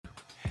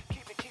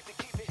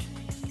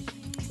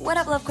What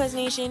up, Love Quiz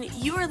Nation?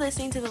 You are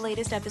listening to the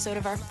latest episode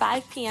of our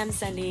 5 p.m.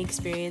 Sunday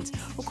experience,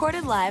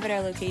 recorded live at our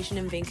location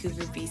in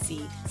Vancouver,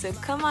 BC. So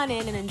come on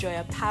in and enjoy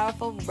a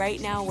powerful Right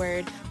Now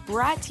word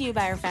brought to you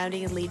by our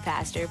founding and lead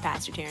pastor,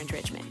 Pastor Terrence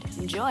Richmond.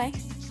 Enjoy.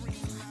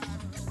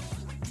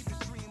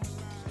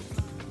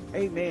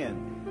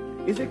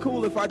 Amen. Is it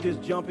cool if I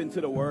just jump into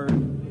the word?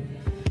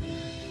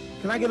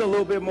 Can I get a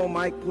little bit more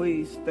mic,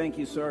 please? Thank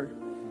you, sir.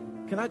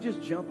 Can I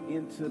just jump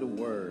into the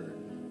word?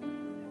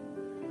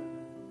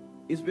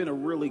 It's been a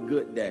really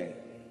good day,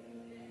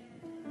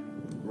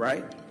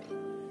 right?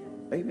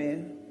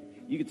 Amen.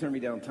 You can turn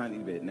me down a tiny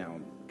bit now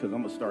because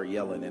I'm going to start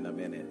yelling in a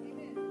minute.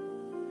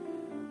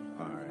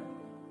 All right.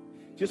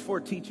 Just for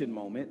a teaching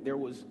moment, there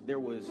was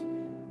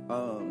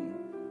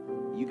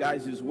you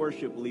guys as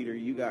worship leader,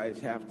 you guys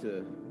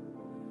gotta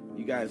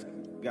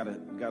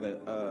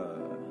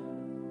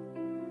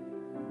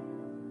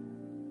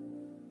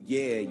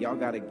y'all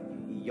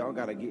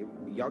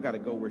gotta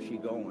go where she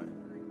going.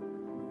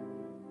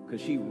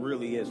 Because she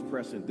really is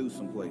pressing through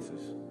some places.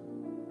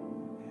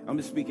 I'm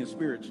just speaking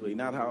spiritually,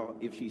 not how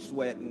if she's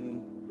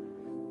sweating.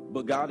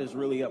 But God is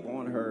really up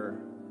on her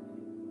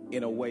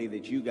in a way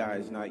that you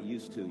guys not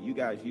used to. You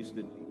guys used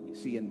to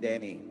seeing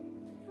Danny.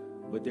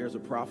 But there's a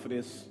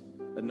prophetess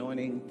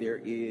anointing. There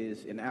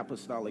is an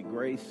apostolic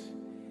grace.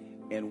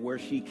 And where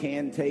she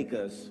can take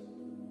us,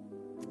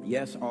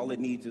 yes, all it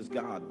needs is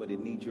God, but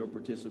it needs your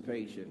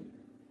participation.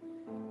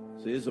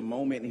 So there's a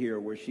moment here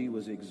where she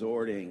was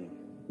exhorting.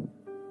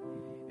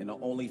 And the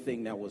only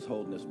thing that was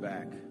holding us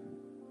back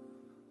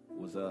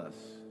was us.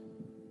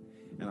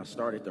 And I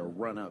started to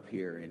run up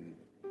here and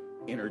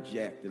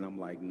interject. And I'm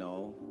like,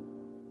 no,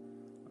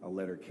 I'll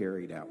let her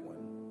carry that one.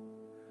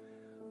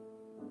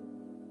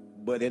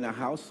 But in a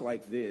house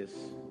like this,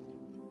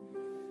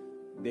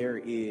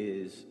 there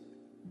is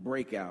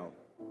breakout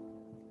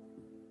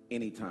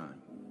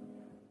anytime.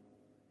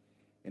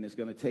 And it's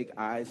going to take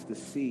eyes to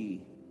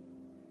see,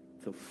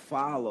 to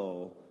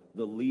follow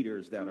the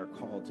leaders that are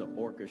called to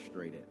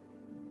orchestrate it.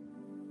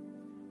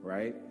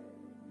 Right?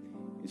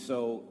 And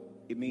so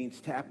it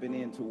means tapping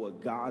into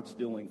what God's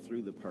doing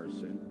through the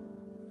person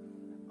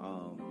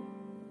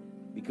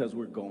because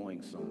we're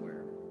going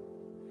somewhere.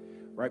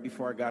 Right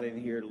before I got in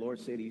here, the Lord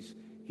said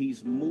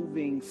he's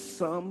moving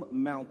some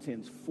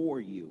mountains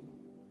for you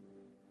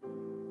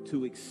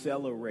to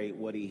accelerate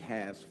what he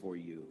has for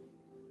you.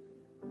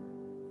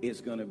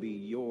 It's going to be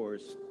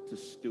yours to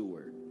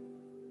steward.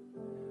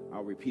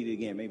 I'll repeat it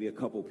again. Maybe a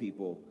couple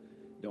people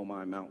don't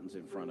mind mountains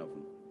in front of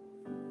them.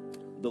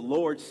 The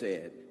Lord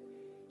said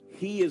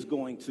he is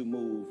going to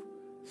move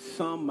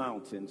some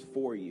mountains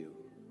for you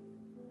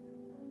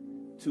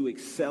to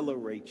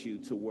accelerate you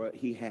to what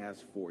he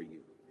has for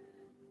you.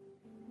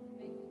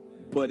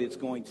 But it's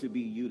going to be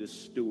you to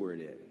steward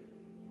it.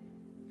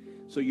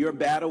 So your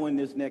battle in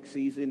this next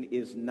season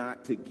is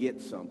not to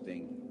get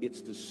something. It's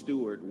to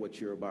steward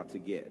what you're about to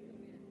get.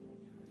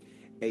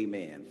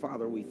 Amen.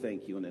 Father, we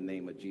thank you in the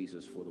name of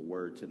Jesus for the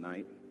word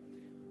tonight.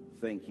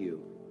 Thank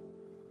you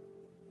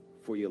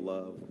for your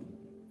love.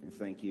 And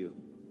thank you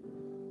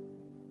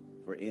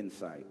for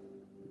insight.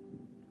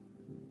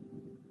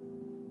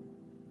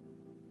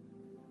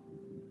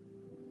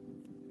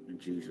 In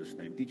Jesus'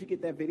 name. Did you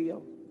get that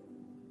video?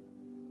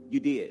 You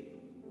did.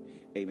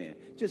 Amen.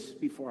 Just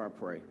before I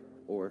pray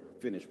or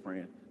finish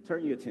praying,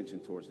 turn your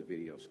attention towards the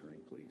video screen,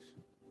 please.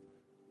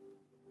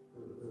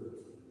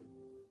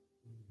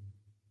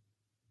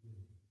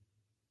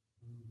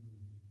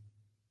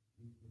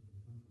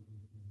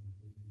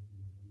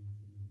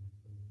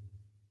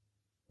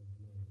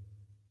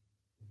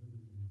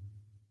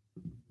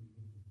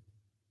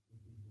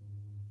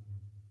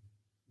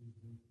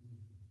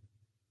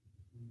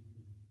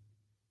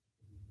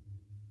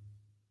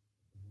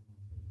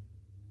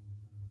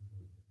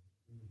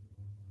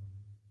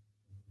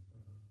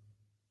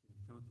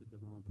 The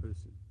wrong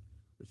person,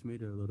 which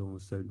made her a little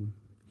uncertain.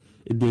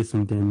 It did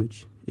some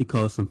damage. It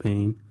caused some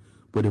pain,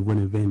 but it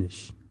wouldn't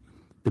vanish.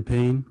 The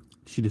pain,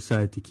 she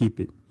decided to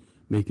keep it,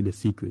 make it a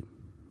secret.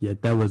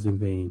 Yet that was in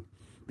vain,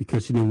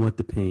 because she didn't want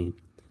the pain.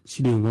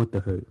 She didn't want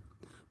the hurt,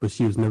 but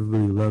she was never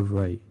really loved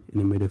right,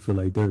 and it made her feel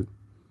like dirt.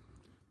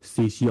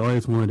 See, she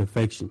always wanted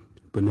affection,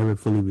 but never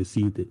fully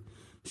received it.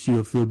 She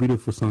would feel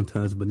beautiful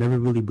sometimes, but never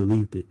really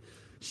believed it.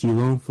 She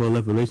longed for a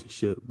love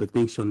relationship, but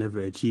thinks she'll never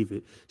achieve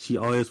it. She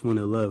always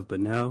wanted love,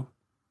 but now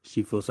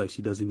she feels like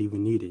she doesn't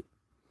even need it.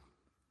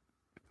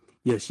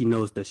 Yet she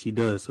knows that she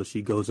does, so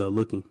she goes out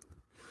looking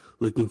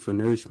for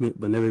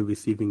nourishment, but never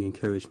receiving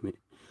encouragement.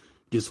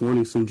 Just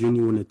wanting some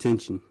genuine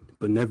attention,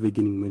 but never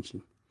getting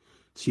mentioned.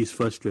 She's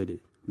frustrated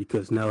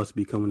because now it's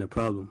becoming a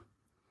problem.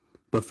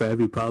 But for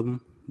every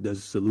problem, there's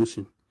a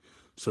solution.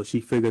 So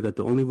she figured that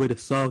the only way to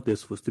solve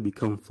this was to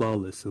become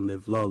flawless and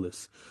live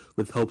lawless,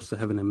 with hopes of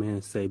having a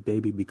man say,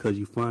 baby, because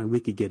you fine, we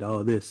could get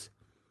all this.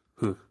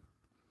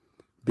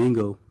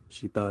 Bingo,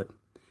 she thought.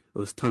 It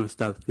was time to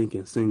stop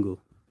thinking single.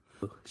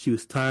 She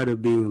was tired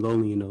of being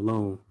lonely and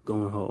alone,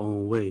 going her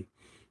own way.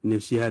 And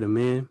if she had a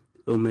man,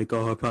 it'll make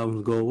all her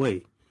problems go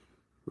away,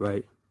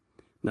 right?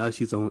 Now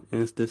she's on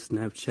Insta,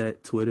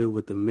 Snapchat, Twitter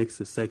with a mix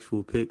of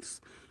sexual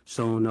pics,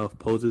 showing off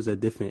poses at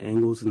different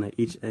angles, and at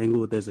each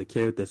angle there's a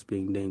carrot that's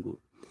being dangled,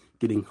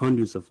 getting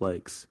hundreds of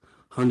likes,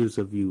 hundreds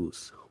of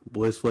views.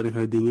 Boys flooding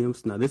her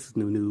DMs. Now this is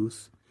new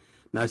news.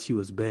 Now she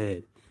was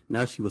bad.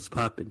 Now she was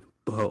popping,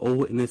 but her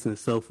old innocent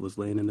self was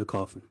laying in the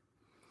coffin.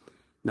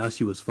 Now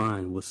she was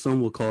fine, what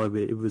some will call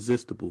it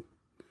irresistible,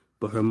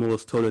 but her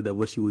morals told her that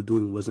what she was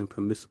doing wasn't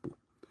permissible.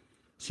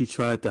 She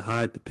tried to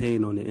hide the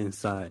pain on the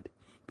inside,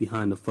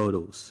 behind the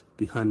photos,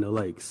 behind the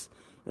likes,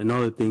 and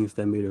all the things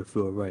that made her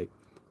feel right,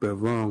 but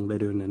wrong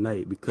later in the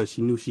night because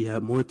she knew she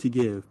had more to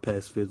give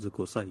past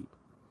physical sight.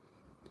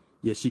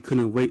 Yet she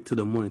couldn't wait till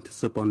the morning to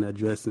slip on that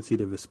dress and see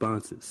the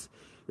responses.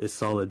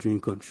 It's all a dream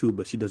come true,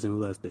 but she doesn't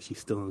realize that she's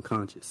still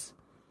unconscious.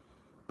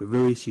 But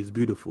really, she's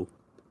beautiful,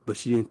 but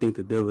she didn't think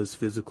that there was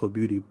physical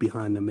beauty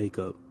behind the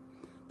makeup.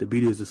 The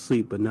beauty is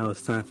asleep, but now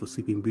it's time for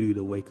Sleeping Beauty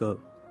to wake up.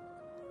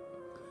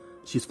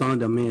 She's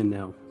found a man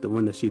now, the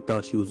one that she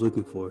thought she was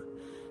looking for.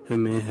 Her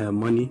man had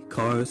money,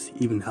 cars,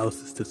 even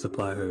houses to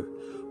supply her.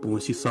 But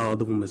when she saw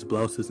other women's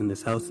blouses in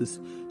his houses,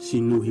 she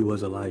knew he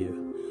was a liar.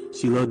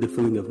 She loved the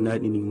feeling of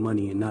not needing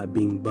money and not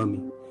being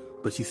bummy,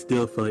 but she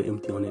still felt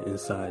empty on the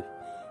inside.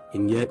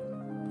 And yet,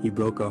 he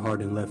broke her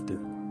heart and left her.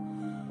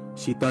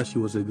 She thought she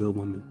was a good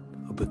woman,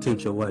 a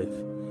potential wife,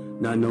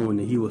 not knowing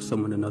that he was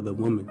summoning another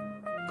woman,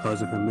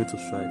 causing her mental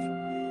strife.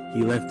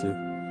 He left her.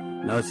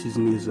 Now she's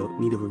in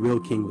need of a real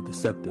king with a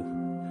scepter,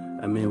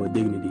 a man with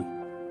dignity.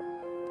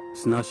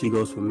 So now she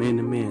goes from man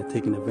to man,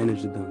 taking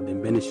advantage of them,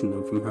 then banishing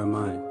them from her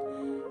mind.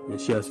 And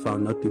she has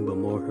found nothing but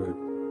more hurt.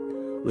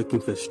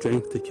 Looking for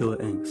strength to kill her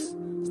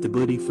angst,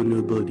 stability for new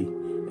ability,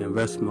 and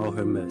rest from all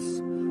her mess.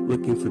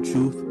 Looking for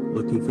truth,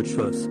 looking for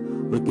trust,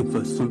 looking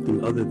for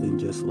something other than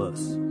just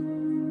lust.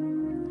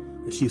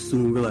 And she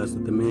soon realized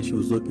that the man she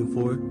was looking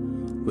for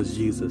was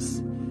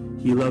Jesus.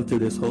 He loved her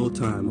this whole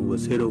time and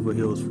was head over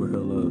heels for her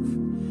love.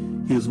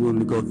 He was willing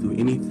to go through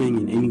anything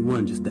and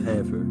anyone just to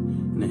have her.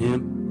 And to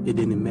him, it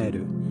didn't matter.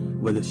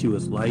 Whether she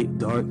was light,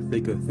 dark,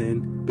 thick or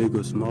thin, big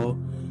or small,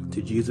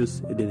 to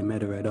Jesus, it didn't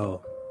matter at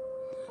all.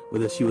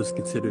 Whether she was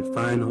considered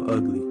fine or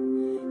ugly,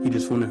 he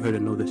just wanted her to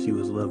know that she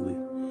was lovely.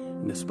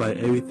 And despite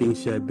everything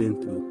she had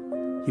been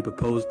through, he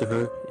proposed to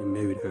her and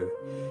married her.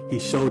 He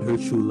showed her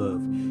true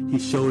love. He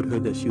showed her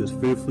that she was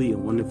fearfully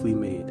and wonderfully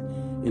made,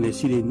 and that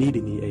she didn't need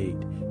any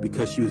aid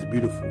because she was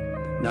beautiful,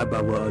 not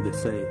by what others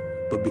say,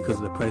 but because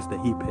of the price that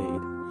he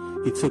paid.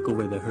 He took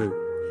away the hurt.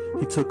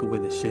 He took away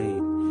the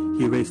shame.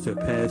 He erased her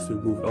past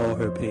and removed all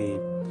her pain.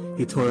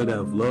 He taught her that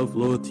of love,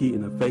 loyalty,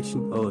 and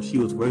affection, oh, she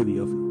was worthy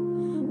of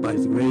it. By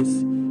his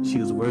grace, she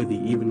was worthy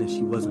even if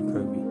she wasn't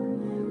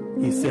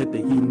curvy. He said that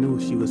he knew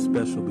she was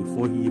special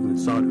before he even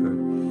sought her,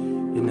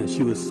 and that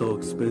she was so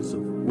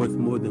expensive, worth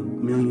more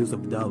than millions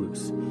of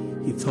dollars.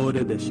 He told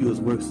her that she was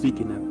worth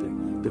seeking after,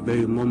 the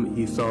very moment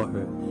he saw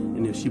her,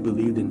 and if she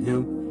believed in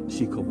him,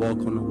 she could walk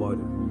on the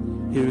water.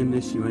 Hearing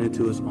this, she ran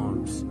into his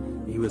arms,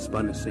 and he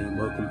responded saying,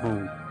 "Welcome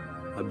home,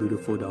 my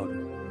beautiful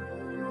daughter."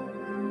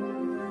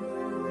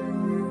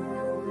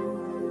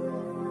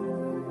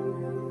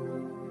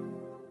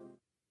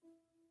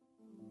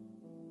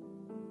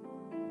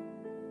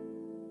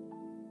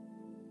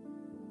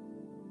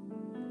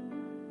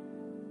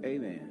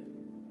 Amen.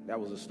 That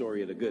was a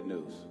story of the good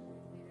news.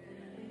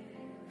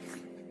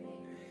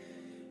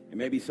 And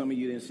maybe some of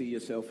you didn't see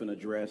yourself in a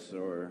dress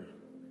or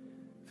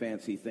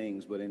fancy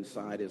things, but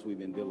inside, as we've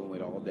been dealing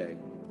with all day,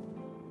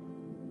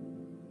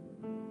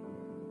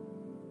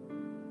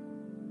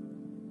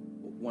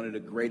 one of the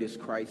greatest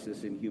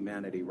crises in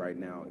humanity right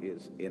now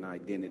is an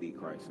identity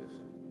crisis,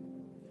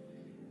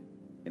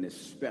 and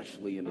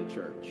especially in the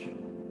church.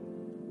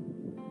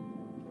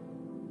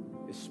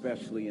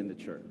 Especially in the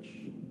church.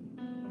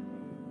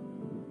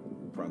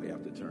 Probably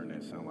have to turn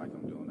that. Sound like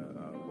I'm doing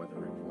a weather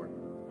report.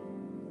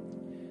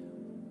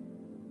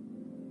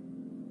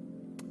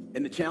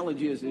 And the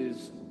challenge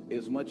is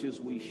as much as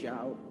we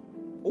shout,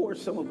 or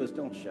some of us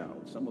don't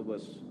shout, some of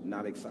us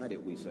not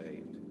excited we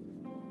saved.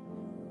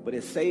 But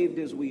as saved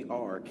as we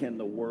are, can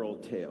the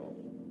world tell?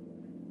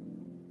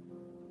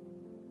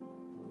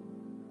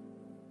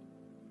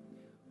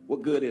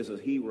 What good is a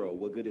hero?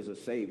 What good is a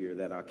savior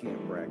that I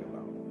can't brag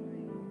about?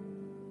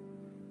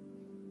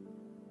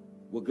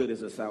 What good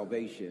is a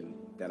salvation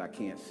that I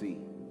can't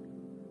see?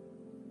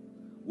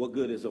 What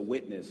good is a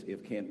witness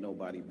if can't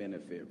nobody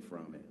benefit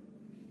from it?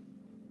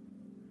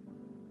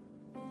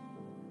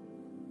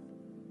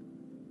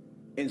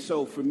 And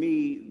so for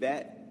me,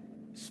 that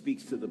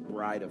speaks to the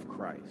bride of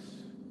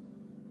Christ.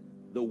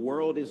 The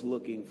world is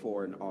looking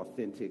for an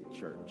authentic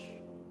church.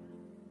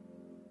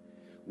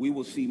 We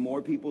will see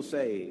more people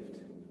saved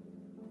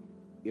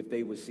if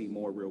they would see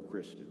more real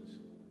Christians.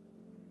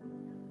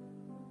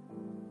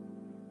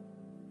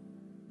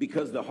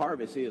 Because the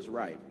harvest is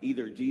ripe.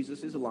 Either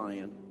Jesus is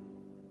lying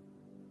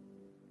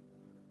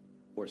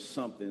or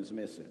something's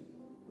missing.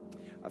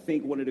 I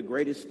think one of the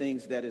greatest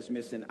things that is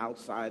missing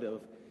outside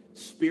of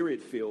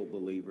spirit-filled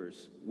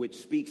believers, which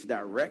speaks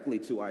directly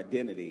to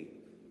identity,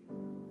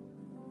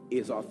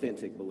 is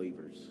authentic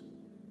believers.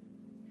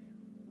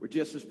 We're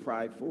just as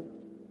prideful.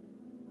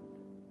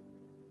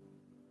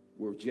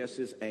 we're just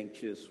as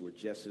anxious, we're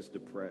just as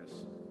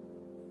depressed.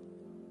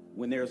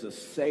 When there's a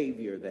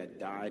Savior that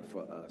died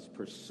for us,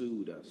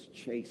 pursued us,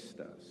 chased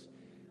us,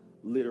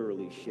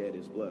 literally shed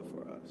his blood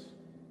for us.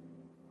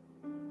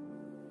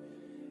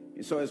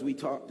 And so as we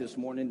talk this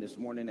morning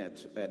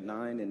at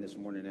 9 and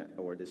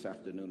this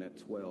afternoon at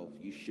 12,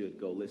 you should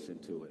go listen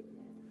to it.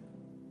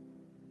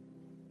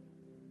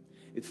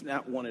 It's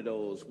not one of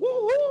those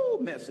woo-hoo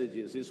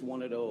messages. It's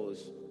one of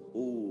those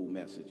ooh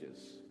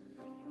messages.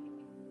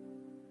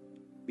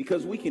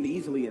 Because we can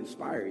easily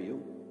inspire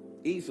you.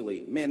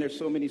 Easily. Man, there's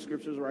so many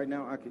scriptures right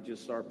now. I could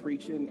just start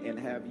preaching and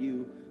have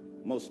you,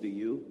 most of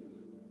you,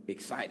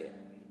 excited.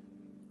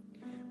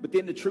 But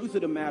then the truth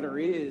of the matter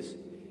is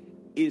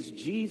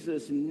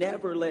Jesus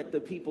never let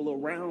the people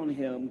around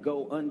him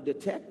go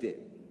undetected.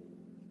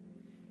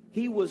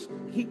 He was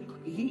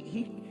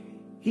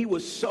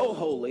so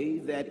holy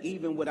that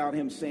even without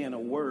him saying a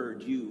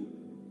word, you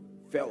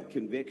felt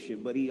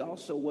conviction. But he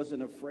also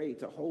wasn't afraid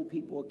to hold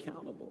people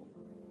accountable.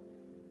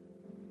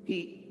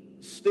 He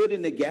stood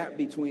in the gap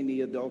between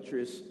the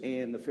adulteress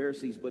and the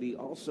Pharisees, but he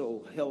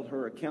also held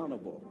her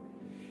accountable.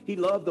 He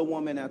loved the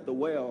woman at the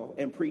well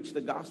and preached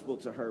the gospel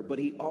to her, but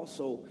he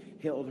also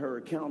held her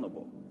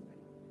accountable.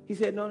 He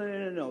said,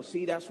 no.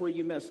 See, that's where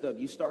you messed up.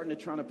 You're starting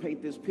to try to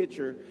paint this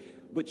picture,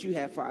 but you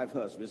had 5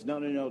 husbands.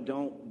 No,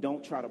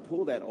 don't try to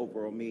pull that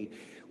over on me.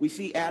 We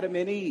see Adam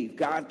and Eve.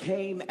 God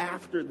came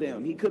after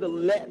them. He could have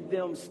let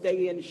them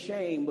stay in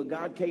shame, but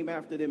God came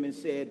after them and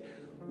said,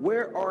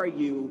 where are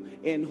you,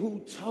 and who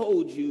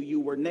told you you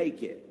were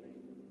naked?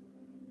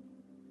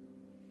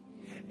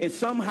 And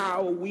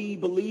somehow we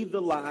believe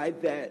the lie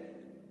that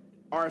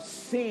our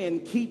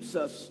sin keeps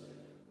us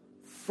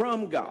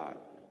from God.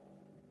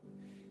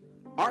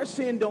 Our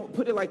sin, don't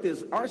put it like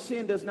this, our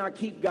sin does not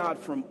keep God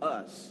from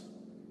us.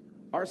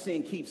 Our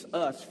sin keeps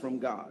us from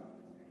God.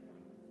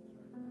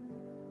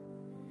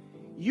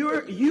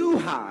 You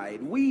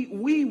hide.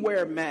 We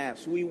wear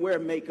masks. We wear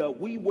makeup.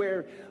 We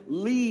wear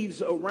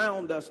leaves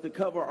around us to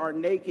cover our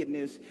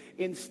nakedness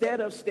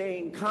instead of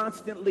staying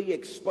constantly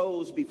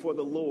exposed before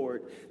the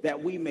Lord,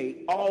 that we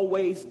may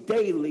always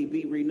daily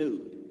be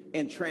renewed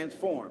and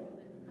transformed.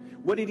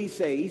 What did he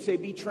say? He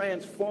said, be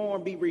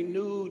transformed, be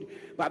renewed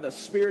by the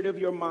spirit of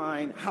your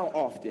mind. How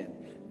often?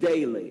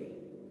 Daily.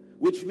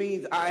 Which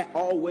means I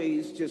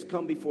always just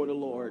come before the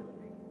Lord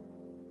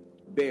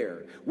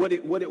bare. What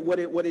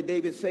did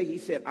David say? He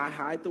said, I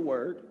hide the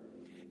word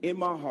in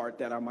my heart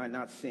that I might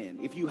not sin.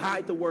 If you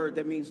hide the word,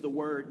 that means the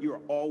word,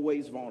 you're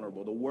always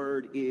vulnerable. The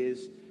word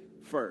is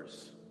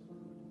first.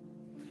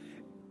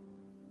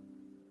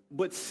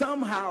 But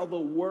somehow the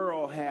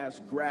world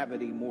has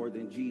gravity more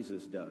than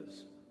Jesus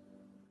does.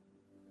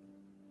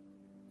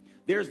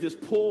 There's this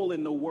pull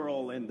in the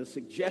world, and the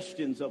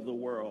suggestions of the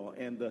world,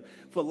 and the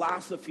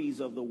philosophies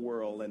of the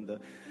world, and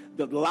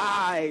the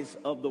lies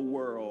of the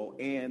world,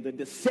 and the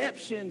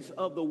deceptions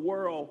of the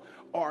world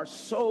are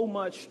so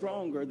much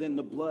stronger than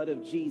the blood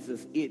of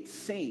Jesus, it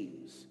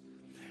seems.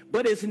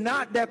 But it's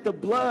not that the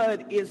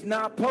blood is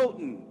not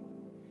potent.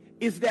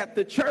 It's that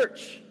the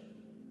church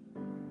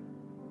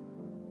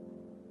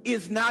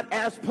is not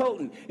as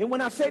potent. And when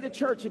I say the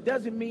church, it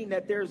doesn't mean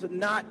that there's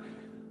not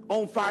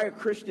on fire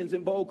Christians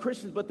and bold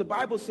Christians, but the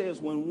Bible says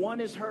when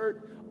one is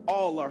hurt,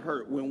 all are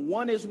hurt. When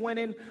one is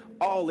winning,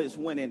 all is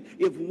winning.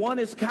 If one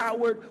is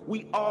coward,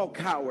 we all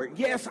coward.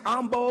 Yes,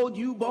 I'm bold,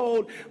 you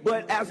bold,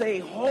 but as a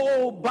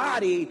whole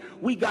body,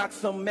 we got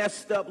some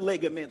messed up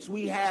ligaments.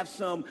 We have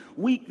some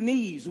weak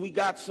knees. We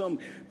got some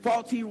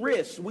faulty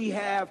wrists. We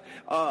have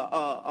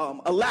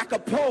a lack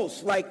of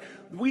pulse. Like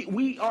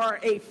we are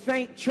a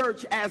faint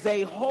church as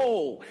a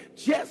whole,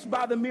 just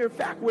by the mere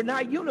fact we're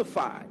not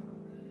unified.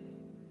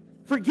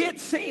 Forget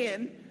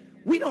sin,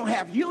 we don't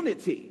have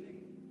unity.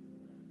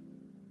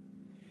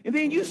 And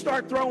then you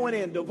start throwing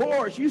in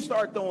divorce, you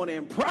start throwing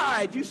in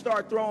pride, you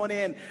start throwing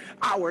in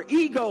our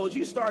egos,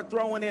 you start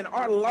throwing in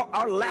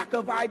our lack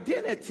of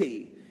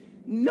identity.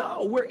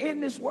 No, we're in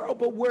this world,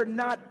 but we're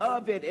not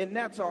of it, and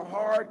that's a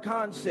hard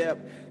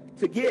concept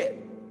to get.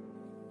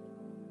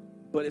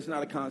 But it's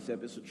not a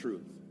concept, it's a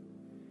truth.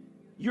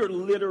 You're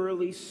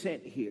literally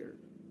sent here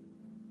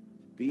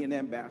to be an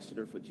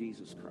ambassador for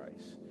Jesus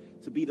Christ,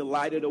 to be the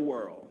light of the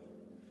world,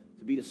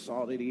 to be the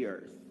salt of the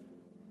earth.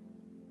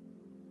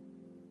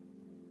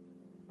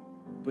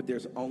 But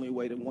there's only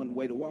one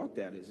way to walk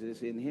that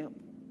is in him.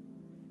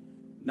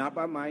 Not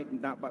by might,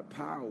 not by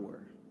power,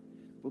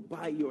 but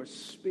by your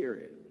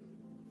spirit.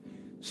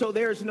 So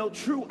there's no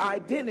true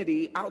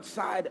identity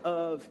outside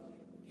of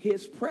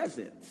his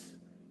presence.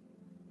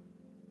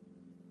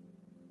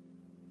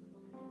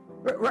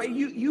 Right?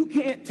 You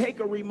can't take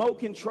a remote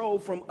control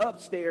from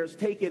upstairs,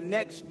 take it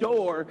next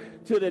door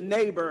to the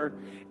neighbor,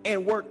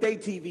 and work their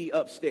TV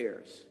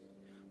upstairs.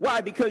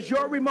 Why? Because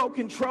your remote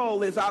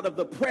control is out of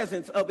the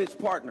presence of its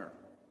partner.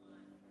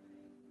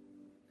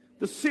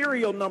 The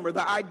serial number,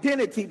 the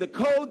identity, the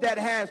code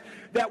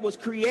that was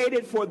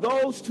created for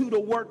those two to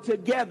work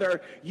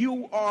together,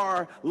 you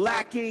are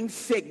lacking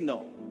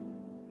signal.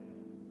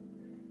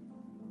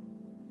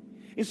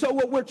 And so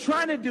what we're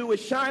trying to do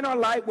is shine our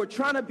light. We're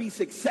trying to be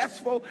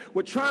successful.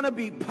 We're trying to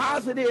be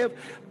positive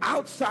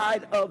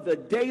outside of the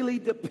daily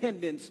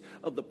dependence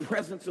of the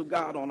presence of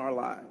God on our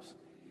lives.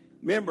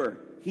 Remember,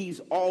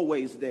 he's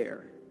always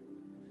there.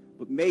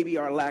 But maybe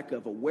our lack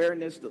of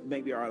awareness,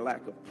 maybe our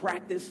lack of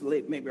practice,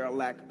 maybe our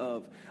lack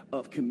of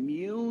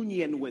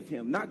communion with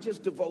him, not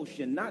just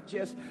devotion, not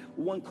just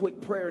one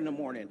quick prayer in the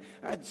morning.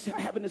 I was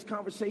having this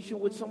conversation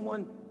with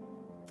someone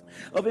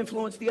of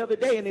influence the other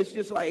day, and it's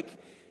just like,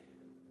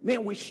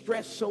 man, we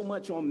stress so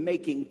much on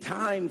making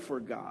time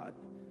for God.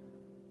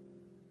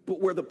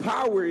 But where the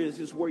power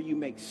is where you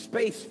make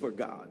space for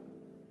God.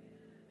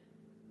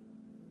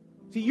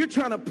 See, you're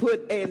trying to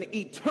put an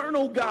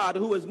eternal God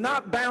who is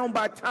not bound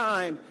by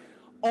time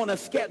on a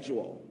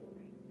schedule.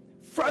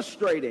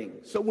 Frustrating.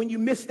 So when you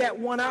miss that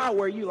 1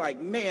 hour, you're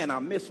like, man, I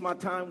missed my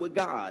time with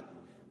God.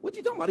 What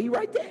you talking about? He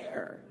right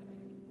there.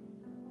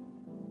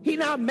 He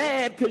not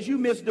mad because you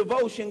missed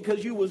devotion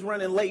because you was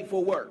running late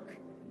for work.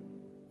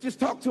 Just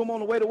talk to him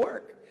on the way to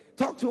work.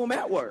 Talk to him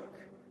at work.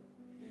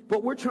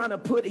 But we're trying to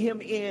put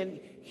him in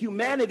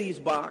humanity's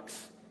box,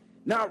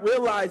 not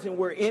realizing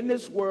we're in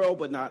this world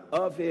but not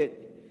of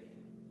it.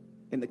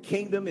 And the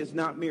kingdom is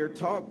not mere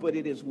talk, but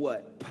it is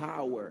what?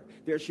 Power.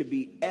 There should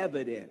be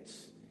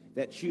evidence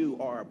that you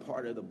are a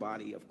part of the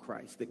body of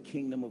Christ, the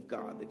kingdom of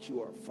God, that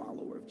you are a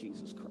follower of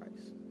Jesus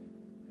Christ.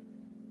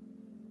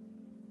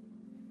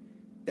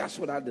 That's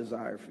what I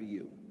desire for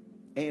you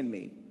and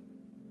me,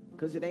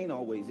 because it ain't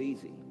always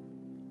easy,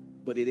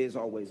 but it is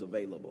always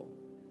available.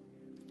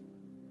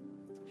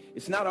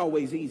 It's not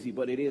always easy,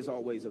 but it is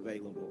always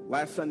available.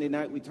 Last Sunday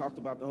night, we talked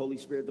about the Holy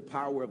Spirit, the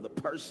power of the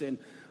person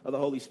of the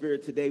Holy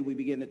Spirit. Today, we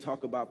begin to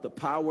talk about the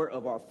power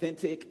of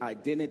authentic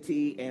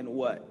identity and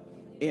what?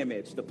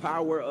 Image. The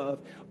power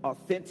of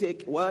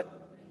authentic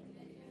what?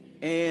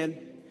 And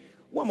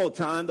one more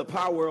time, the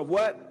power of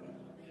what?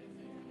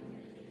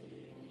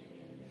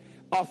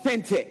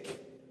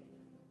 Authentic.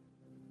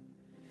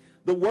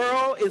 The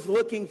world is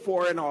looking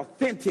for an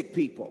authentic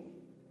people.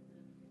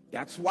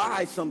 That's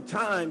why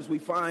sometimes we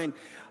find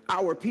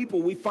our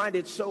people, we find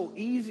it so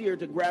easier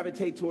to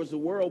gravitate towards the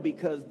world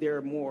because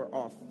they're more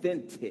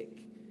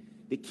authentic.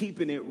 They're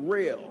keeping it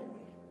real,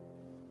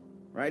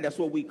 right? That's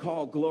what we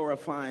call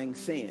glorifying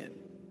sin,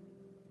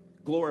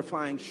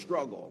 glorifying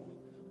struggle.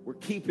 We're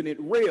keeping it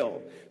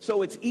real.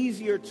 So it's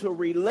easier to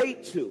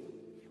relate to.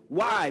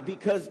 Why?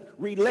 Because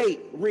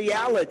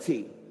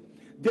reality.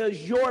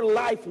 Does your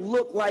life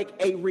look like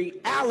a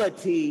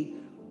reality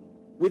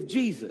with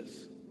Jesus?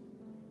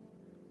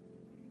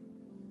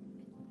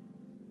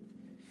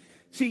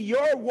 See,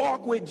 your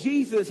walk with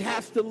Jesus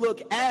has to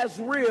look as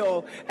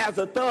real as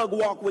a thug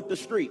walk with the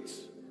streets.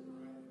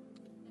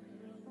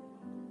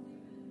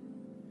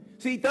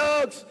 See,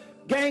 thugs,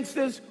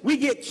 gangsters, we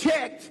get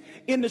checked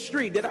in the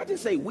street. Did I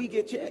just say we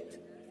get checked?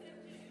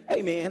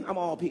 Hey, man, I'm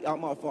all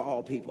for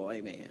all people.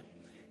 Amen.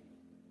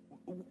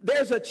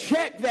 There's a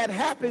check that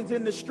happens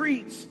in the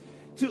streets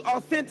to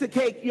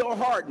authenticate your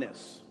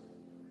hardness,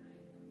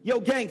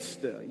 your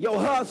gangster, your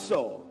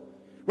hustle,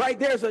 right?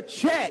 There's a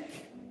check.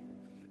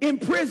 In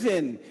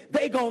prison,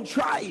 they gonna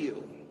try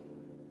you.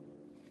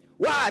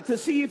 Why? To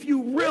see if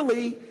you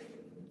really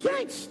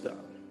gangster.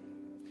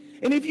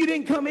 And if you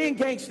didn't come in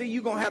gangster,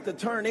 you're gonna have to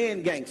turn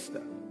in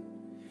gangster.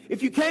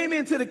 If you came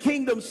into the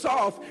kingdom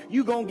soft,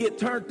 you're gonna get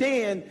turned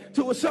in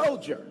to a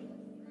soldier.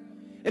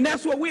 And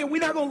that's what we're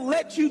not gonna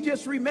let you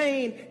just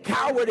remain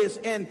cowardice.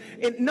 And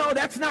no,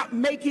 that's not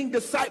making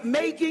disciples.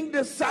 Making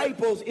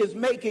disciples is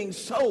making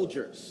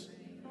soldiers.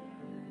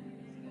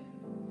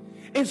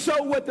 And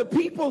so what the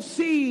people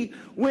see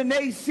when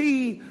they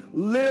see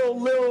Lil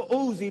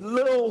Uzi,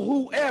 Lil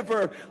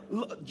whoever,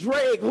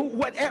 Drake,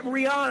 whatever,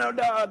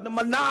 Rihanna, the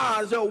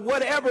Minaj, or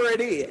whatever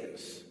it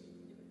is,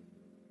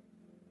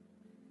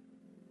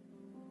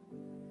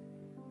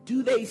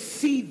 do they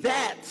see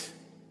that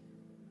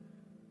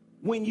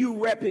when you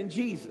repping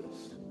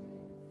Jesus?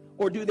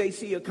 Or do they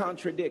see a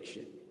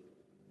contradiction?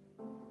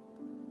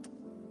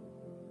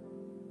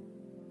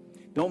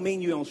 Don't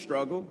mean you don't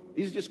struggle.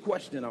 These are just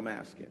questions I'm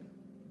asking.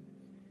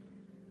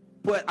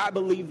 But I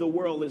believe the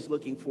world is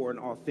looking for an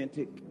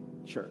authentic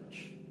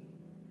church.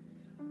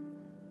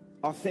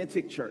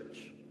 Authentic church.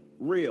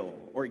 Real,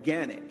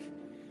 organic.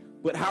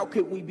 But how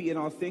could we be an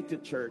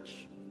authentic church,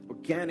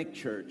 organic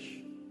church,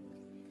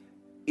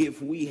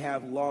 if we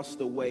have lost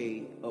the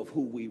way of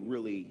who we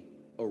really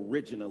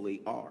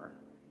originally are?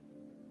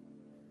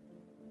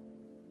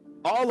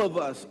 All of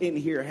us in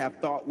here have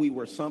thought we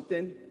were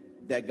something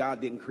that God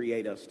didn't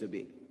create us to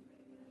be.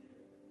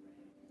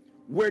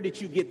 Where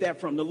did you get that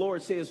from? The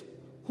Lord says,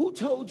 who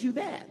told you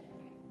that?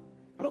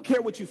 I don't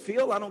care what you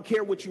feel. I don't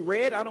care what you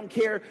read. I don't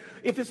care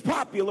if it's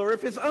popular,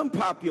 if it's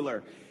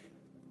unpopular.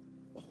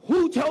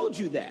 Who told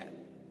you that?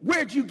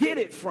 Where'd you get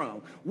it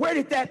from? Where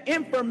did that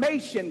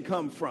information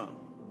come from?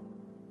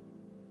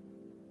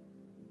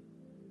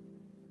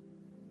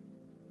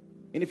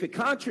 And if it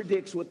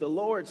contradicts what the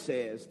Lord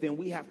says, then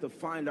we have to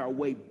find our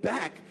way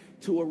back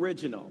to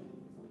original.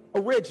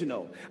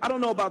 Original. I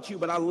don't know about you,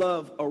 but I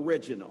love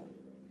original.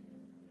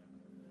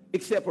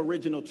 Except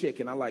original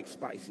chicken. I like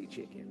spicy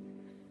chicken.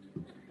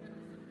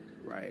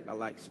 Right, I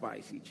like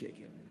spicy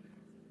chicken.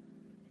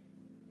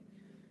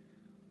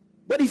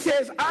 But he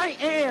says, I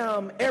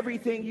am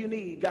everything you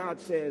need. God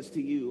says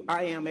to you,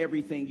 I am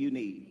everything you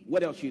need.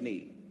 What else you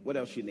need? What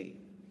else you need?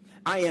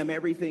 I am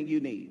everything you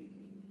need.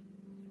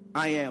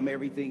 I am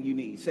everything you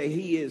need. Say,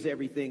 he is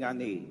everything I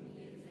need.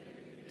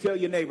 Tell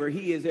your neighbor,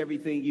 he is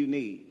everything you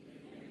need.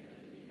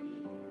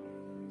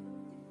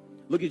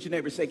 Look at your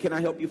neighbor, say, can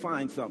I help you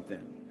find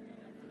something?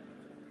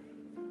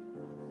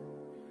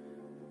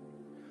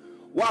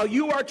 While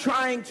you are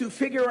trying to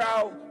figure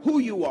out who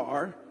you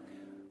are,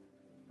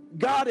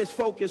 God is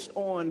focused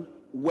on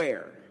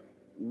where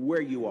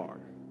you are.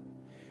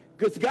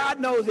 Because God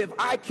knows if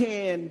I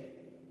can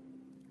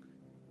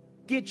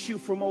get you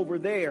from over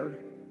there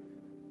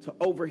to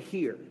over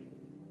here,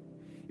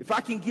 if I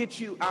can get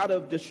you out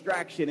of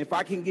distraction, if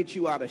I can get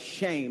you out of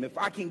shame, if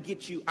I can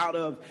get you out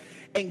of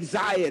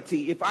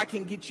anxiety, if I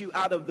can get you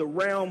out of the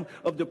realm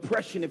of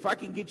depression, if I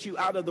can get you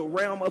out of the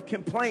realm of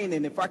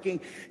complaining, if I can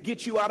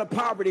get you out of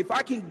poverty, if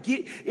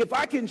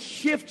I can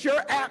shift your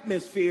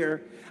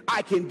atmosphere,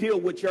 I can deal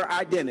with your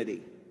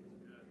identity.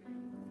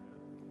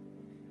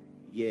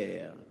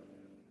 Yeah.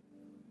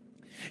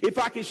 If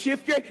I can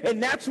shift your,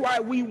 and that's why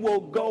we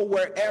will go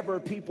wherever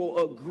people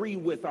agree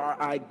with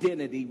our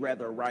identity,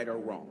 whether right or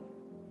wrong.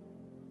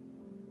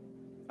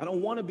 I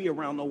don't want to be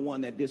around no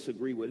one that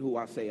disagree with who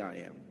I say I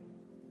am.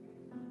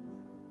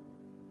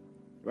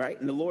 Right?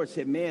 And the Lord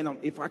said, man,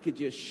 if I could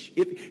just,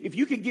 if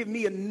you could give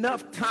me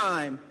enough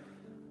time,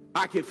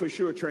 I could for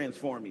sure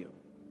transform you.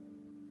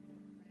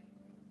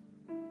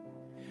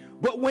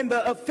 But when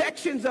the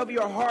affections of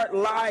your heart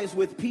lies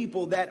with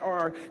people that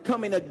are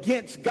coming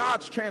against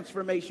God's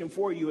transformation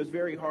for you, it's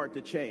very hard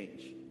to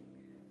change.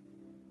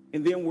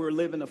 And then we're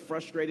living a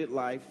frustrated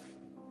life.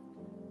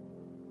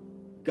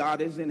 God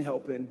isn't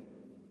helping.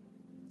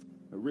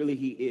 Really,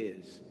 he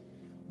is.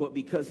 But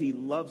because he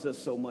loves us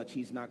so much,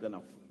 he's not going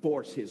to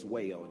force his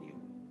way on you.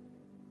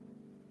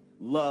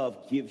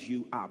 Love gives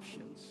you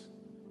options.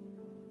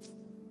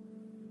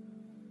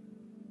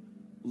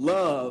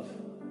 Love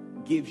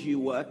gives you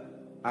what?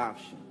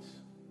 Options.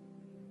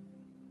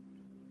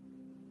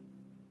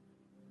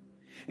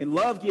 And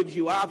love gives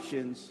you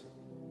options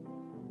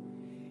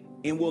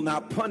and will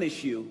not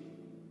punish you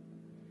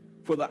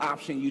for the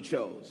option you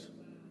chose.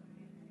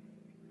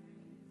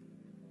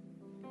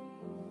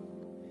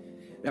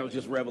 That was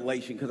just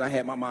revelation because I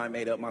had my mind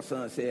made up. My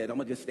son said, I'm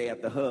going to just stay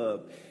at the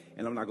hub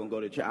and I'm not going to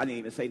go to church. I didn't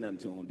even say nothing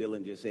to him.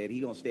 Dylan just said,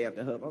 he's going to stay at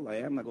the hub. I was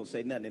like, I'm not going to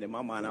say nothing. And in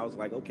my mind, I was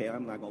like, okay,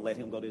 I'm not going to let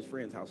him go to his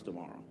friend's house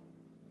tomorrow.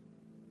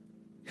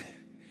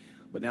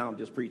 But now I'm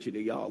just preaching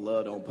to y'all,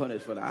 love don't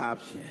punish for the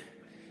option.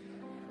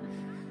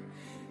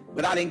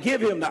 But I didn't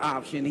give him the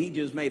option. He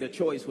just made a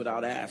choice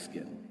without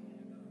asking.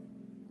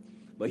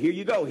 But here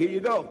you go. Here you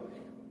go.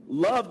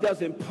 Love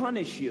doesn't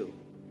punish you.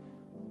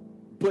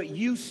 But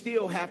you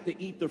still have to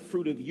eat the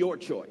fruit of your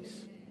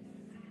choice.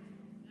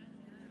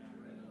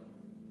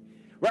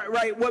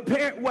 Right.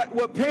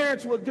 What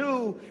parents will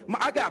do,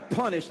 I got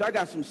punished. I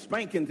got some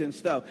spankings and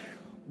stuff.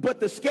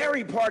 But the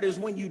scary part is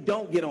when you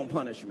don't get on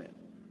punishment.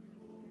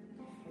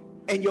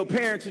 And your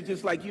parents are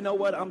just like, you know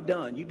what? I'm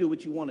done. You do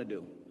what you want to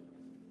do.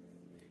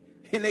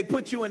 And they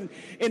put you in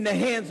the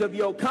hands of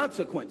your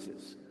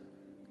consequences.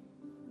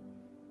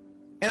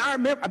 And I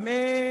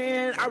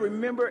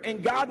remember,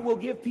 and God will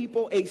give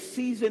people a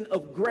season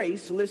of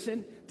grace,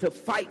 listen, to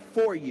fight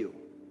for you.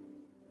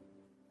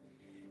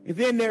 And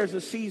then there's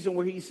a season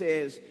where he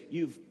says,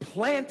 you've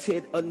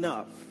planted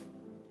enough.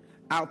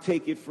 I'll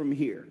take it from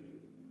here.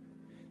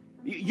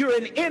 You're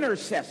an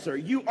intercessor.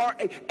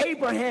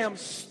 Abraham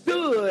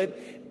stood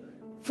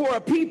for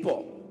a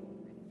people.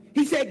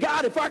 He said,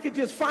 God, if I could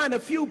just find a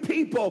few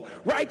people,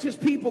 righteous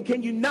people,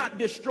 can you not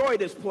destroy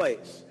this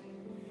place?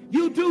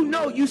 You do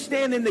know you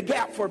stand in the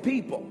gap for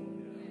people.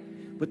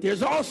 But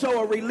there's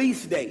also a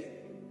release date.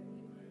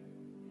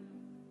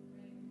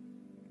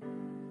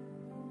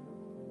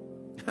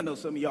 I know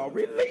some of y'all,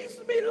 release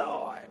me,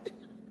 Lord.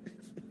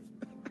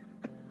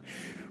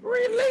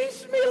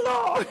 Release me,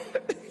 Lord.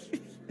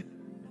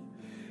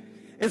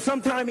 And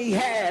sometimes he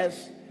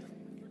has,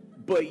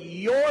 but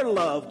your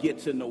love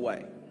gets in the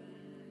way.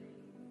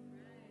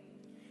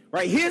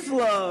 Right? His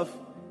love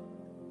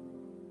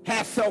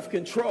has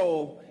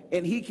self-control,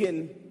 and he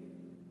can,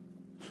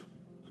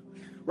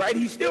 right?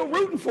 He's still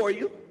rooting for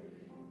you.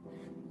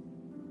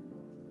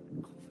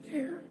 Over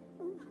there.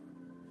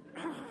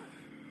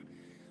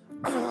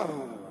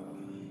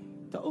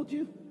 Told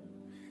you.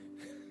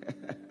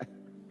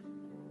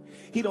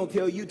 He don't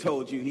tell you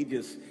told you. He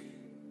just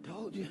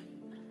told you.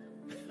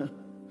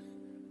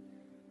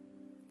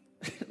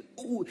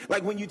 Ooh,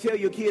 like when you tell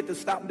your kid to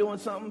stop doing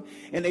something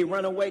and they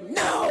run away.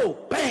 No!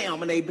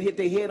 Bam! And they hit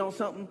their head on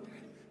something.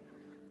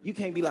 You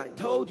can't be like,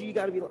 told you. You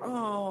got to be like,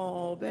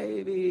 oh,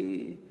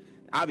 baby.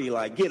 I'll be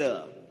like, get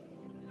up.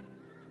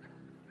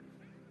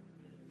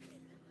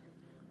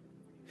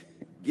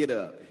 Get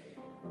up.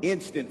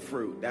 Instant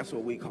fruit. That's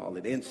what we call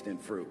it,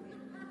 instant fruit.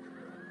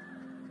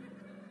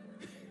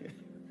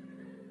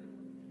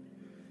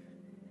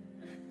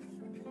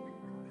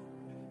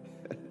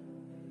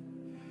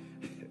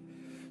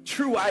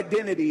 true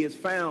identity is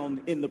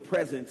found in the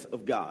presence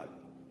of God.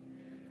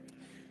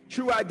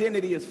 True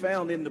identity is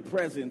found in the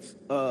presence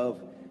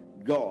of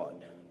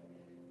God.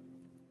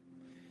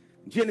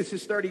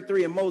 Genesis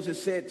 33, and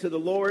Moses said to the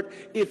Lord,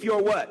 if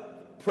your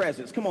what?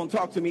 Presence. Come on,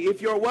 talk to me.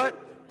 If your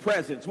what?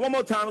 Presence. One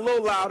more time, a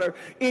little louder.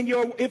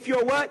 If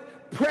your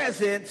what?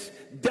 Presence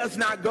does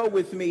not go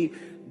with me,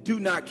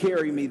 do not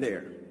carry me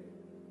there.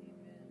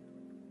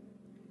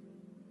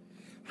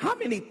 How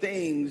many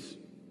things,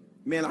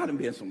 man, I done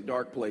been in some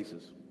dark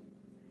places.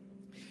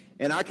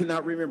 And I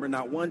cannot remember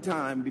not one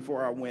time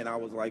before I went, I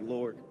was like,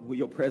 Lord, will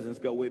your presence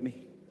go with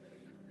me?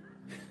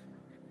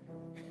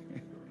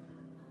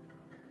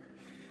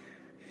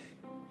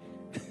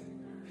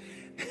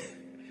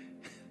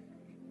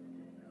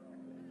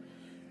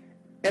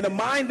 And a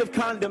mind of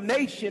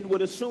condemnation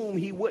would assume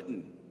he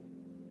wouldn't.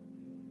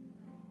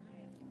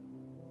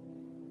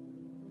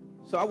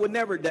 So I would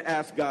never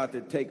ask God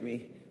to take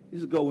me,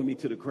 just go with me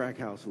to the crack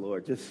house,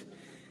 Lord. Just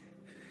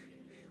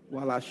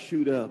while I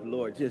shoot up,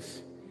 Lord,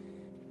 just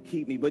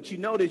keep me. But you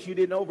notice you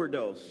didn't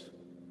overdose.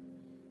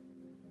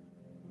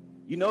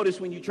 You notice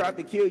when you tried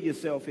to kill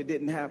yourself, it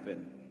didn't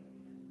happen.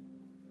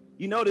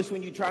 You notice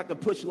when you tried to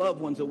push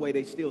loved ones away,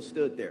 they still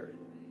stood there.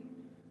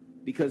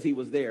 Because he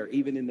was there,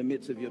 even in the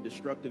midst of your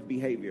destructive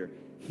behavior,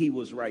 he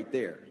was right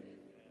there.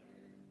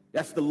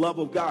 That's the love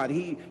of God.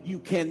 You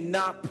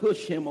cannot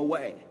push him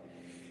away.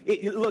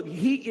 Look,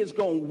 he is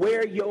going to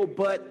wear your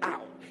butt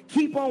out.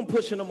 Keep on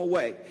pushing him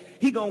away.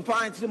 He's going to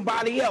find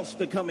somebody else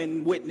to come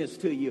and witness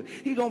to you.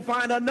 He's going to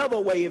find another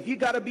way. If you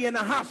got to be in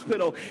the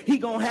hospital, he's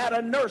going to have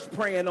a nurse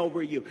praying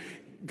over you.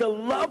 The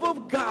love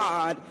of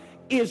God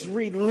is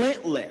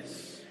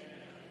relentless.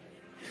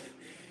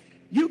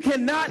 You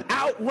cannot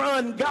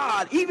outrun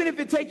God. Even if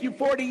it takes you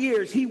 40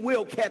 years, he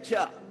will catch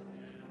up.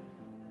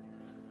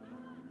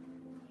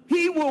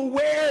 He will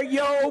wear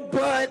your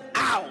butt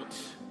out.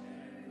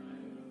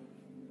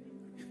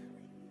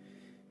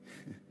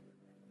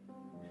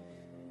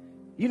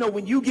 You know,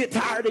 when you get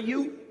tired of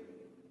you,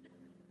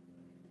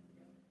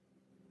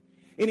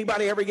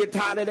 anybody ever get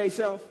tired of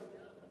themselves?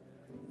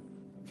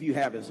 If you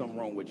haven't, something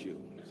wrong with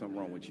you. Something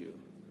wrong with you.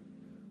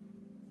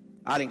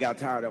 I didn't got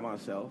tired of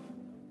myself.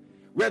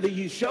 Whether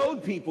you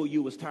showed people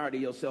you was tired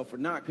of yourself or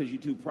not because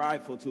you're too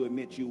prideful to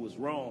admit you was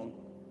wrong.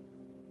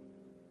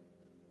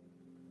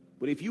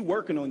 But if you're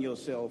working on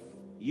yourself,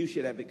 you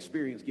should have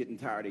experienced getting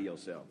tired of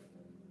yourself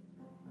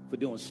for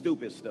doing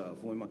stupid stuff.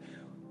 When my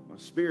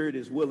spirit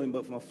is willing,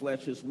 but my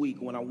flesh is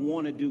weak. When I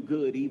want to do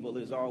good, evil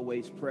is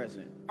always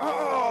present.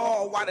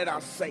 Oh, why did I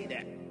say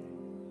that?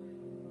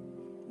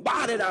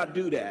 Why did I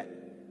do that?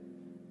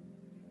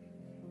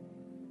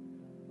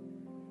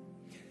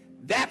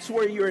 That's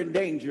where you're in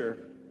danger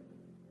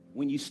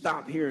when you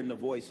stop hearing the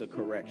voice of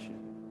correction.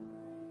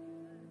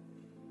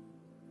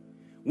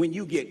 When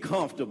you get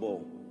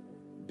comfortable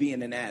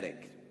being an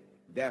addict,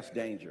 that's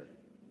danger.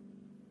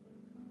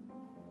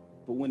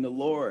 But when the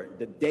Lord,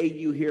 the day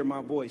you hear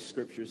my voice,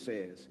 scripture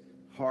says,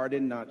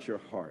 harden not your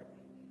heart.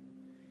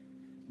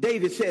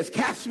 David says,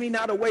 cast me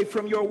not away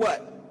from your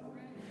what?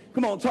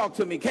 Come on, talk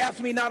to me.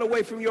 Cast me not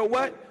away from your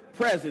what?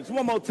 Presence.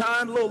 One more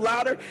time, a little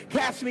louder.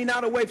 Cast me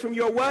not away from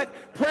your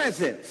what?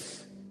 Presence.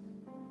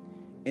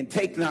 And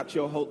take not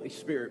your Holy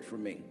Spirit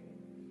from me.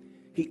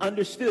 He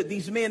understood.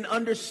 These men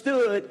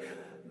understood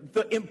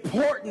the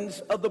importance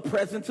of the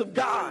presence of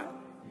God.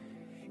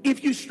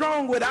 If you're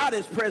strong without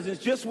his presence,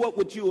 just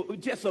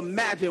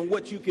imagine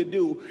what you could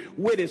do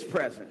with his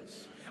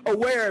presence.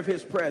 Aware of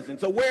his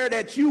presence, aware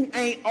that you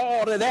ain't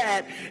all of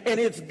that, and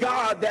it's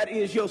God that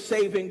is your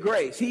saving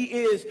grace. He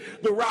is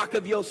the rock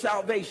of your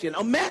salvation.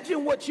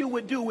 Imagine what you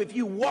would do if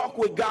you walk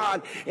with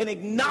God and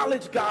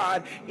acknowledge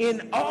God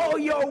in all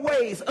your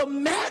ways.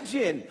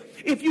 Imagine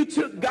if you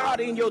took God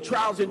in your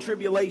trials and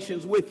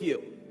tribulations with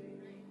you.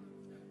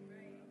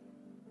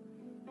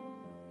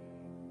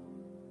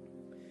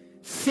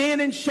 Sin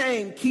and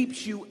shame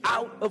keeps you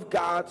out of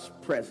God's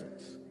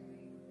presence.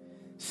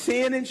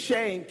 Sin and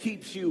shame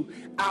keeps you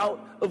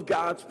out of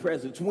God's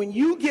presence. When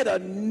you get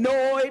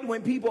annoyed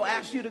when people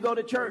ask you to go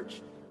to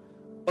church,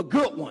 a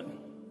good one.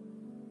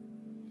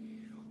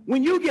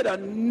 When you get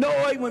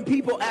annoyed when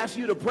people ask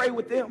you to pray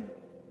with them.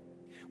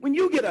 When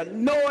you get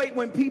annoyed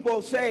when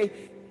people say,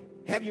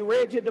 have you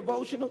read your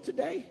devotional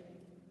today?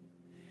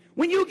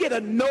 When you get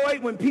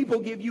annoyed when people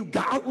give you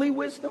godly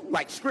wisdom,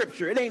 like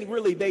scripture, it ain't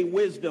really their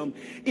wisdom,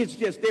 it's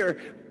just they're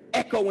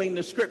echoing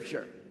the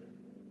scripture.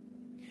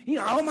 You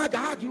know, oh my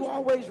God, you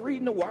always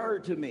reading the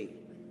word to me.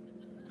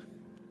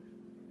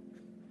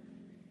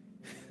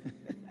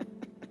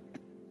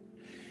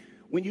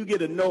 When you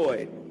get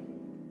annoyed,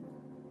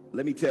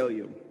 let me tell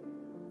you,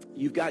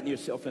 you've gotten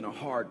yourself in a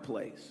hard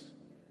place.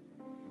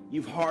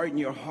 You've hardened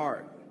your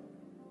heart.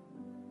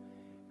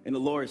 And the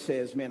Lord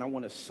says, man, I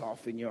want to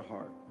soften your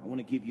heart. I want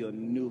to give you a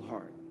new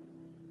heart.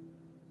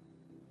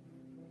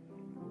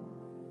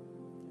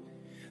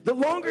 The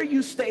longer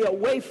you stay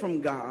away from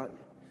God,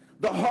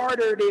 the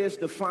harder it is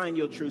to find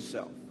your true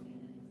self.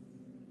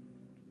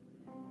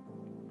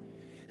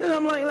 And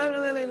I'm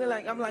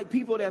like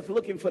people that's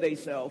looking for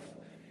themselves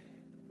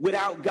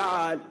without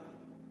God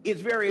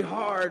It's very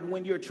hard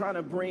when you're trying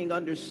to bring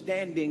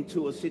understanding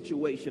to a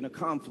situation, a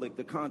conflict,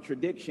 a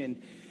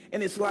contradiction.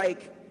 And it's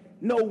like,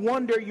 no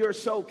wonder you're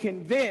so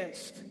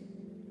convinced,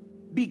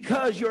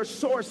 because your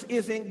source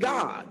isn't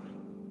God.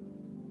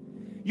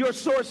 Your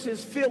source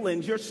is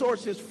feelings. Your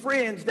source is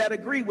friends that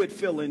agree with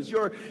feelings.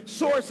 Your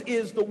source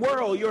is the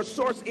world. Your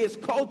source is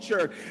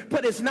culture,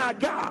 but it's not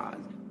God.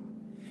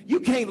 You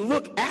can't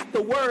look at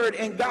the word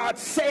and God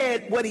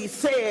said what he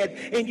said,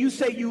 and you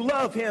say you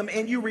love him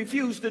and you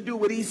refuse to do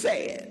what he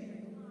said.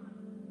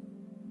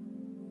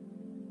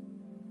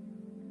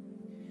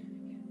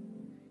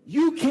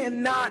 You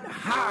cannot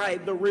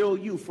hide the real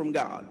you from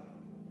God.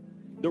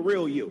 The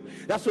real you.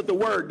 That's what the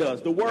word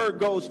does. The word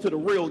goes to the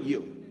real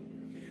you.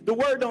 The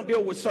word don't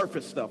deal with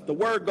surface stuff. The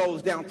word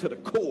goes down to the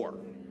core.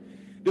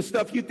 The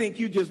stuff you think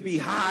you just be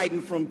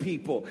hiding from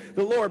people.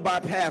 The Lord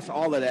bypassed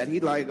all of that.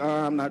 He's like,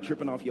 I'm not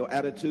tripping off your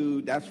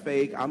attitude. That's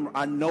fake.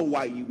 I know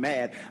why you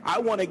mad. I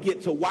want to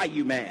get to why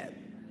you mad.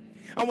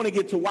 I want to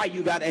get to why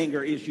you got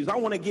anger issues. I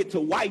want to get to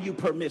why you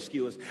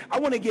promiscuous. I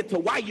want to get to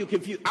why you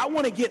confused. I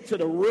want to get to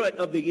the root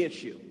of the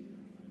issue.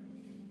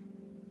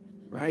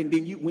 Right? And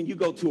then when you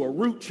go to a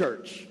root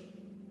church,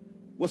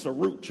 what's a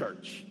root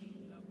church?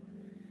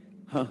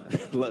 Huh?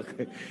 Look,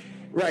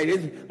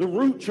 right? The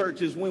root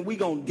church is when we're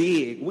going to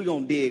dig. We're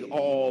going to dig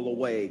all the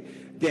way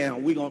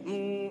down. We're going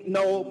to,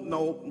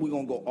 no, we're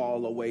going to go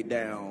all the way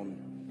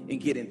down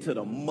and get into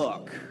the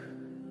muck.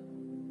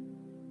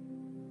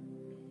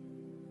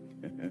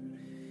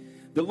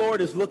 The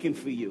Lord is looking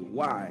for you.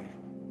 Why?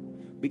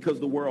 Because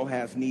the world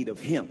has need of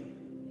him.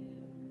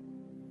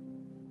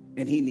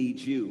 And he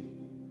needs you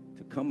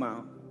to come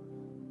out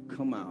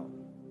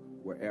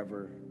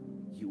wherever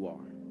you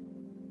are.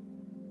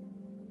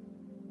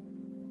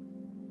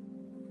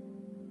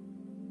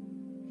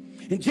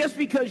 And just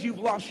because you've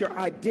lost your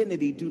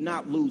identity, do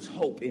not lose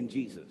hope in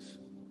Jesus.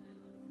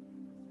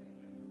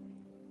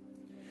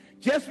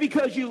 Just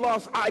because you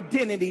lost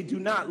identity, do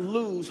not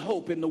lose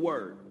hope in the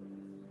word.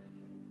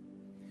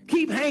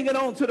 Keep hanging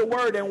on to the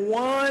word, and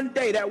one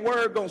day that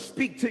word gonna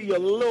speak to you a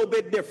little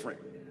bit different.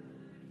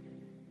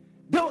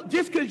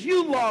 Just because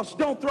you lost,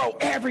 don't throw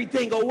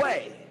everything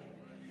away.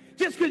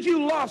 Just because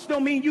you lost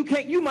don't mean you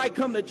can't. You might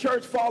come to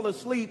church, fall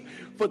asleep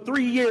for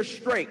 3 years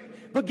straight.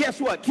 But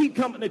guess what? Keep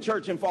coming to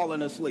church and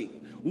falling asleep.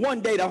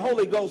 One day the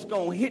Holy Ghost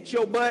gonna hit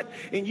your butt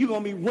and you're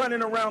gonna be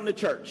running around the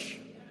church.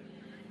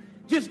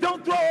 Just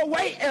don't throw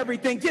away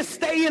everything. Just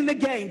stay in the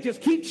game.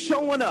 Just keep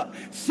showing up.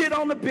 Sit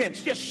on the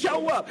bench. Just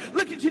show up.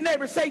 Look at your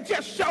neighbor. Say,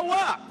 just show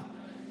up.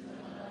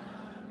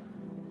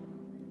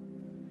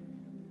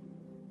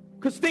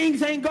 Because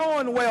things ain't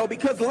going well,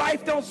 because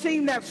life don't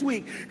seem that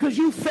sweet, because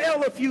you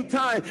fail a few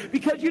times,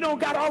 because you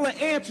don't got all the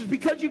answers,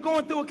 because you're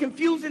going through a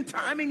confusing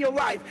time in your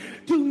life.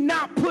 Do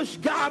not push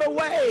God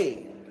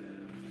away.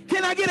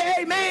 Can I get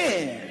an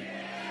amen?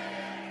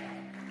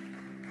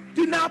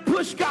 Do not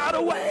push God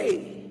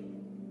away.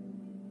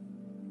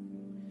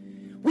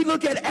 We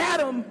look at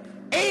Adam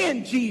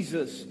and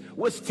Jesus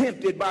was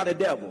tempted by the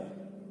devil.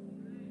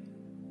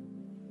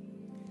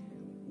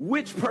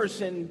 Which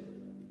person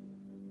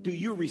do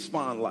you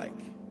respond like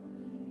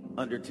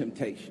under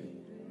temptation?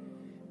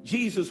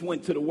 Jesus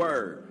went to the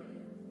word.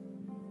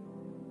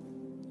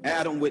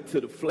 Adam went to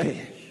the flesh.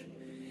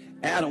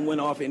 Adam went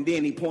off and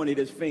then he pointed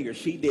his finger.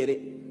 She did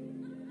it.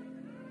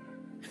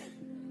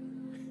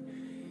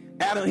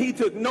 Adam, he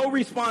took no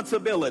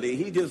responsibility.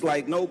 He just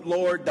like, nope,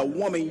 Lord, the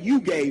woman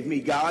you gave me,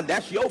 God,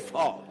 that's your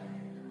fault.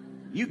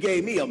 You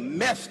gave me a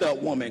messed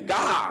up woman.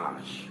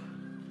 Gosh.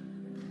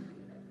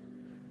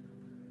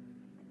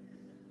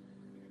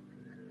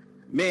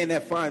 Man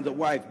that finds a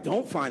wife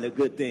don't find a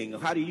good thing.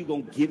 How are you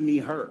going to give me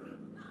her?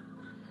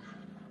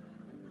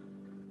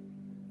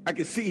 I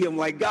can see him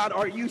like, God,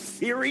 are you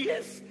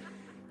serious?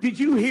 Did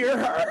you hear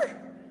her?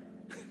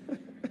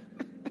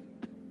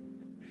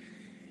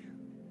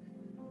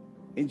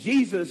 And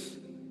Jesus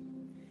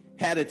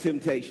had a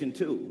temptation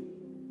too.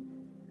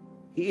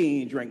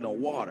 He ain't drink no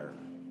water.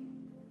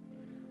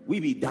 We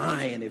be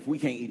dying if we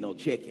can't eat no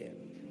chicken.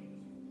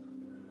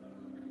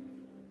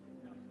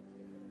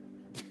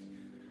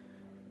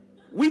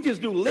 We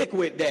just do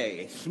liquid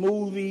day.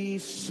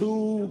 Smoothies,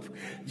 soup.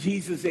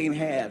 Jesus ain't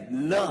had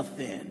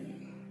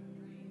nothing.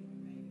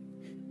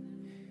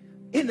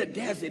 In the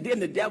desert,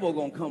 then the devil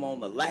gonna come on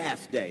the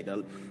last day.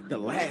 The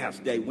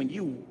last day when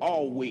you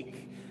all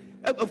weak.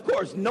 Of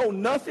course, no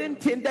nothing,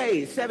 10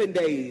 days, 7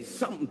 days,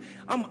 something.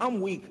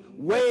 I'm weak.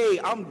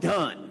 I'm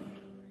done.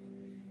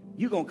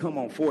 You gonna come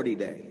on 40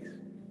 days.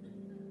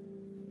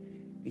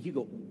 And you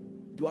go,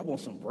 do I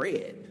want some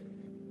bread?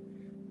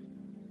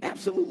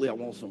 Absolutely, I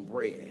want some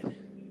bread.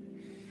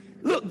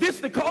 Look, this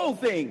the cold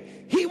thing.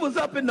 He was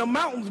up in the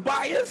mountains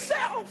by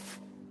himself.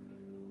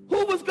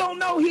 Who was going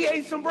to know he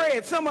ate some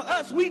bread? Some of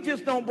us, we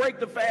just don't break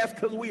the fast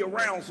because we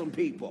around some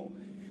people.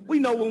 We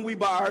know when we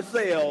by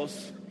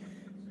ourselves,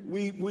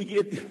 we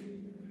get...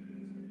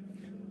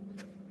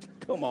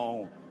 Come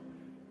on.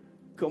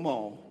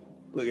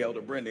 Look,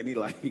 Elder Brendan, he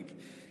like...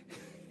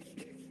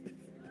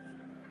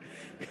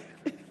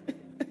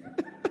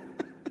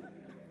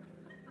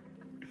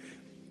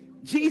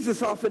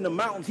 Jesus off in the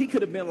mountains, he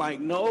could have been like,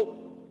 nope,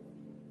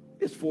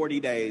 it's 40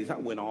 days. I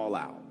went all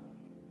out.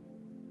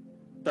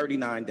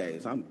 39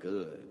 days, I'm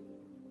good.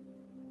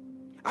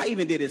 I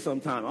even did it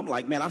sometime. I'm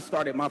like, man, I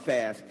started my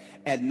fast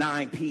at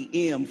 9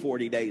 p.m.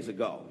 40 days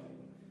ago.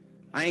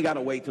 I ain't got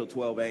to wait till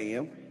 12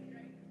 a.m.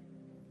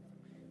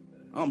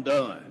 I'm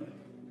done.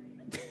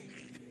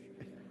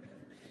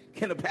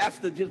 Can a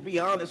pastor just be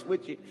honest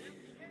with you?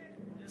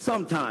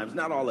 Sometimes,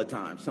 not all the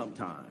time,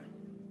 sometimes.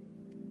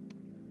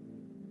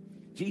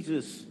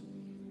 Jesus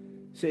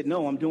said,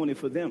 no, I'm doing it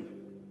for them.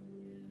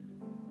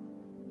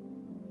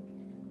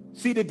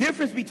 See, the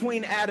difference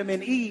between Adam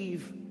and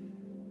Eve,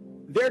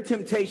 their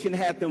temptation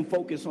had them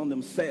focus on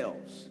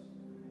themselves.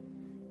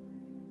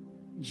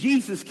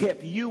 Jesus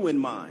kept you in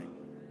mind.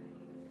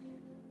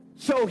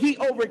 So he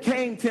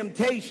overcame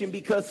temptation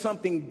because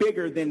something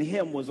bigger than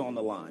him was on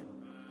the line.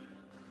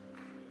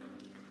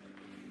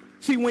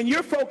 See, when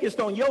you're focused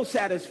on your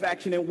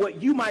satisfaction and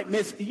what you might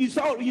miss, you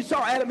saw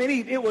Adam and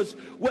Eve, it was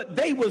what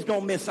they was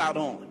going to miss out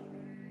on.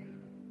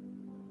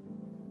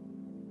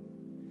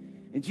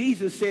 And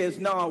Jesus says,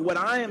 no, what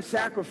I am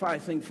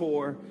sacrificing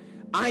for,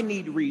 I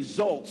need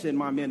results in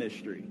my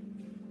ministry.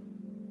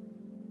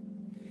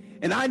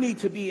 And I need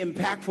to be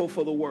impactful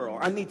for the world.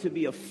 I need to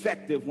be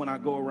effective when I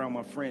go around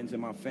my friends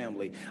and my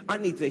family. I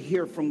need to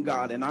hear from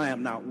God, and I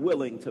am not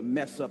willing to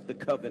mess up the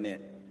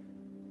covenant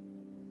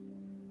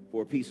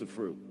for a piece of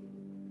fruit.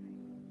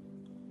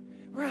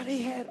 Bro,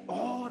 they had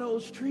all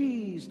those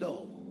trees,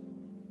 though.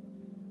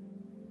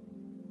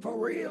 For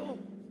real.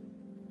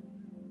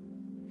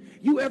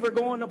 You ever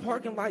go in the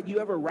parking lot, you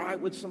ever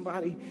ride with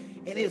somebody,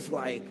 and it's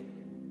like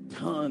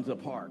tons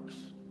of parks.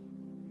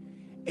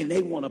 And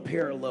they want to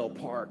parallel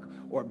park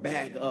or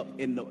back up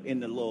in the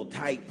little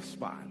tight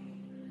spot.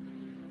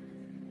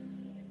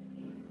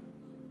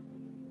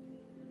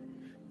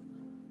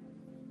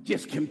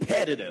 Just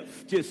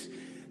competitive. Just,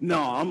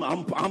 no,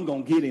 I'm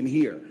going to get in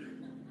here.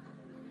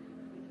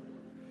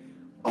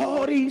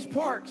 All these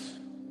parks.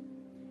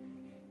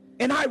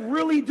 And I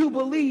really do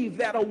believe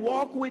that a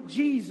walk with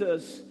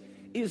Jesus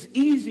is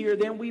easier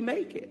than we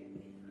make it.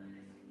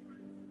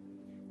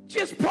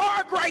 Just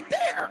park right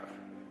there.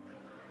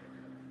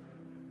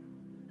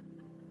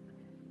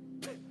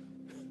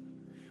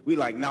 We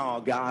like,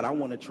 no, God, I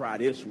want to try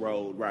this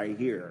road right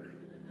here.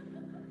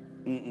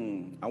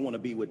 I want to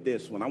be with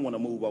this one. I want to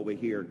move over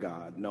here,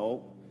 God.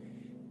 No.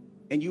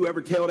 And you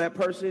ever tell that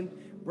person,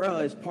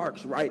 bruh, it's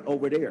parks right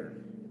over there.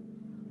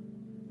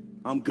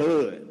 I'm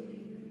good.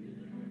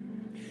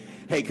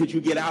 Hey, could you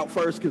get out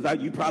first? Because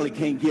you probably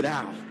can't get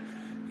out.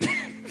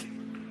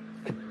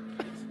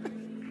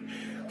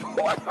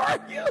 What are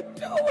you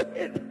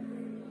doing?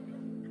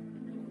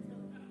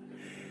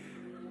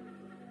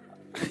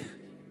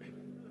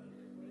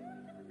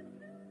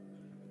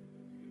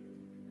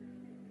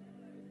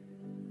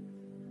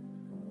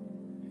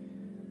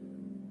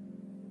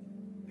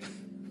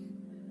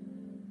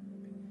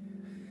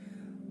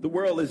 The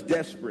world is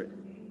desperate.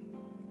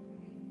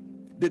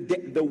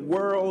 The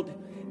world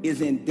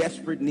is in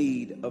desperate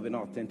need of an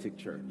authentic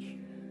church.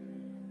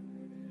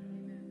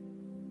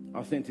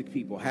 Authentic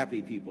people,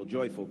 happy people,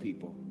 joyful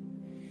people.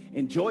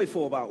 And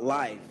joyful about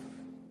life,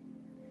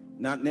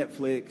 not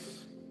Netflix.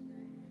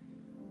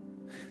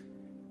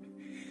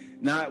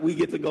 Not we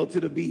get to go to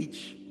the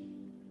beach.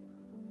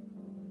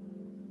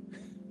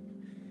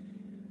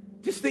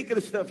 Just think of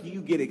the stuff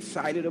you get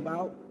excited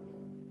about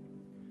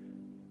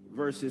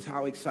versus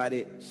how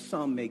excited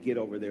some may get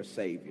over their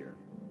Savior.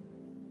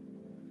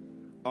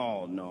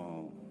 Oh,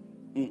 no.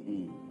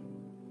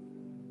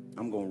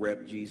 I'm going to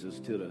rep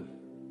Jesus to the...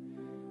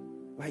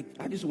 Like,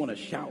 I just want to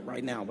shout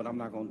right now, but I'm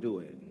not going to do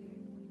it.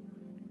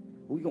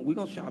 We're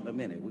going to shout in a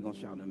minute. We're going to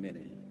shout in a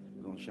minute.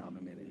 We're going to shout in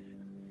a minute.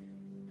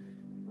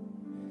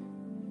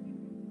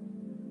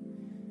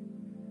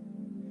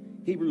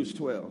 Hebrews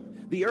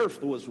 12. The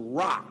earth was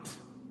rocked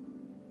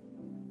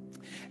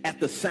at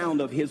the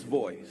sound of his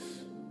voice.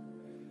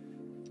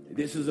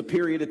 This is a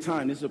period of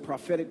time. This is a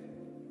prophetic.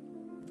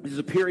 This is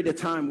a period of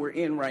time we're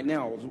in right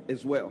now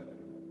as well.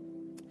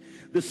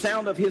 The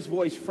sound of his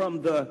voice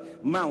from the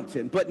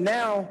mountain. But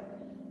now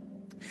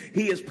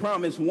he has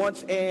promised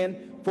once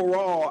and for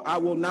all, I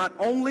will not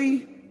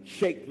only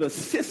shake the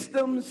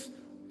systems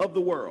of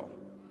the world.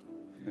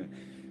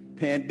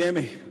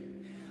 Pandemic.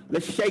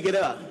 Let's shake it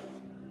up.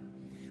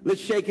 Let's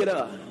shake it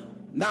up.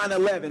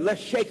 9/11.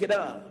 Let's shake it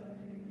up.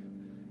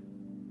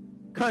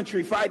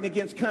 Country fighting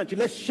against country.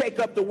 Let's shake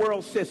up the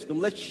world system.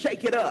 Let's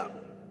shake it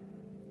up.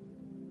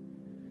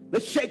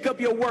 Let's shake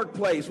up your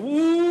workplace.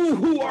 Ooh,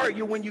 who are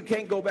you when you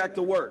can't go back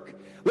to work?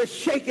 Let's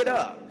shake it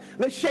up.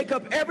 Let's shake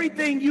up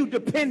everything you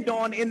depend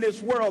on in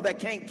this world that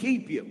can't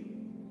keep you.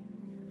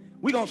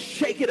 We're going to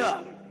shake it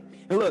up.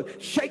 And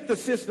look, shake the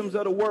systems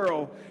of the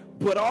world,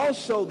 but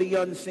also the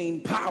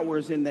unseen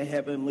powers in the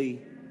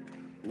heavenly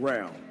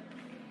realm.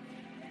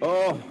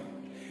 Oh,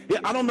 yeah,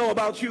 I don't know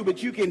about you,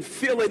 but you can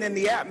feel it in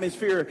the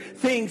atmosphere.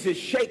 Things is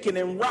shaking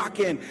and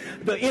rocking.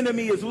 The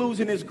enemy is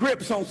losing his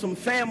grips on some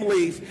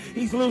families.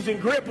 He's losing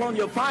grip on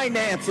your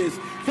finances.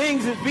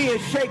 Things is being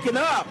shaken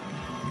up.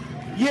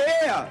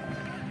 Yeah.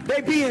 They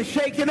being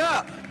shaken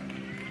up.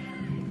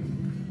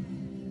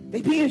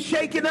 They being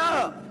shaken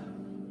up.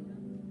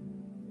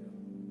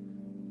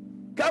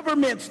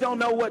 Governments don't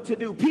know what to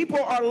do. People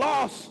are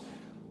lost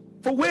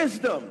for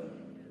wisdom.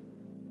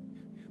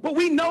 But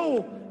we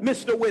know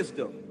Mr.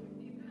 Wisdom.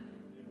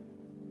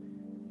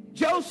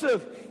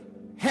 Joseph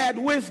had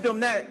wisdom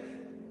that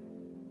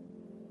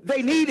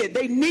they needed.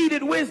 They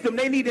needed wisdom.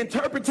 They need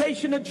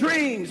interpretation of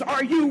dreams.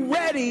 Are you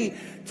ready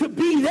to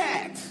be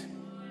that?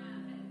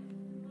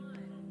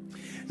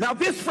 Now,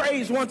 this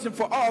phrase, once and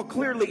for all,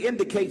 clearly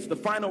indicates the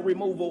final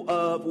removal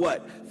of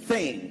what?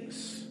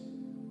 Things.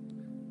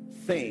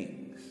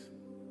 Things.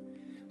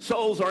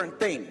 Souls aren't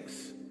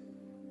things.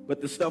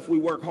 But the stuff we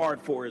work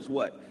hard for is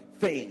what?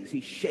 Things.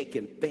 He's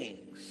shaking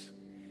things.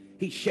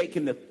 He's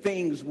shaking the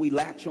things we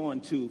latch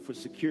on to for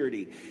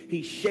security.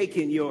 He's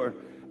shaking your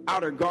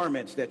outer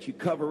garments that you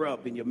cover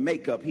up in your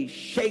makeup. He's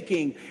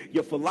shaking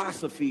your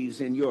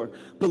philosophies and your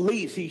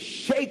beliefs. He's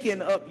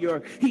shaking up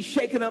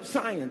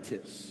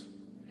scientists.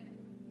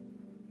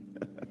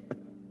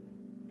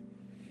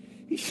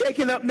 He's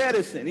shaking up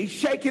medicine. He's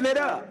shaking it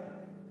up.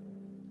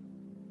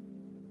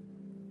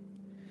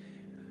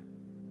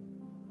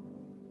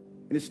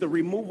 And it's the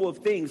removal of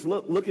things.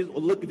 Look,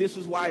 this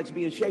is why it's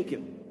being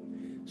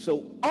shaken.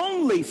 So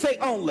only, say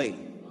only.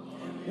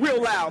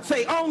 Real loud,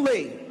 say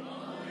only.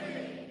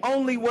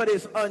 Only what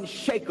is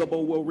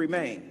unshakable will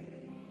remain.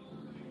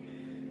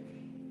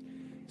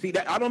 See,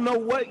 that I don't know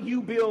what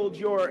you build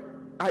your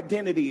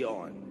identity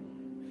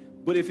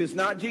on. But if it's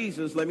not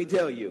Jesus, let me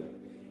tell you,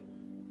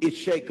 it's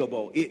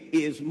shakeable. It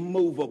is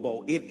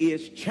movable. It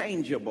is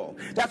changeable.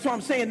 That's why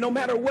I'm saying no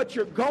matter what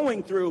you're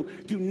going through,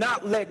 do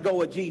not let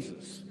go of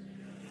Jesus.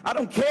 I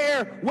don't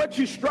care what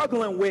you're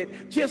struggling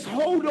with. Just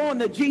hold on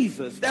to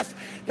Jesus. That's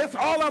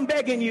all I'm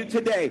begging you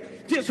today.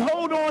 Just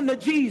hold on to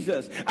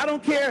Jesus. I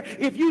don't care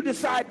if you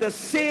decide to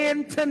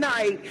sin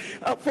tonight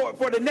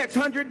for the next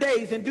 100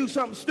 days and do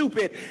something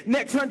stupid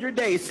next 100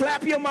 days.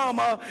 Slap your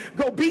mama,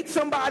 go beat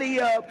somebody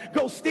up,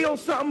 go steal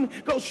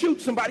something, go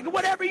shoot somebody.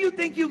 Whatever you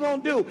think you're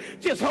going to do,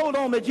 just hold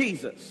on to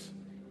Jesus.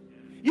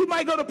 You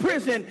might go to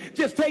prison,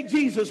 just take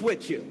Jesus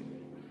with you.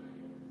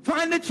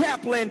 Find the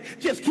chaplain,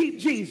 just keep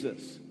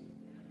Jesus.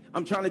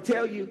 I'm trying to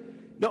tell you,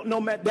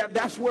 no matter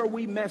that's where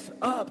we mess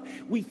up.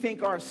 We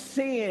think our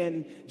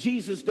sin,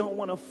 Jesus don't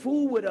want to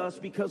fool with us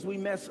because we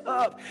mess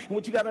up. And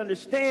what you got to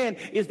understand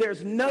is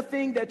there's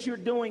nothing that you're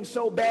doing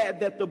so bad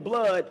that the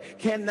blood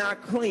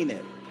cannot clean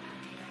it.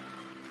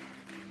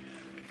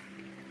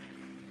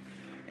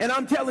 And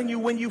I'm telling you,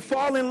 when you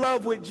fall in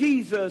love with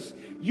Jesus,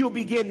 you'll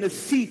begin to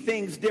see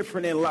things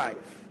different in life.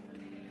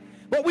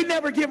 But we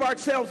never give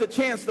ourselves a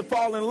chance to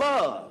fall in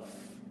love.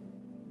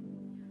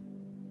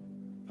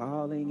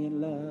 Falling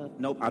in love.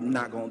 Nope, I'm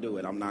not going to do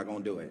it. I'm not going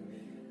to do it.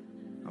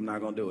 I'm not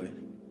going to do it.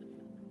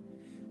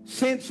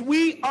 Since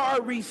we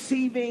are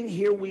receiving,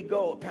 here we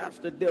go,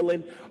 Pastor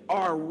Dylan,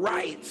 our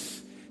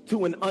rights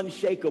to an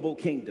unshakable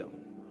kingdom.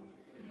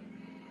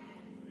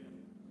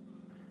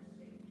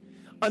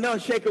 An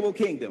unshakable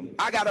kingdom.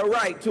 I got a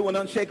right to an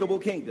unshakable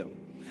kingdom.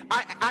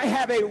 I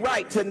have a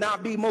right to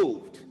not be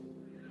moved.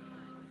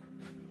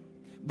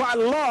 By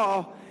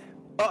law,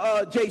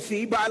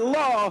 JC, by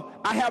law,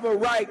 I have a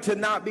right to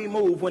not be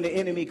moved when the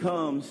enemy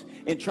comes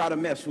and try to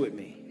mess with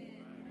me.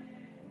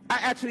 I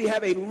actually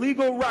have a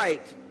legal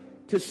right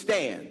to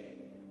stand.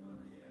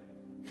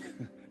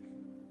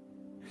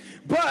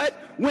 But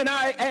when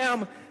I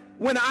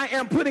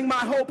am putting my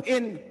hope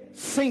in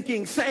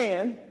sinking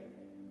sand,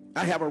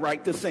 I have a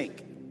right to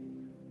sink.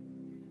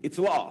 It's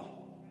law.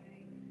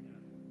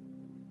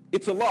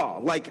 It's a law.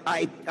 Like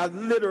I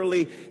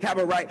literally have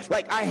a right.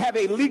 Like I have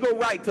a legal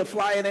right to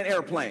fly in an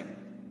airplane.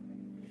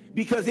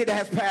 Because it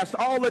has passed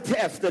all the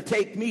tests to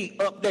take me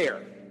up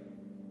there,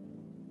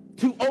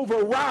 to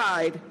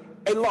override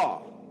a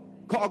law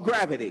called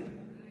gravity.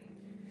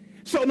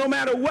 So no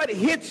matter what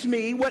hits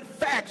me, what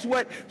facts,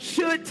 what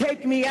should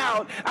take me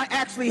out, I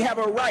actually have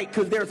a right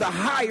because there's a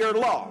higher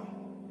law.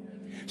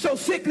 So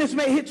sickness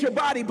may hit your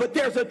body, but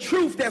there's a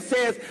truth that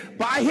says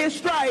by his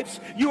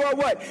stripes you are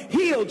what?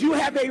 Healed. You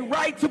have a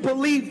right to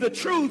believe the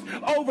truth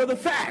over the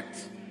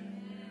fact.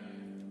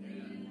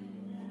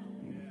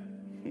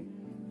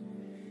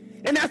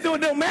 And that's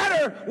no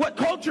matter what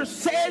culture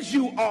says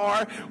you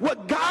are,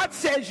 what God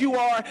says you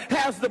are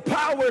has the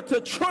power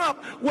to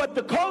trump what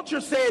the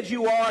culture says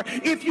you are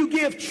if you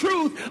give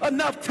truth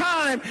enough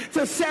time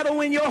to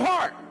settle in your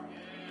heart.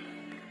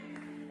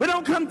 But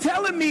don't come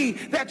telling me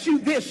that you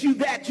this, you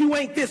that, you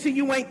ain't this and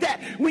you ain't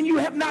that, when you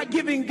have not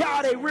given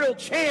God a real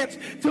chance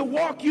to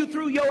walk you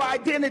through your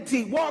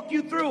identity, walk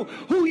you through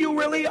who you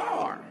really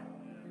are.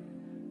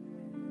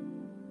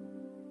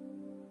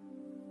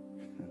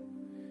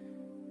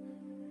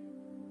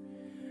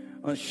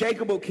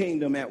 Unshakable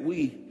kingdom that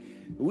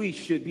we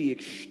should be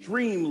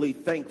extremely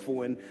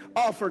thankful and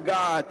offer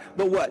God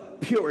the what?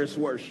 Purest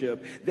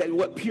worship. That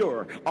what?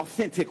 Pure,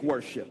 authentic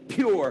worship.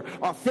 Pure,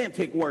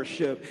 authentic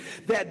worship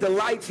that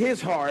delights his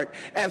heart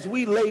as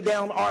we lay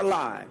down our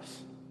lives.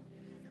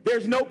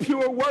 There's no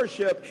pure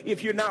worship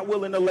if you're not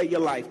willing to lay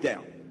your life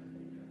down.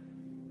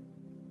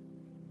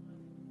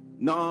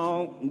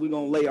 No, we're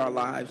going to lay our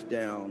lives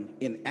down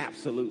in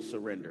absolute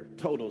surrender,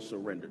 total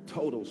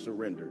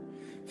surrender,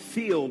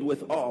 filled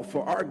with awe,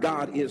 for our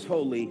God is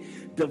holy,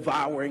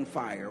 devouring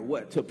fire.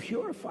 What? To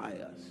purify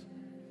us.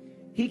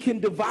 He can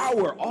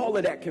devour all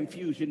of that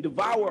confusion,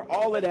 devour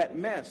all of that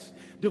mess,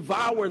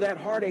 devour that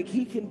heartache.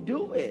 He can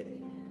do it.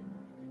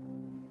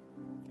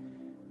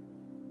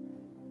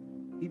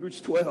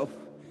 Hebrews 12.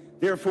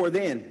 Therefore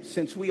then,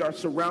 since we are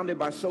surrounded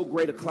by so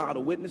great a cloud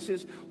of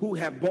witnesses who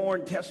have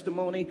borne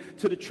testimony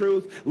to the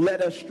truth, let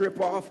us strip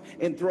off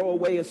and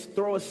throw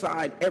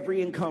aside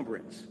every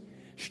encumbrance.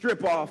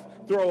 Strip off,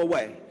 throw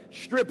away.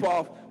 Strip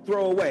off,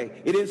 throw away.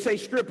 It didn't say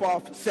strip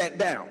off, sat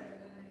down.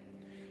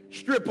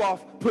 Strip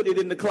off, put it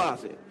in the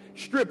closet.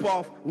 Strip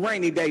off,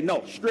 rainy day.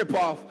 No, strip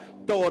off,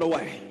 throw it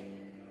away.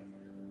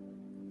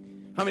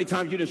 How many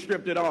times you done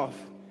stripped it off?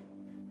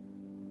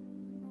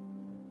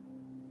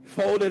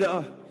 Fold it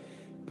up.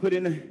 Put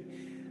I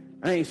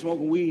ain't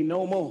smoking weed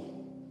no more.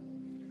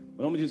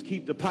 But I'm going to just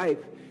keep the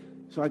pipe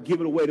so I give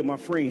it away to my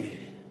friend.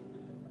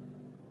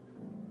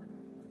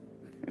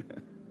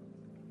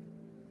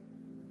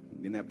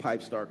 Then that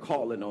pipe start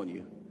calling on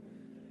you.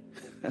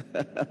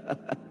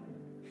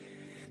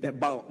 The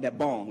bong.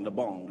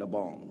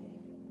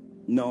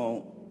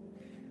 No.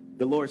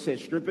 The Lord said,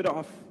 strip it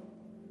off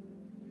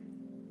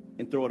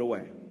and throw it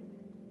away.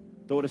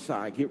 Throw it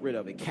aside. Get rid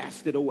of it.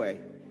 Cast it away.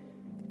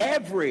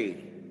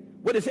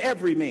 What does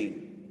every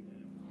mean?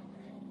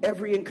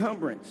 Every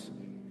encumbrance.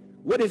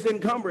 What is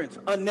encumbrance?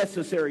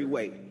 Unnecessary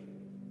weight.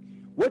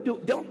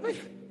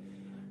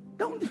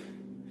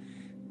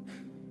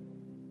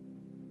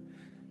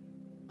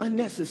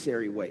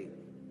 Unnecessary weight.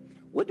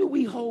 What do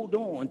we hold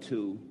on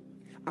to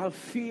out of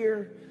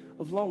fear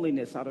of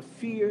loneliness, out of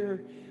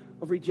fear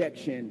of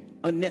rejection?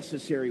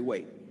 Unnecessary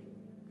weight.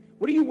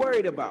 What are you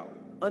worried about?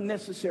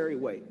 Unnecessary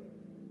weight.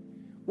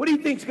 What do you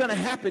think is going to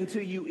happen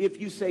to you if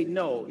you say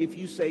no, if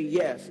you say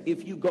yes,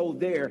 if you go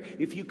there,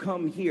 if you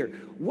come here?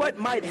 What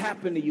might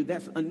happen to you?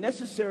 That's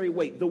unnecessary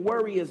weight. The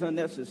worry is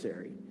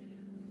unnecessary.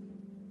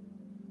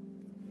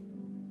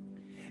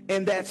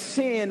 And that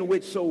sin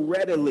which so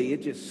readily,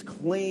 it just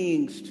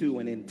clings to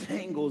and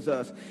entangles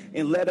us,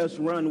 and let us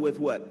run with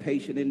what?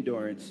 Patient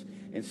endurance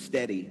and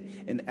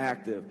steady and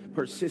active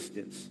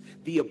persistence,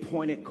 the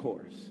appointed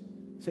course.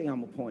 Say,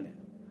 I'm appointed.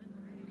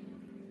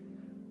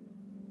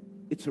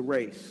 It's a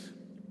race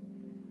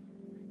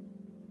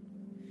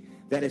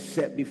that is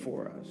set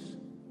before us.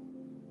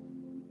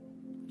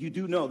 You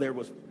do know there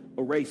was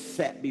a race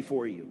set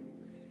before you.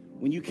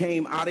 When you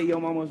came out of your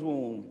mama's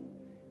womb,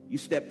 you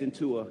stepped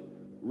into a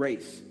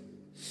race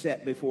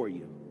set before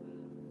you.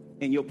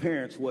 And your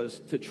parents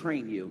was to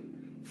train you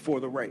for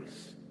the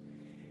race.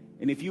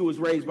 And if you was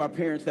raised by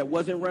parents that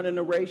wasn't running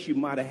the race, you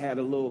might have had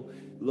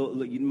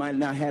you might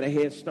not have had a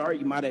head start.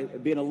 You might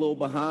have been a little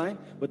behind,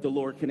 but the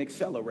Lord can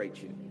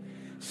accelerate you.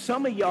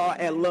 Some of y'all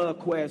at Love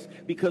Quest,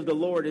 because the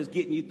Lord is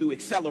getting you through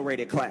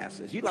accelerated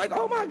classes. You're like,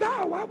 oh my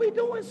God, why are we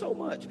doing so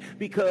much?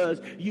 Because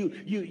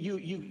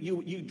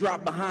you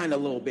drop behind a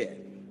little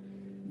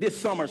bit. This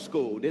summer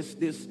school, this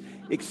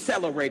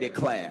accelerated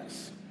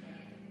class.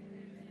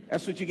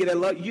 That's what you get at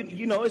Love.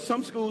 You know, it's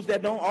some schools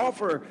that don't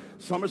offer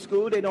summer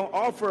school. They don't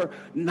offer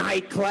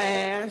night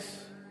class.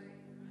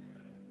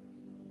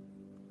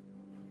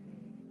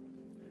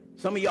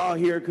 Some of y'all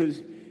here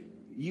because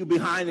you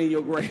behind in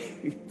your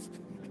grades.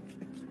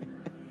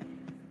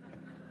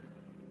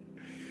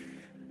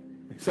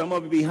 Some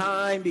of us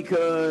behind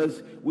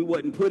because we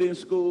wasn't put in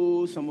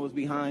school. Some of us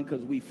behind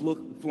because we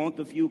flunked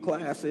a few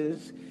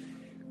classes,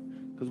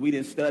 because we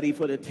didn't study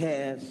for the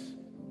test.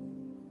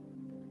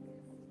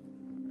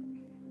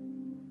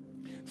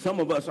 Some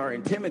of us are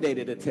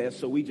intimidated at tests,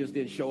 so we just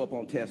didn't show up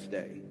on test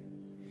day.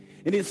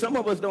 And then some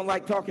of us don't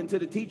like talking to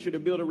the teacher to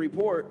build a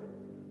rapport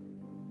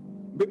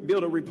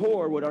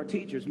with our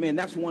teachers. Man,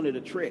 that's one of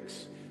the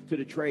tricks to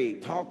the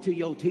trade. Talk to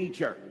your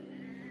teacher.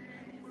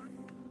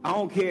 I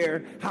don't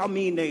care how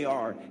mean they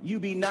are. You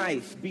be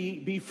nice.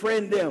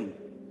 Befriend them.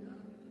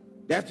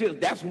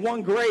 That's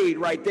one grade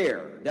right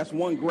there. That's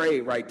one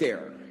grade right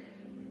there.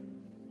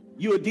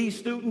 You a D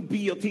student, be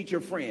your teacher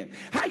friend.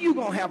 How you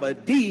gonna have a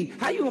D?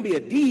 How you gonna be a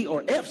D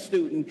or F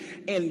student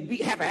and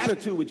have an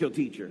attitude with your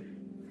teacher?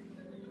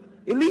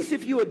 At least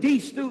if you're a D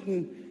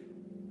student,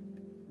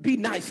 be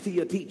nice to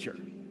your teacher.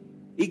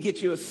 It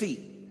gets you a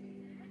C.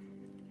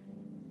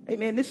 Hey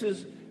man, this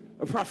is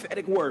a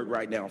prophetic word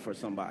right now for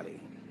somebody.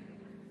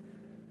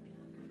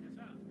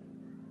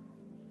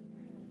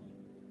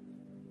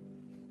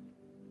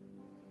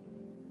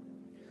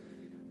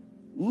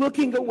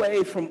 Looking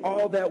away from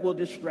all that will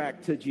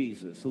distract to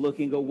Jesus.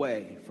 Looking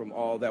away from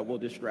all that will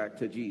distract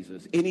to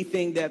Jesus.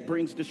 Anything that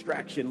brings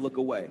distraction, look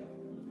away.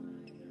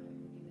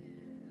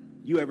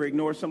 You ever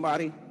ignore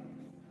somebody?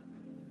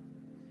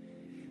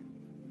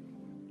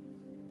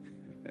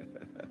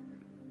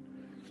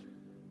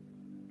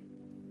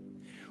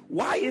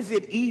 Why is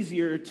it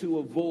easier to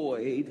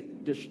avoid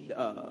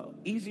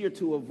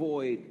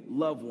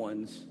loved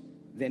ones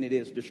than it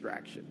is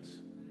distractions?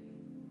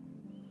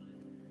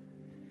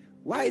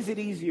 Why is it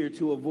easier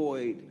to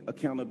avoid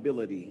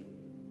accountability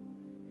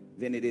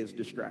than it is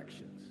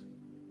distractions.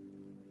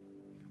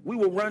 We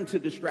will run to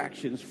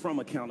distractions from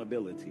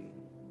accountability.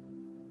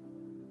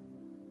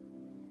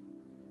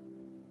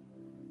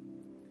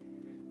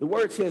 The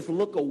word says,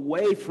 look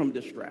away from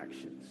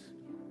distractions.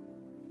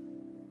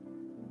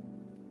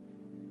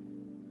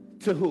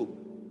 To who?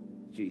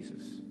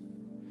 Jesus.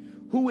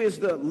 Who is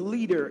the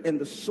leader and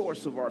the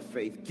source of our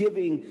faith,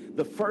 giving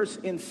the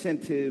first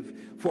incentive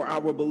for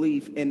our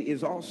belief, and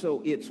is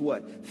also its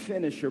what?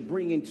 Finisher,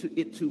 bringing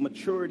it to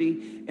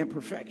maturity and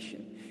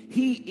perfection.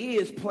 He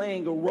is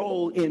playing a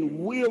role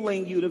in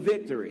wheeling you to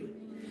victory.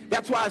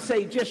 That's why I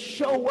say just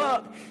show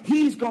up.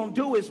 He's going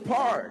to do his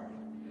part.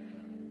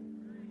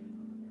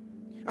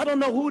 I don't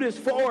know who this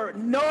for.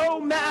 No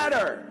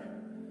matter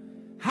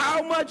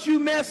how much you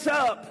mess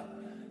up,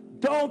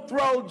 don't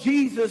throw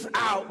Jesus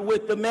out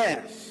with the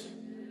mess.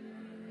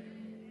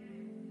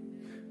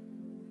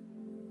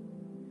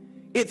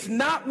 It's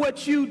not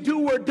what you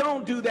do or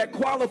don't do that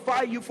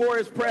qualify you for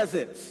his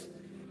presence.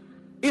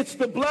 It's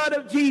the blood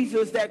of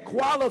Jesus that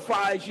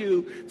qualifies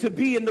you to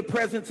be in the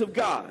presence of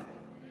God.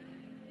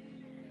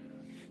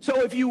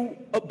 So if you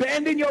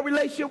abandon your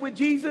relationship with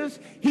Jesus,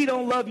 he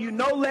don't love you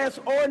no less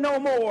or no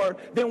more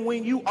than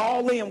when you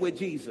all in with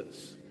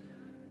Jesus.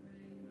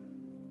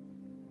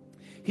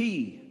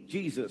 He,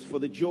 Jesus, for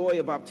the joy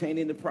of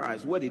obtaining the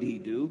prize, what did he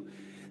do?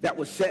 That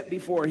was set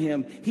before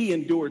him. He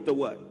endured the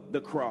what?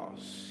 The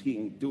cross. He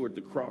endured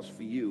the cross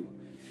for you,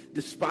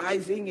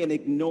 despising and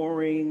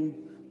ignoring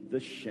the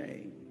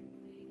shame.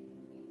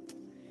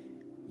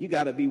 You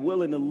got to be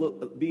willing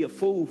to be a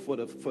fool for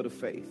the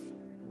faith.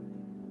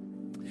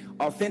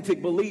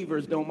 Authentic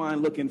believers don't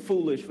mind looking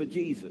foolish for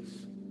Jesus.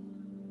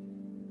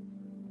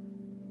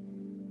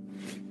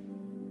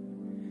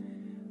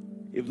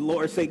 If the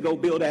Lord say, go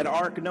build that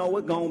ark,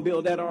 Noah, go and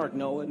build that ark,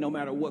 Noah, no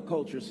matter what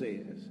culture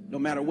says, no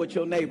matter what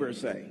your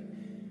neighbors say.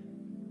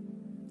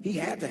 He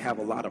had to have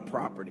a lot of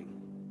property.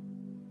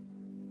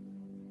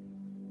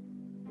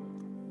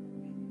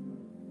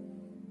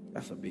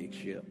 That's a big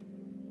ship.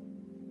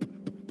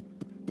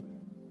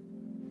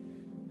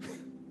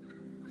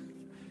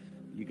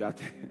 You got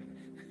that?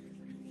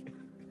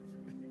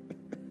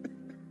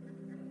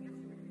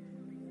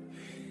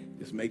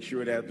 Just make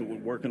sure that we're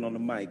working on the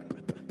mic.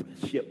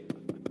 Ship.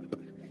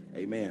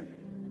 Amen.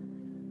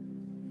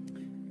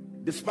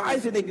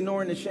 Despising,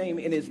 ignoring the shame,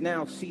 and is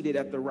now seated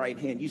at the right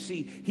hand. You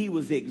see, he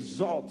was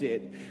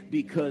exalted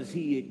because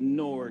he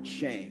ignored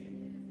shame.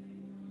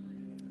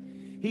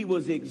 He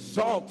was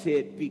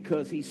exalted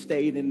because he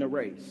stayed in the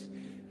race.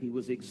 He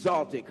was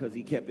exalted because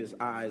he kept his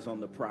eyes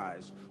on the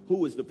prize.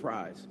 Who is the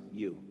prize?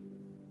 You.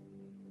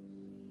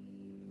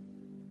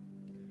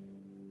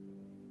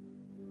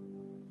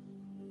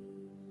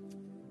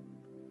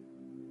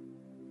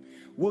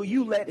 Will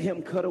you let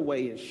him cut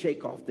away and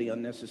shake off the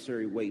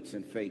unnecessary weights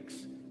and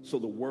fakes so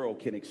the world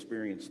can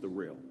experience the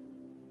real?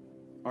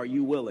 Are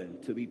you willing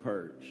to be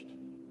purged?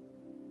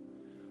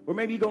 Or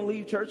maybe you're going to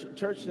leave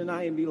church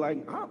tonight and be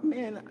like, oh,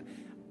 man,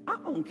 I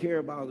don't care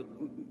about it.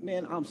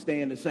 Man, I'm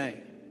staying the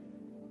same.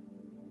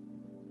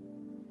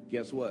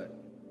 Guess what?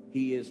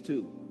 He is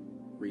too.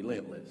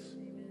 Relentless.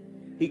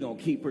 He going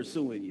to keep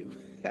pursuing you.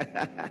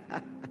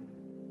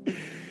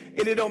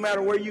 And it don't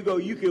matter where you go.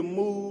 You can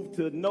move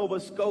to Nova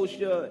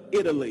Scotia,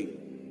 Italy.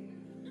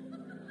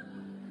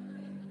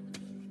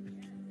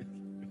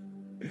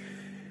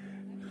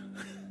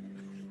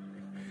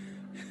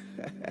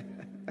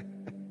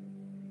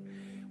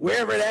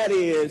 Wherever that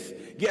is,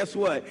 guess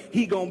what?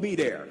 He gonna be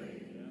there.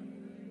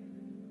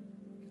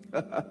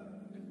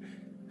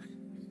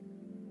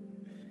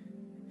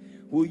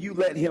 Will you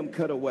let him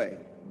cut away?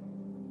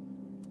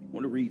 I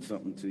want to read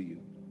something to you.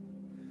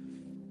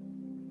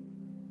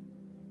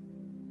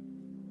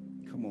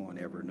 Come on,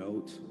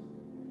 Evernote.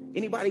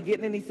 Anybody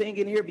getting anything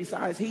in here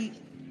besides heat?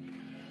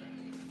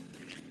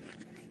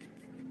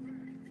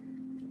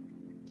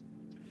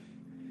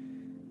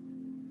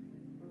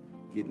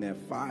 Getting that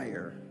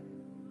fire.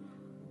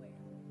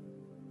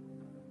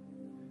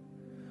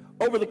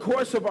 Over the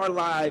course of our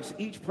lives,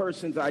 each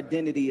person's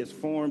identity is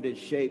formed and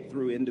shaped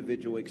through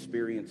individual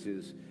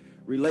experiences,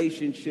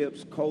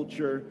 relationships,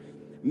 culture,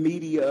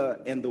 media,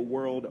 and the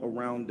world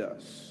around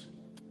us.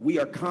 We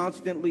are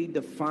constantly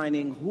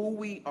defining who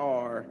we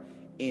are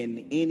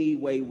in any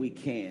way we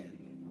can.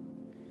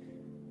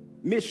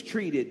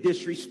 Mistreated,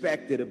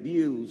 disrespected,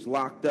 abused,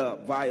 locked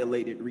up,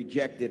 violated,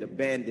 rejected,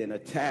 abandoned,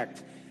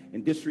 attacked,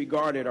 and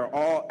disregarded are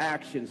all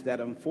actions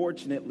that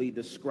unfortunately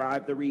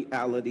describe the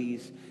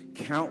realities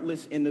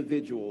countless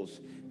individuals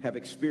have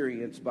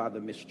experienced by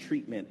the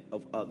mistreatment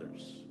of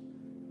others.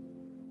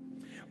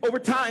 Over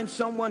time,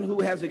 someone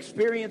who has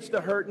experienced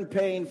the hurt and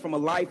pain from a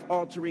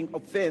life-altering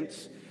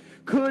offense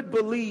could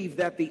believe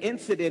that the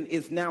incident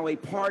is now a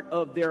part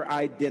of their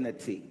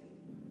identity.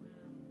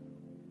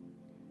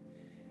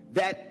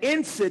 That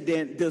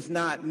incident does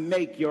not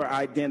make your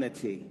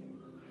identity.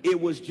 It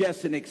was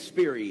just an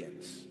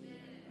experience.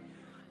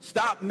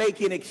 Stop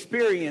making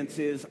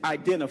experiences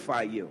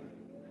identify you.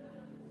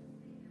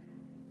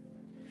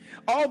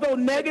 Although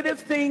negative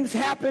things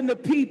happen to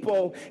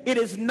people, it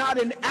is not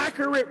an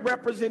accurate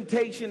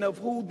representation of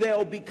who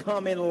they'll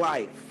become in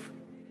life.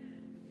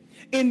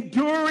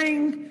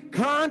 Enduring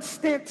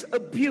constant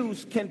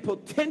abuse can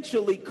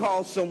potentially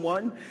cause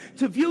someone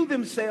to view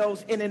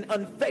themselves in an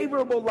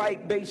unfavorable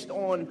light based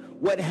on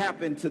what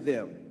happened to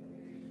them.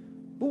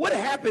 But what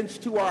happens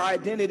to our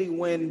identity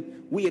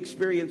when we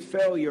experience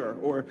failure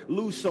or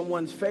lose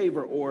someone's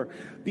favor or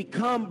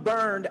become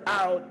burned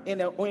out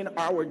in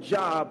our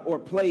job or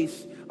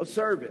place of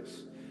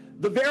service?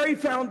 The very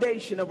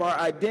foundation of our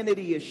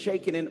identity is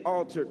shaken and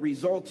altered,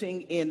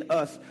 resulting in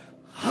us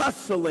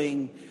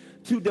hustling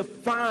to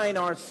define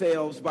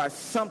ourselves by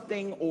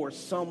something or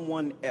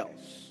someone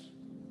else.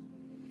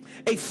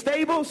 A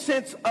stable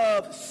sense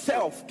of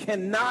self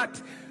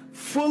cannot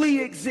fully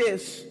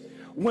exist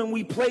when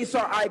we place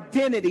our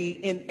identity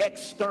in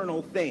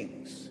external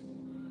things.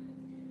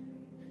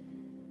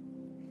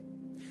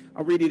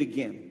 I'll read it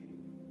again.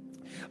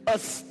 A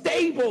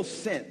stable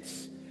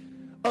sense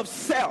of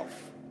self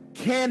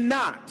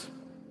cannot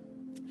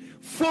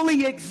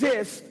fully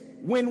exist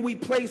when we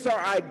place our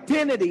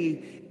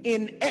identity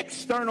in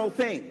external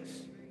things.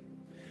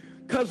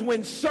 Because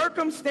when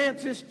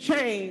circumstances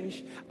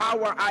change,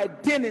 our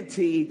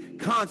identity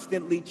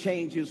constantly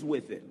changes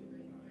with it.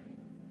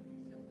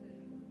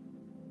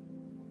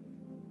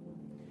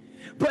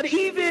 But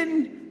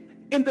even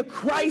in the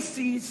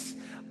crises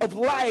of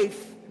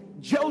life,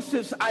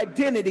 Joseph's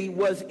identity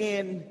was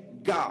in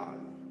God.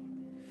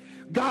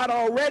 God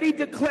already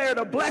declared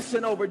a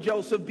blessing over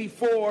Joseph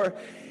before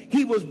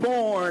he was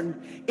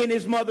born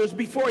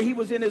before he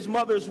was in his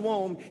mother's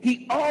womb.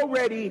 He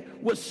already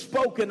was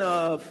spoken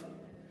of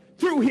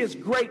through his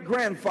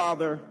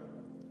great-grandfather,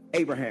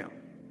 Abraham.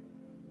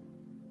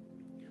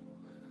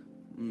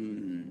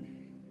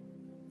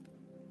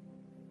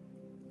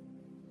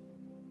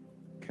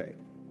 Okay.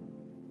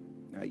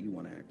 Now you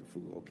want to act a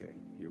fool. Okay,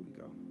 here we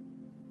go.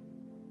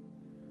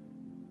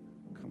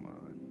 Come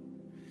on.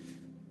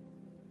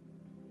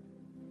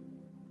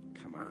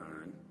 Come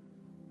on.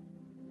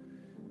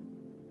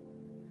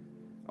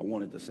 I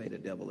wanted to say the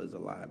devil is a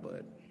lie,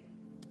 but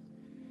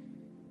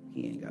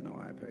he ain't got no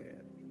iPad.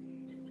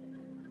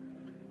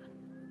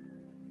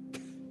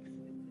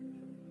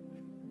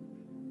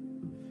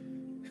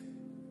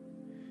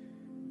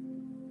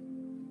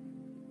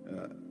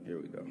 Here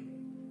we go.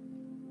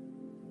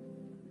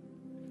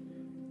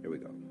 Here we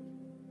go.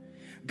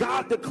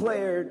 God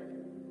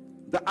declared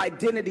the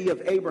identity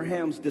of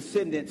Abraham's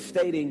descendants,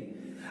 stating,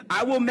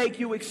 I will make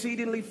you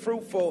exceedingly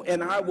fruitful,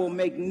 and I will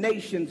make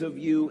nations of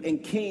you,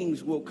 and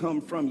kings will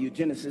come from you.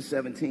 Genesis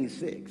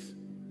 17:6.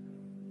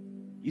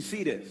 You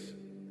see this?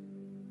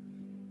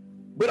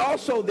 But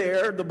also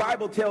there, the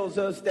Bible tells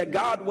us that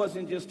God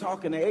wasn't just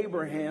talking to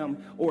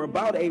Abraham or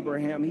about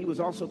Abraham. He was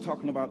also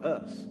talking about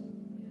us.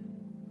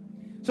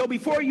 So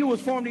before you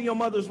was formed in your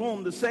mother's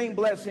womb, the same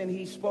blessing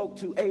he spoke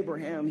to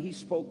Abraham, he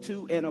spoke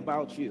to and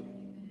about you.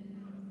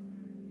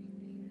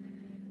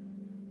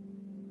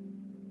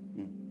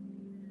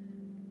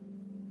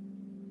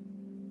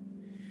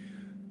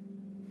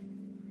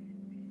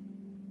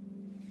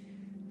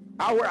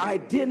 Our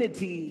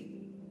identity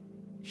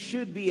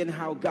should be in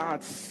how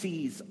God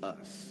sees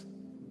us,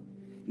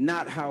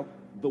 not how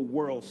the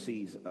world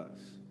sees us,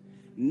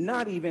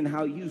 not even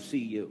how you see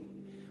you.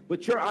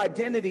 But your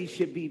identity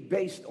should be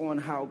based on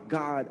how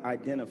God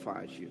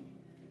identifies you.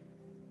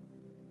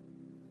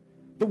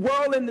 The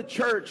world and the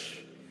church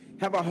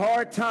have a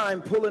hard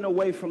time pulling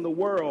away from the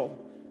world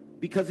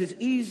because it's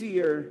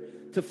easier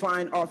to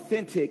find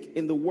authentic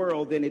in the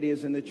world than it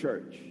is in the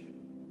church.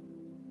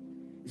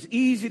 It's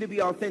easy to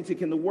be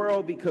authentic in the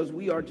world because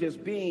we are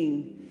just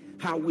being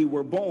how we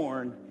were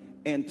born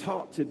and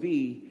taught to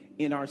be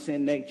in our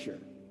sin nature.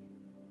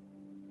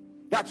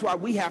 That's why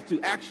we have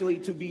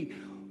to be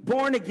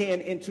born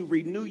again and to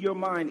renew your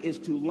mind is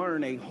to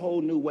learn a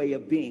whole new way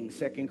of being.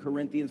 2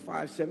 Corinthians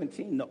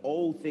 5:17, the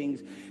old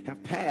things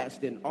have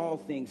passed and all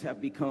things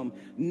have become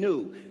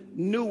new.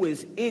 New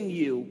is in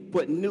you,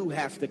 but new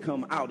has to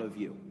come out of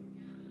you.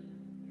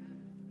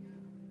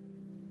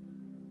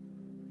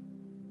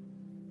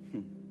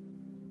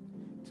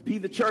 To be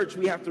the church,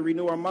 we have to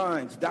renew our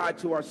minds, die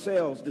to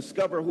ourselves,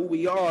 discover who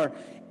we are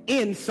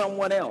in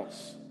someone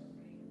else.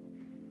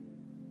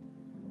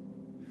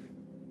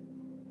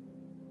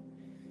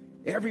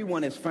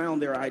 Everyone has found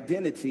their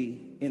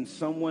identity in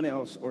someone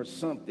else or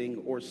something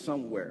or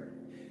somewhere.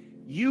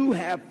 You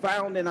have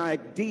found an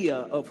idea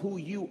of who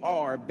you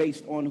are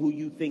based on who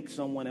you think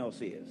someone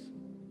else is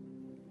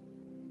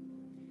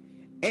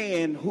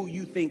and who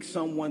you think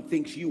someone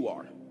thinks you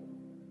are.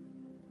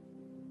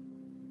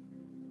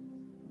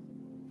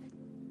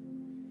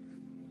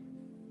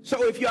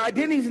 So if your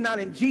identity is not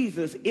in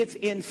Jesus, it's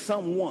in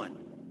someone.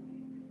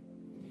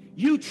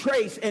 You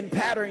trace and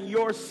pattern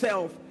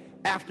yourself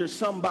after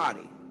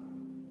somebody.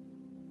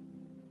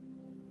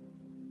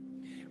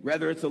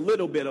 Whether it's a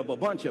little bit of a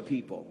bunch of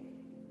people.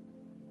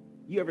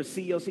 You ever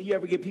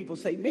get people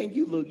say, man,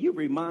 you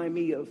remind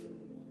me of.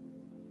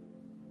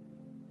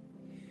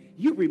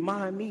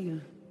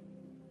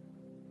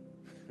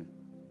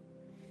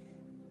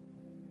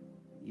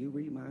 You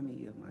remind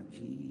me of my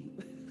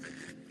Jeep.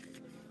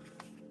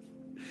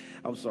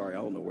 I'm sorry,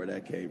 I don't know where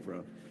that came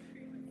from.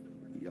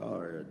 Y'all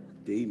are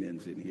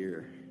demons in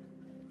here.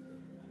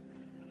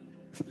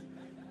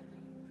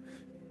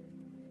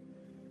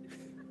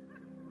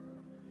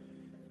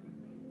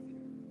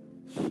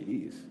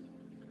 Jeez.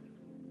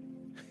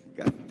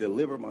 Got to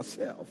deliver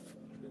myself.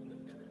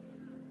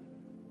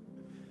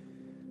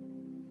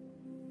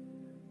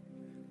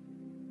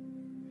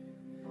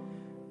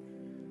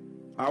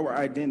 Our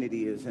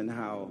identity is in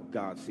how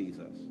God sees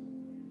us.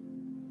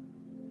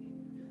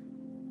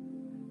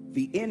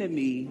 The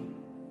enemy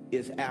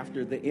is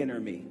after the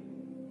inner me.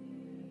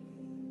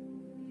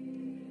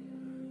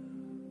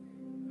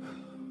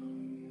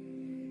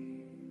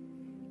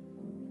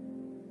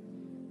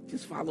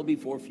 Just follow me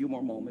for a few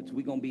more moments.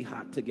 We're going to be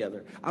hot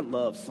together. I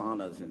love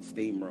saunas and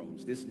steam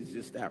rooms. This is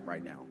just that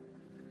right now.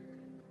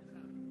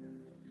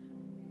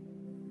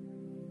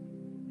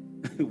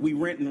 We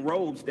renting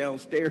robes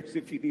downstairs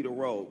if you need a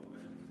robe.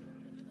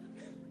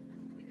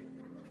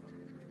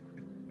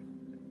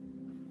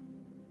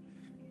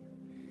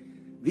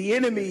 The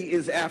enemy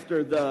is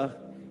after the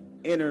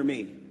inner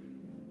me.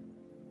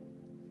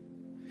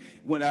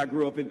 When I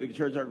grew up in the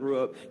church I grew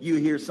up, you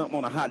hear something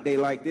on a hot day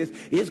like this,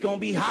 it's going to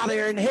be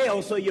hotter in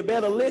hell, so you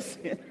better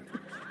listen.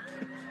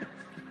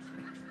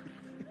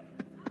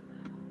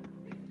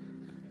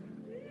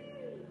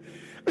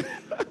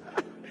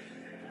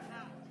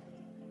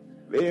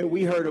 Man,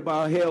 we heard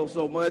about hell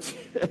so much.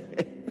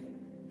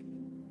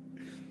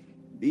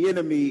 The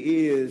enemy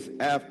is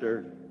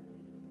after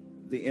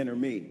the inner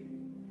me.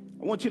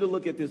 I want you to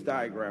look at this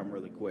diagram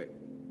really quick.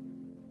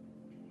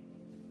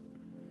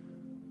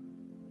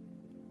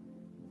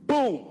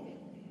 Boom.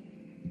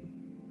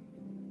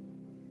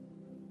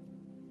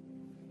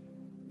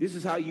 This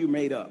is how you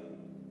made up.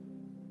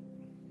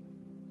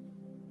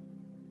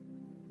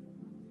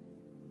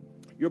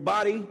 Your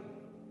body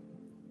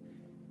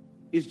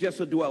is just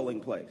a dwelling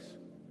place.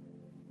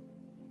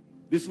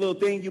 This little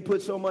thing you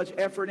put so much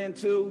effort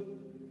into,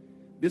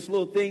 this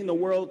little thing the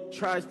world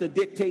tries to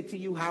dictate to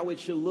you how it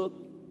should look,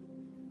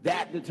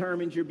 that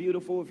determines you're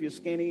beautiful. If you're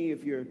skinny,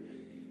 if you're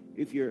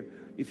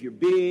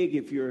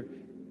big,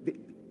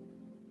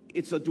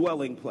 it's a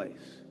dwelling place,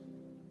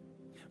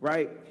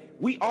 right?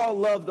 We all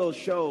love those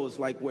shows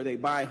like where they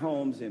buy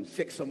homes and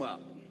fix them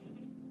up.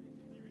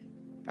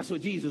 That's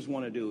what Jesus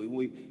wanted to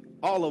do.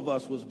 All of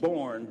us was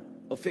born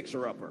a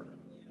fixer-upper.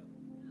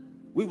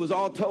 We was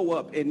all toe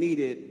up and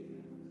needed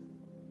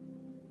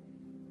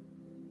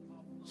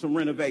some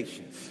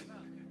renovations.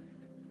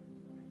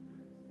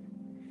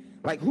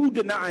 Like, who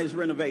denies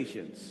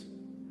renovations?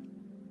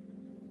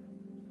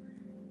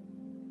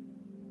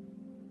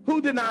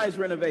 Who denies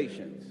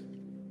renovations?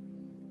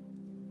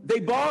 They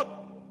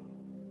bought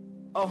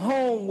a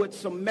home with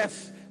some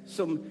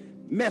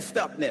messed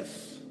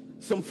upness,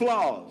 some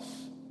flaws.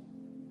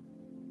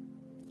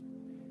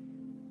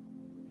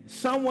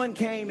 Someone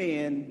came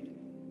in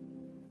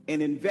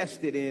and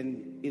invested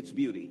in its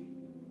beauty.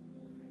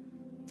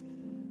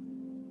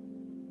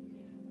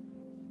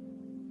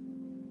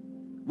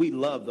 We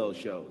love those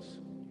shows.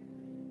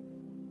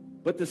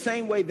 But the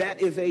same way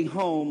that is a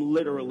home,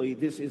 literally,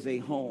 this is a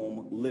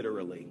home,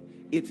 literally.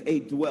 It's a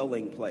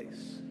dwelling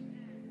place.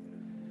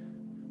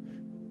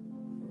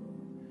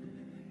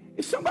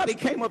 If somebody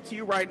came up to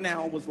you right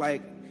now and was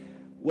like,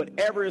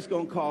 whatever it's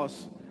going to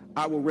cost,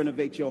 I will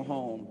renovate your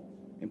home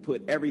and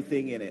put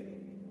everything in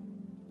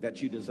it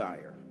that you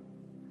desire.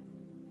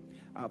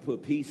 I'll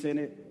put peace in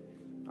it.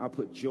 I'll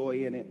put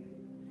joy in it.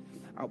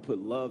 I'll put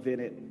love in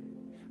it.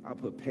 I'll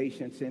put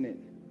patience in it.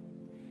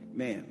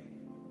 Man.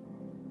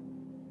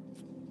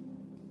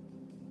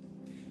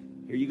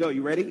 Here you go.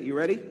 You ready? You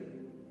ready?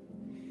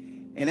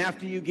 And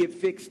after you get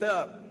fixed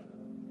up,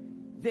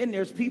 then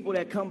there's people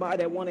that come by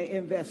that want to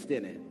invest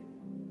in it.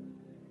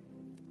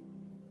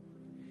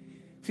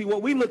 See,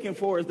 what we're looking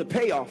for is the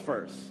payoff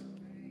first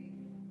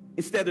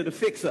instead of the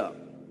fix-up.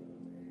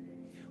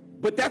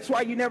 But that's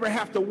why you never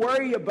have to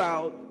worry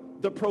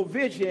about the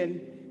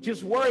provision.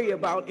 Just worry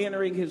about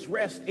entering his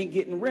rest and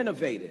getting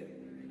renovated.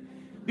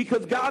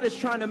 Because God is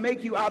trying to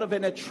make you out of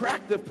an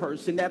attractive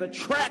person that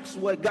attracts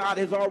what God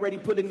has already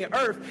put in the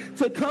earth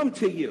to come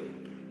to you.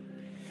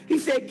 He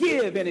said,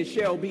 give and it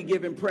shall be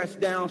given, pressed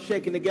down,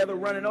 shaken together,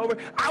 running over.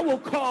 I will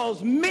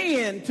cause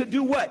men to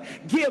do what?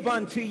 Give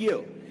unto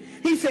you.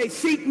 He said,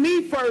 seek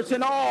me first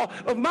and all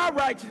of my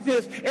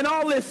righteousness and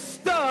all this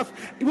stuff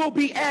will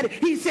be added.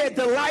 He said,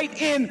 delight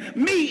in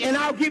me and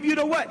I'll give you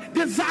the what?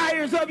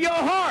 Desires of your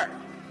heart.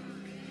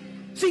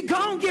 See,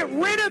 go and get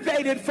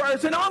renovated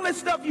first, and all this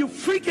stuff you're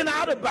freaking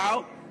out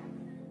about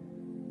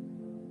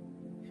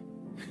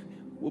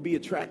will be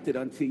attracted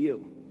unto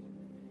you.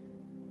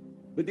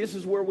 But this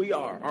is where we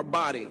are, our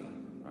body,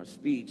 our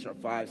speech, our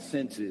five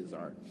senses,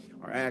 our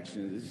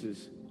actions. This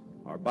is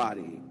our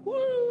body.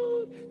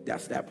 Woo!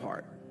 That's that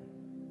part.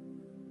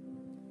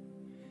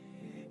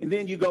 And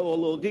then you go a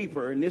little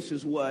deeper, and this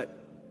is what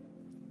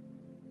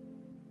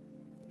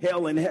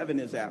hell and heaven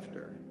is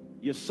after.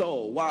 Your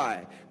soul.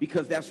 Why?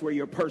 Because that's where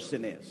your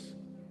person is.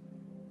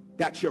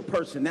 That's your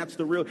person. That's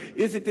the real.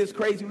 Isn't this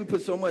crazy? We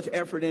put so much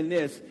effort in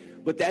this,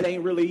 but that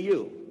ain't really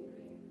you.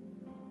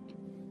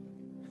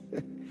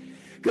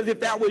 Because if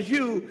that was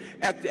you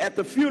at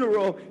the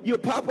funeral,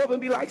 you'd pop up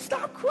and be like,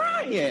 stop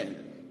crying.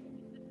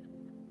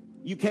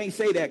 You can't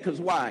say that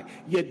because why?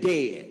 You're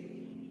dead.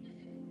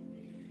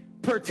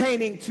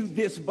 Pertaining to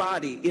this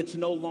body, it's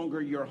no longer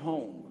your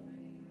home.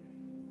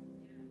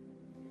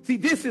 See,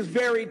 this is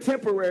very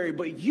temporary,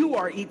 but you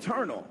are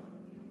eternal.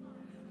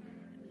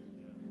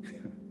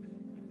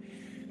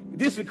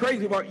 This is the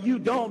crazy part. You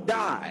don't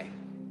die.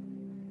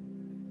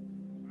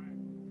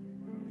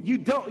 You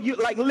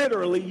like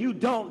literally, you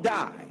don't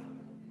die.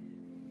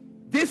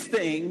 This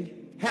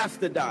thing has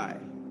to die.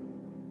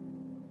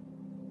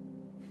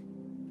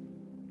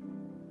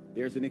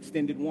 There's an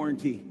extended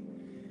warranty.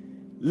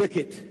 Look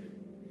it.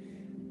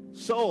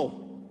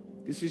 Soul,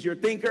 this is your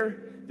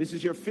thinker, this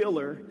is your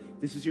feeler,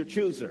 this is your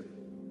chooser.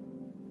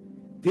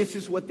 This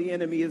is what the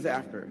enemy is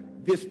after,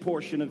 this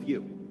portion of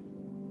you.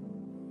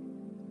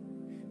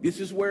 This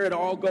is where it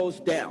all goes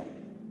down.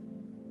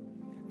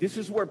 This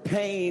is where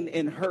pain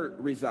and hurt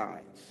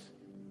resides.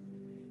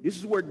 This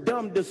is where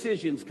dumb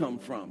decisions come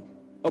from,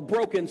 a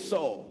broken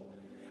soul.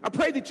 I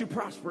pray that you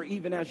prosper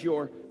even as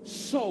your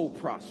soul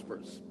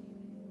prospers.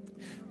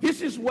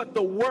 This is what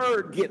the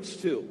word gets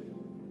to,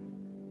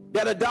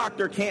 that a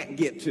doctor can't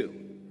get to,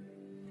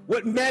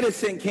 what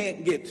medicine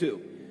can't get to.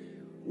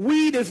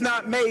 Weed is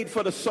not made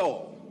for the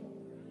soul.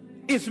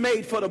 It's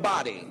made for the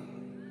body.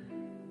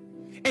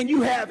 And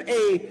you have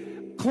a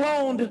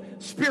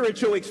cloned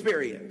spiritual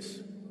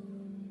experience.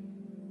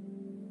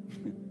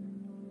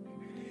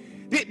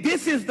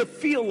 This is the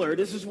feeler.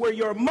 This is where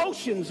your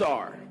emotions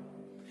are.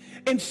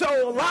 And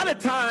so a lot of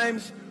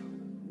times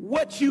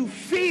what you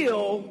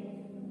feel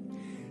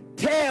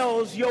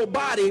tells your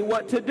body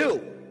what to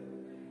do.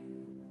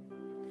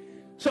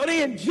 So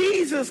then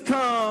Jesus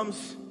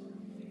comes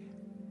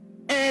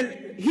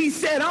and he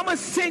said, I'm going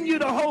to send you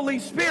the Holy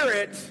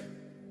Spirit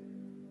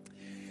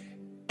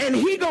and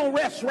he going to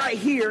rest right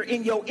here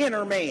in your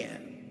inner man.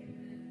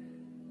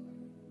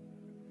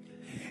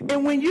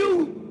 And when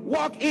you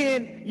walk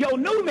in your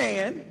new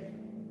man,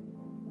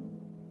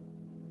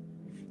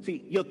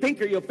 see, your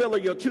thinker, your feeler,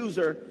 your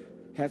chooser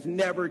has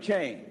never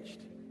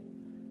changed.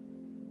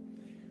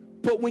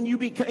 But when you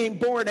became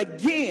born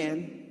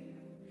again,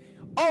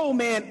 old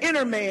man,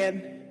 inner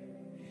man,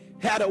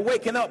 had a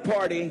waking up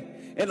party,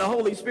 and the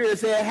Holy Spirit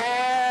said,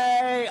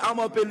 hey, I'm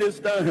up in this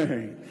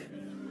thing.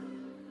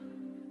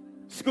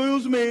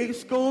 Excuse me,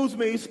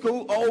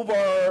 scoot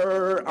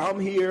over. I'm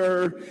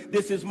here.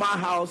 This is my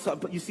house.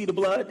 You see the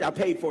blood? I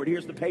paid for it.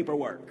 Here's the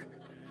paperwork.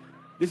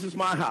 This is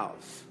my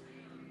house.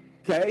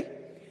 Okay?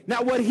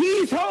 Now what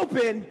he's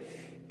hoping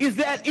is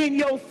that in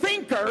your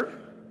thinker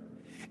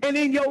and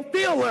in your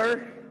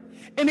feeler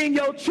and in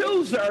your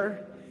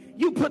chooser,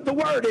 you put the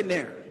word in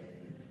there.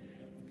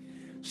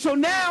 So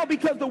now,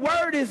 because the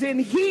word is in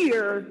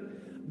here,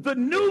 the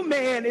new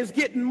man is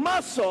getting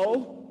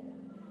muscle,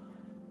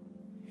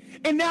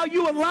 and now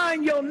you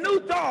align your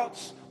new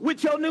thoughts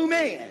with your new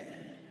man.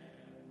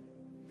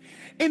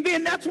 And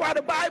then that's why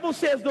the Bible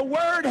says the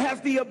word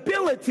has the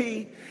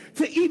ability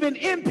to even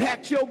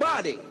impact your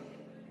body.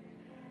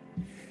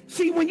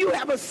 See, when you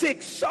have a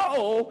sick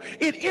soul,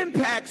 it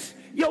impacts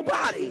your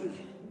body.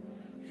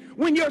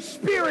 When your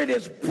spirit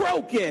is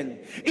broken,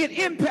 it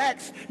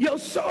impacts your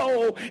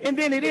soul, and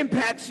then it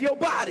impacts your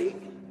body.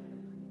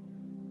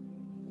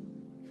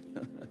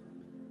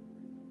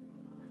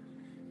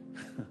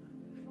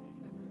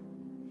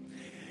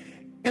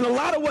 And a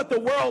lot of what the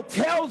world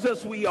tells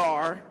us we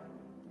are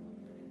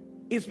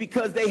is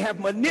because they have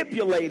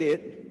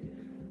manipulated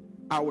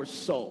our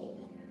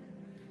soul.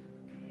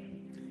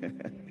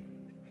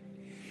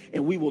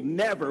 And we will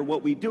never,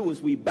 what we do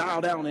is we bow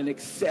down and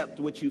accept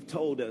what you've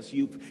told us.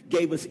 You've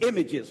gave us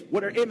images.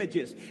 What are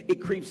images? It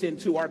creeps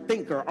into our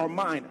thinker, our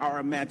mind, our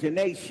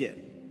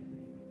imagination.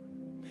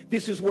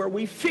 This is where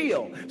we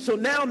feel. So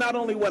now not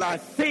only what I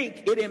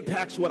think, it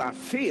impacts what I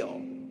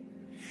feel.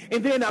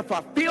 And then if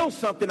I feel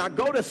something, I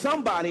go to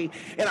somebody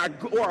and I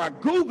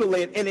Google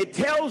it, and it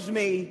tells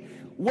me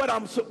what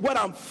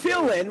I'm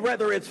feeling,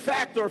 whether it's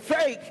fact or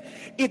fake.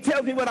 It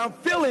tells me what I'm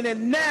feeling,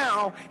 and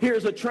now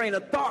here's a train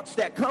of thoughts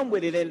that come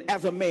with it. And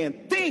as a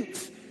man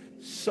thinks,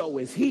 so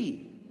is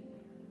he.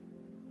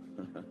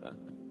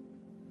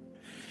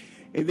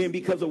 And then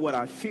because of what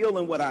I feel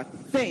and what I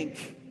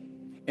think,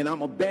 and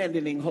I'm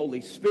abandoning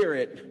Holy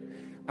Spirit,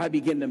 I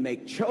begin to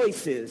make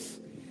choices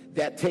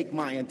that take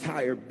my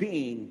entire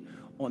being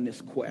on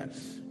this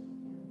quest.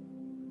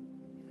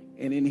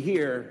 And in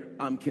here,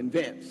 I'm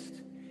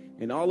convinced.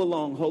 And all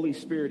along, Holy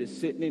Spirit is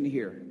sitting in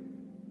here.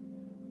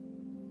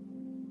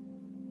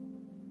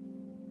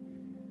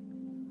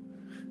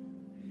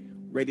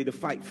 Ready to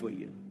fight for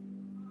you.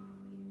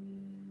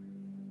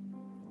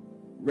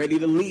 Ready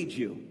to lead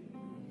you.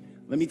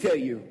 Let me tell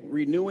you,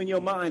 renewing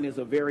your mind is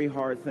a very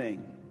hard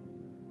thing,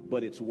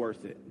 but it's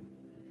worth it.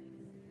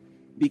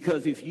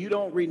 Because if you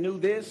don't renew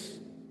this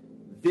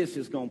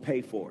is going to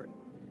pay for it.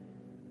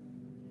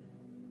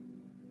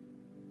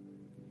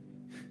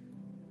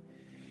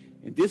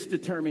 And this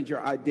determines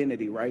your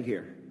identity right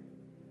here.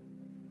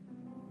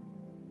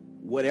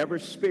 Whatever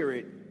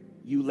spirit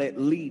you let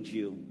lead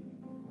you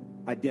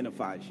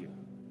identifies you.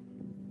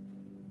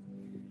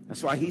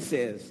 That's why he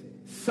says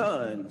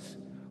sons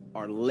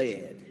are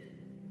led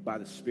by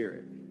the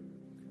Spirit.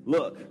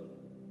 Look,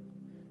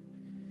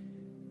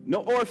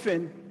 no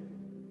orphan.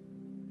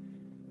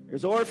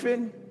 There's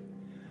orphan.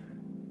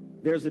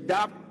 There's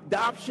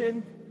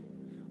adoption.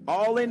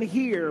 All in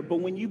here, but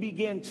when you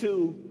begin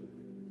to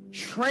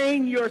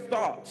train your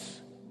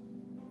thoughts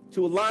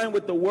to align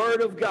with the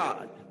Word of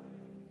God,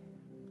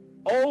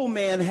 old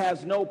man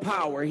has no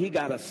power. He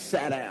got to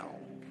sit down.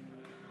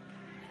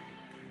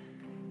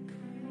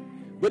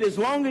 But as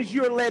long as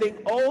you're letting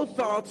old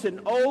thoughts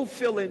and old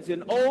feelings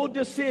and old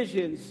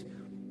decisions,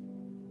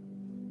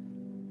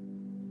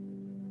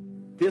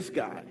 this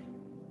guy,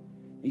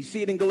 you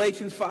see it in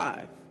Galatians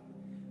 5,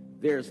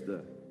 there's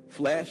the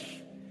flesh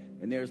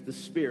and there's the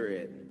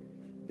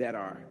spirit that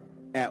are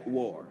at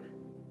war.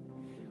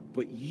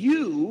 But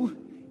you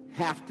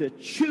have to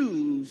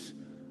choose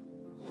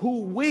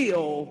who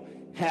will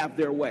have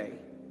their way.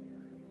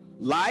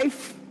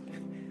 Life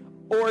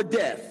or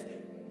death.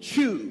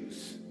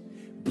 Choose.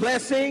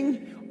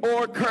 Blessing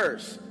or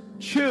curse.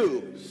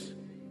 Choose.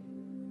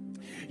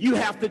 You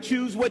have to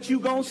choose what you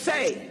gonna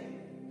say.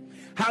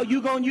 How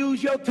you gonna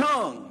use your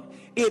tongue.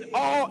 It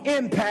all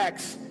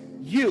impacts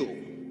you.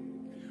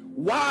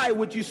 Why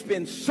would you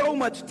spend so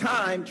much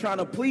time trying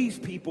to please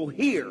people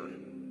here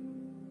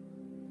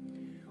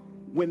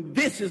when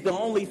this is the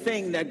only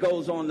thing that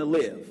goes on to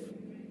live?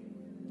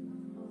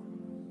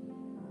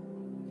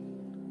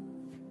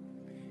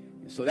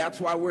 So that's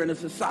why we're in a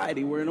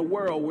society, we're in a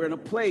world, we're in a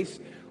place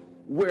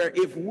where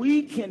if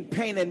we can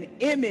paint an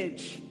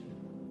image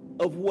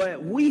of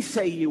what we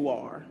say you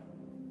are,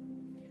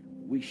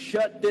 we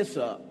shut this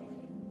up.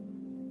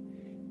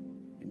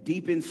 And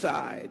deep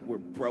inside, we're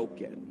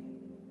broken.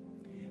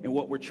 And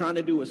what we're trying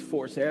to do is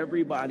force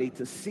everybody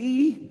to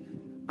see,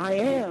 I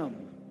am.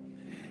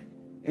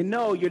 And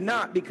no, you're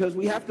not, because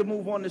we have to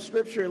move on to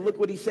Scripture and look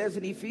what he says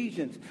in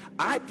Ephesians.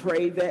 I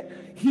pray that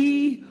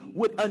he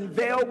would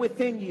unveil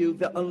within you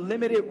the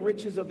unlimited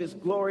riches of his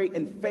glory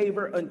and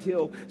favor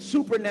until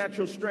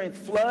supernatural strength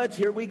floods.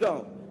 Here we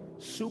go.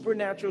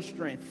 Supernatural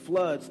strength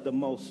floods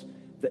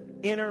the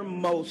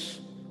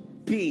innermost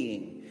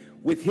being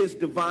with his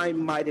divine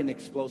might and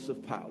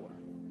explosive power.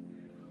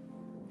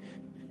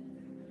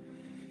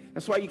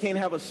 That's why you can't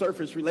have a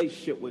surface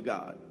relationship with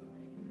God.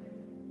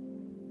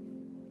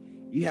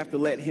 You have to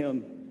let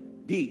him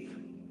deep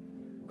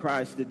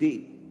cries to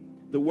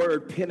deep. The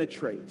word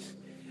penetrates.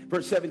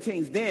 Verse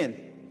 17, then,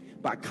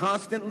 by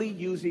constantly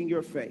using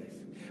your faith,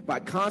 by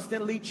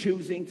constantly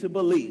choosing to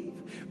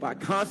believe, by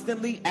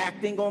constantly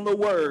acting on the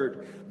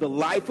word, the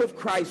life of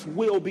Christ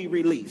will be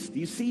released.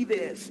 You see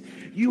this?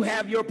 You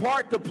have your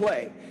part to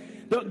play.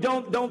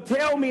 Don't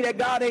tell me that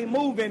God ain't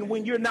moving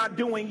when you're not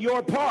doing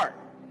your part.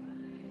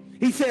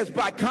 He says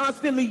by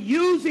constantly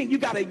using, you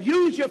got to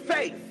use your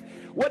faith.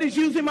 What is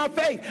using my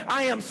faith?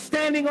 I am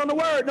standing on the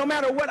word no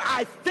matter what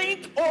I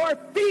think or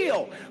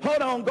feel.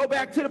 Hold on, go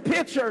back to the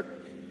picture.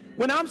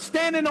 When I'm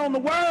standing on the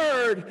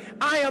word,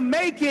 I am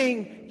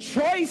making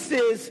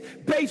choices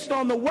based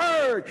on the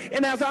word.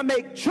 And as I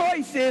make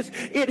choices,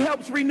 it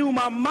helps renew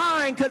my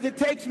mind because it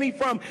takes me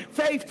from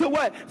faith to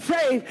what?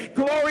 Faith.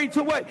 Glory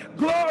to what?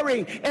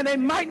 Glory. And it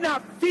might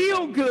not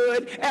feel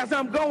good as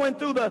I'm going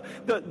through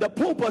the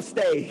pupa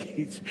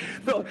stage.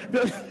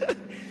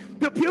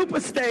 The pupa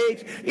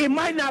stage, it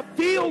might not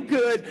feel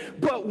good,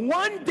 but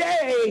one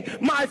day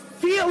my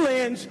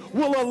feelings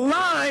will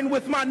align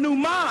with my new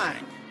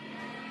mind.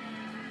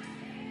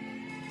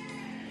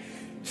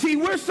 See,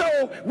 we're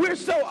so,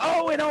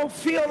 it don't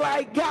feel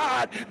like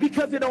God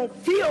because it don't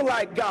feel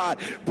like God.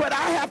 But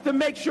I have to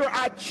make sure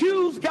I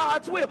choose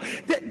God's will.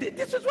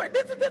 This is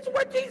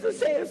what Jesus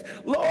says.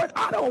 Lord,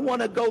 I don't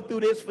want to go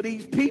through this for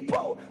these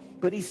people.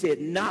 But he said,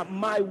 not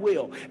my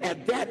will.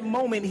 At that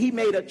moment, he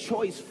made a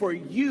choice for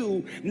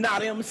you,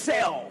 not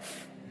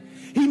himself.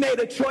 He made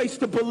a choice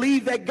to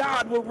believe that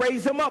God will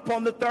raise him up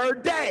on the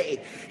third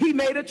day. He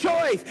made a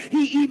choice.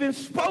 He even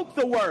spoke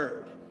the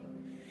word.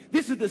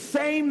 This is the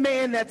same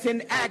man that's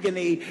in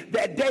agony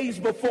that days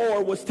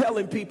before was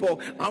telling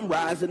people, I'm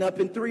rising up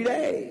in 3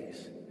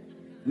 days.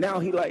 Now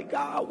he like,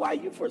 God, why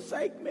you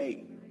forsake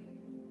me?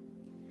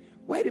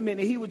 Wait a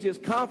minute. He was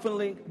just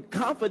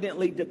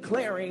confidently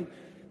declaring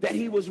that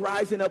he was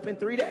rising up in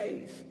 3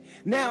 days.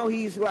 Now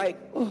he's like,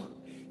 oh,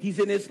 he's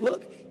in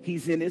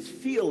his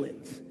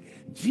feelings.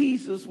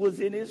 Jesus was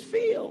in his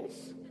feels.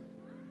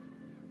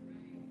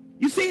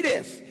 You see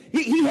this?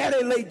 He had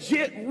a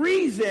legit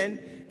reason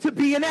to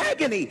be in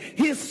agony.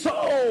 His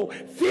soul,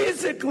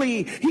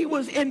 physically, he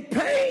was in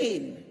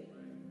pain.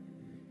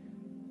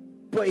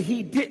 But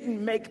he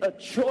didn't make a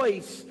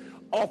choice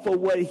off of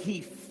what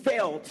he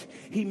felt.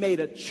 He made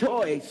a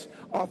choice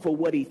off of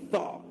what he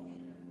thought.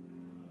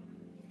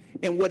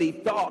 And what he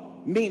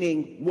thought,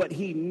 meaning what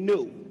he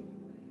knew.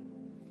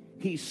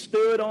 He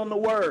stood on the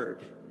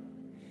word.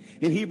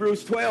 In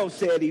Hebrews 12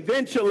 said,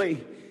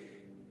 eventually,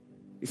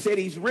 he said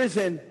he's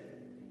risen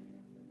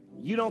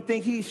You don't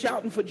think he's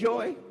shouting for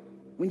joy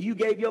when you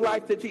gave your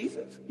life to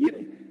Jesus?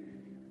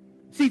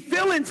 See,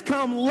 feelings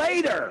come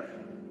later.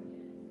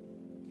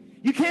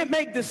 You can't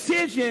make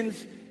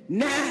decisions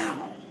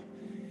now.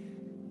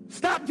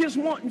 Stop just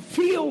wanting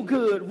feel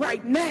good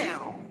right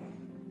now.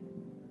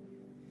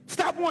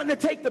 Stop wanting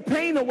to take the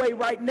pain away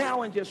right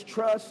now and just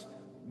trust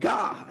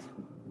God.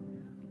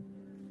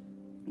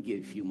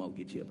 Get a few more,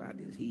 get you up out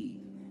of this heat.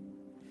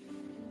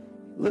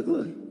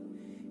 Look.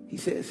 He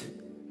says,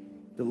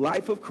 the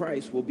life of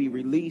Christ will be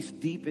released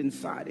deep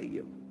inside of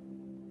you.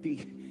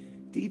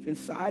 Deep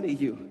inside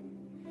of you.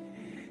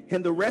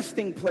 And the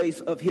resting place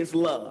of his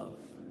love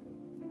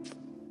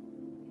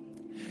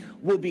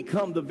will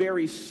become the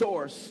very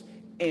source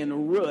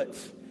and root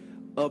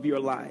of your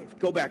life.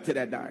 Go back to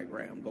that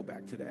diagram. Go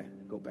back to that.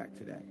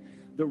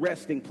 The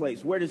resting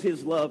place. Where does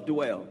his love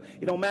dwell?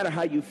 It don't matter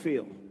how you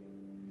feel.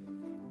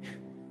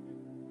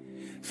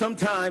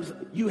 Sometimes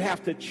you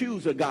have to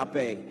choose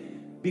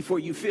agape before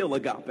you feel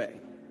agape.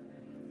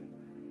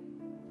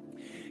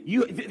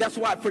 That's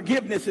why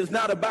forgiveness is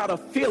not about a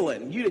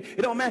feeling.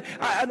 It don't matter.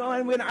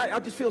 I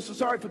just feel so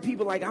sorry for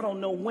people, like I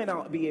don't know when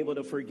I'll be able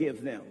to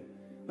forgive them.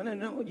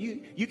 No.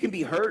 You can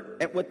be hurt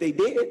at what they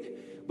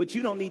did, but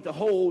you don't need to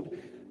hold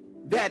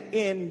that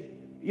in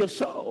your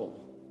soul.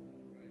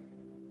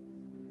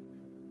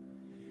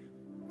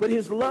 But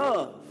his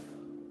love.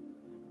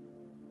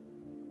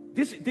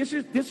 This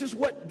is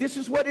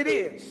what it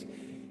is.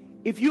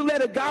 If you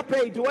let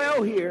agape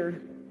dwell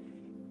here,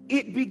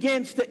 it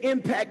begins to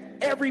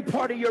impact every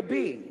part of your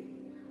being.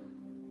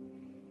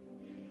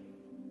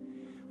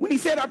 When he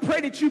said, I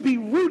pray that you be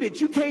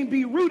rooted, you can't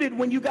be rooted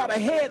when you got a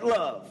head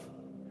love.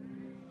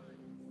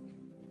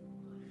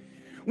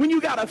 When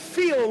you got to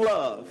feel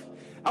love.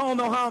 I don't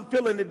know how I'm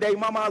feeling today.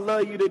 Mama, I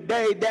love you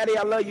today. Daddy,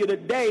 I love you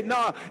today.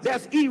 No,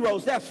 that's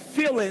eros. That's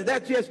feeling.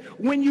 That's just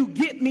when you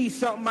get me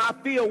something, I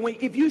feel.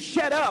 If you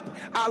shut up,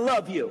 I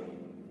love you.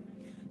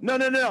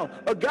 No.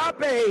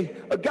 Agape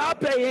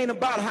ain't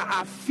about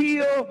how I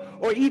feel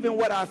or even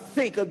what I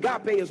think.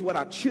 Agape is what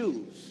I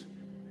choose.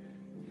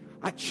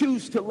 I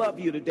choose to love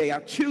you today. I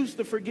choose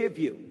to forgive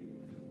you.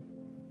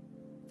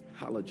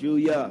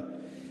 Hallelujah.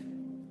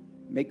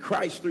 May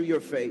Christ through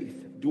your faith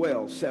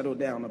dwell, settle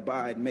down,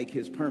 abide, make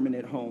his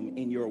permanent home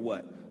in your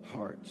what?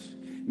 Hearts.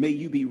 May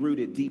you be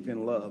rooted deep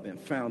in love and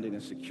founded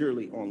and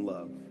securely on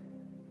love.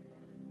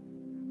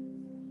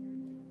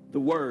 The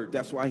word,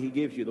 that's why he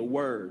gives you the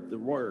word.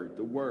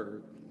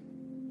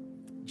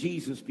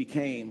 Jesus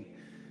became,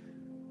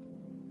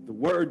 the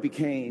word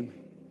became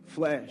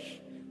flesh.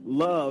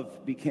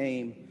 Love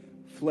became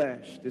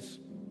flesh. This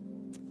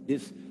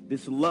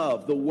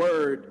love, the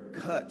word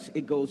cuts.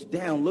 It goes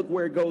down. Look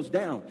where it goes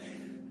down.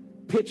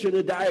 Picture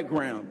the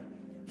diagram.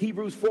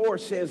 Hebrews 4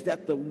 says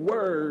that the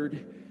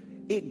word,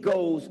 it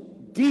goes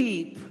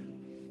deep.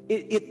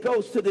 It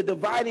goes to the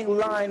dividing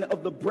line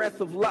of the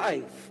breath of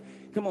life.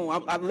 Come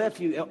on, I left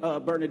you,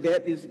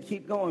 Bernadette.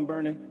 Keep going,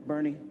 Bernie,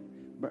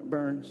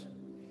 Burns.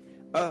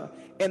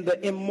 And the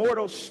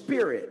immortal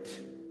spirit.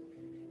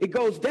 It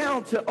goes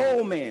down to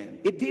old man.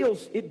 It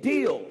deals.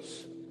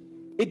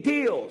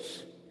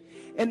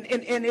 And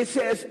it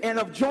says, and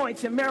of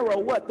joints and marrow,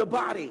 what? The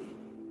body.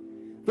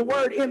 The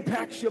word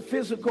impacts your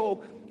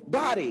physical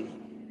body.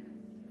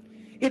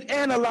 It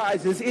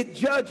analyzes, it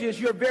judges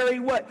your very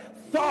what?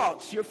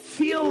 Thoughts, your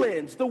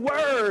feelings, the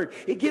word.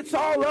 It gets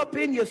all up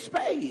in your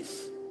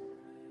space.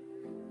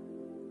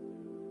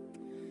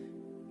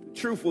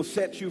 Truth will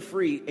set you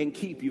free and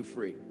keep you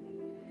free.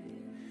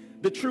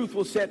 The truth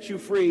will set you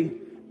free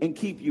and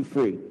keep you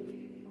free.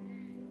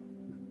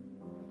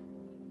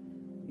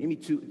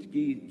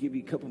 Give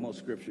you a couple more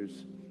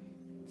scriptures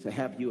to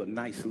have you a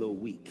nice little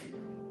week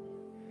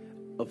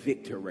of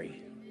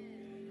victory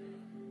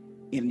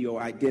in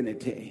your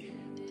identity.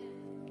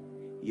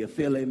 You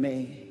feeling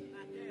me?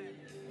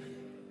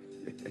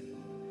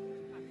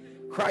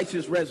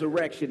 Christ's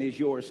resurrection is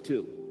yours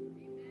too.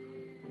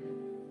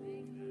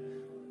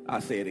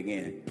 I'll say it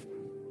again.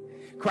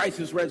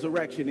 Christ's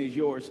resurrection is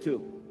yours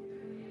too.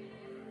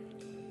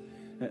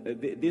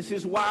 This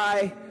is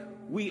why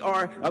we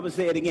are, I will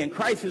say it again,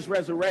 Christ's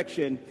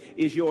resurrection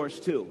is yours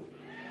too.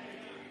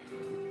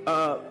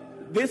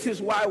 This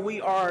is why we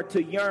are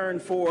to yearn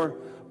for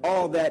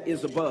all that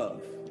is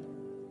above.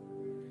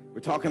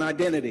 We're talking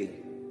identity.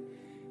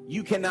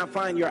 You cannot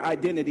find your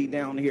identity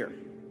down here.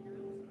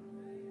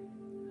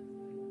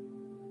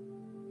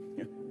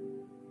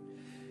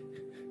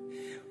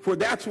 For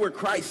that's where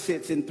Christ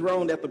sits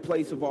enthroned at the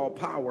place of all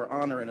power,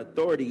 honor, and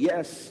authority.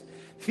 Yes,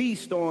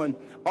 feast on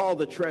all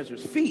the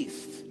treasures.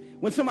 Feast.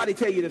 When somebody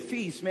tell you to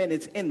feast, man,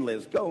 it's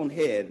endless. Go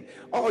ahead.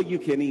 All you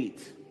can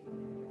eat.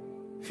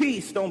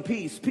 Feast on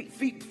peace.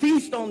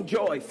 Feast on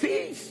joy.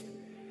 Feast.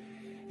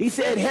 He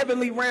said,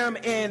 heavenly realm,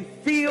 and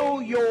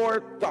fill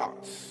your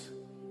thoughts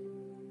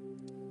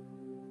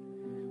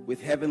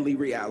with heavenly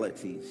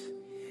realities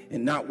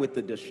and not with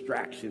the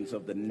distractions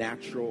of the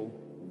natural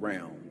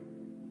realm.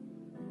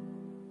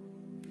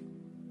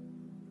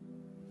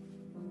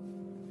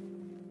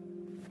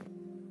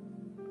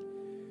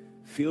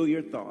 Fill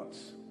your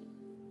thoughts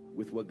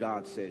with what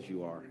God says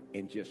you are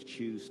and just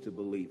choose to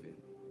believe it.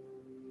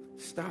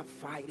 Stop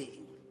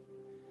fighting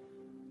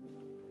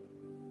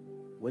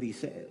what he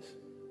says.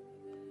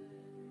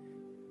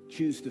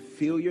 Choose to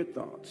fill your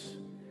thoughts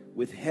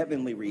with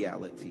heavenly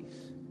realities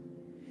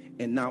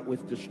and not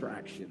with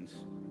distractions.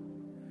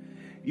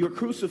 Your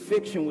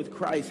crucifixion with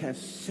Christ has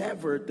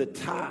severed the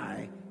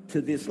tie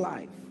to this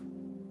life.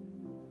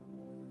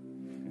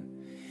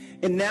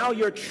 And now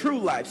your true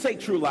life, say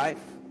true life,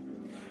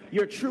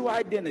 your true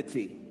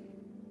identity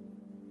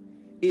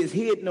is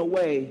hidden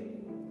away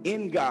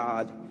in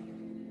God,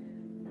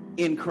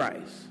 in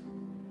Christ.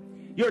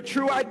 Your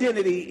true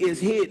identity is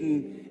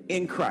hidden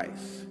in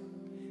Christ.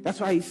 That's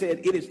why he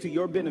said it is to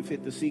your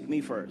benefit to seek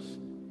me first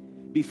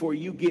before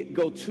you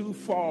go too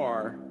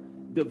far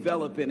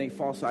developing a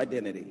false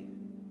identity.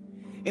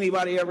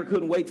 Anybody ever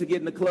couldn't wait to get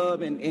in the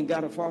club and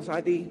got a false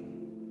ID?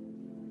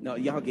 No,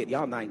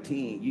 y'all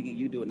 19.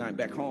 You do it 9.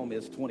 Back home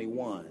it's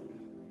 21.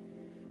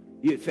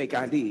 You had fake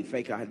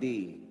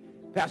ID.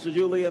 Pastor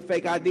Julia,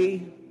 fake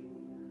ID?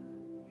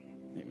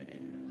 Amen.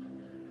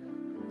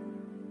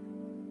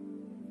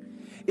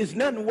 It's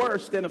nothing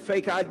worse than a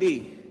fake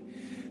ID.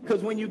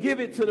 Because when you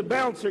give it to the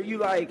bouncer, you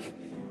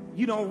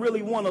don't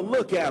really want to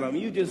look at him.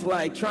 You just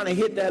like trying to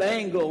hit that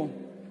angle.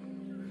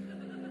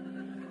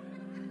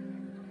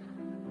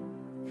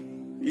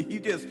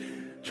 You just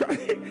try.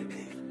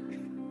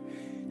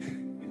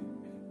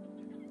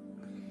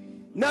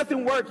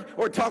 Nothing works.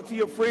 Or talk to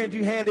your friend,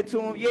 you hand it to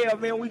him. Yeah,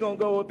 man, we're going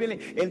to go up in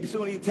it. And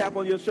soon he tap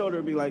on your shoulder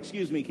and be like,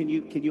 excuse me, can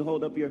you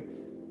hold up can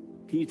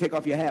you take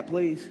off your hat,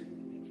 please?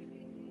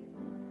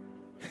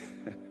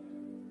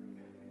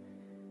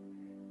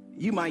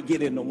 You might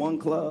get into one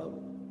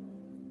club.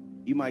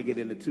 You might get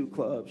into 2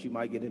 clubs. You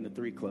might get into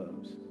 3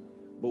 clubs.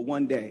 But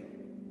one day,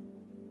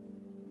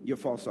 your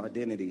false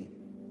identity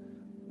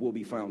will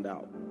be found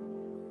out.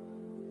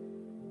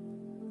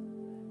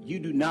 You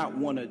do not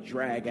want to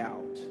drag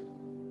out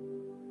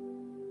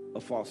a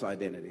false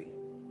identity.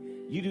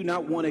 You do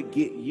not want to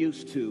get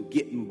used to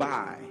getting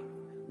by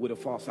with a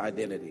false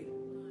identity.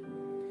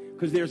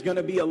 Because there's going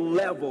to be a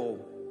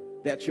level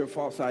that your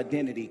false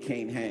identity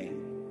can't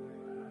hang.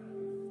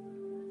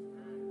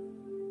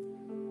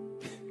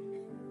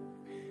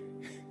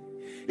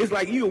 It's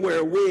like you wear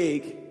a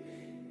wig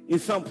in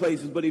some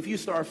places, but if you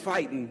start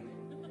fighting,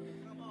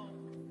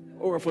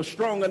 or if a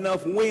strong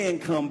enough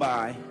wind come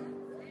by,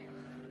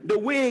 the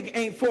wig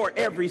ain't for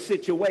every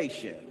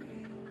situation.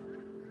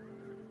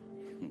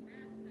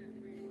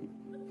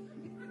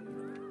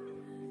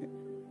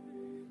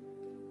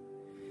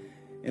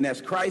 And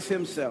as Christ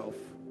himself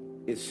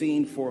is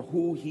seen for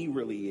who he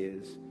really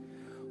is,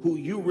 who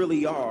you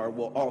really are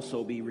will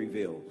also be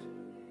revealed.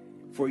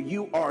 For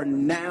you are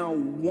now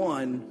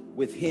one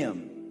with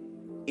him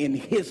in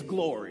his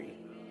glory.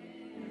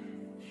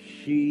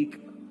 Sheikh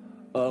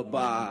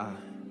Abba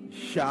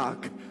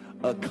Shak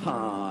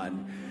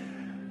Akan,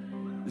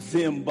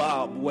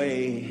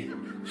 Zimbabwe,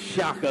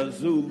 Shaka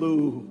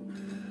Zulu.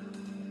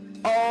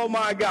 Oh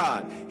my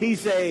God. He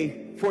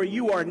say, for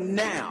you are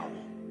now.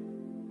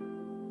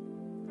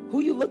 Who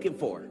you looking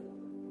for?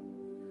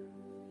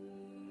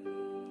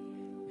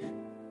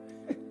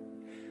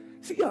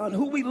 See, y'all,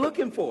 who we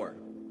looking for?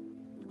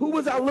 Who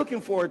was I looking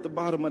for at the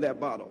bottom of that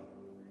bottle?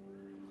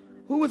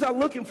 Who was I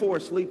looking for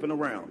sleeping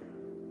around?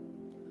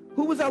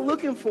 Who was I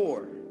looking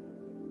for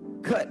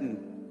cutting?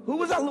 What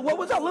was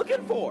I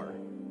looking for?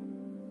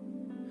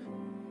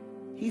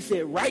 He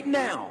said, right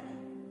now,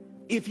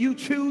 if you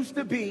choose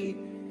to be,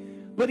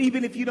 but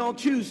even if you don't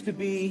choose to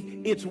be,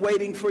 it's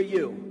waiting for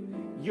you.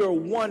 You're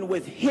one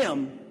with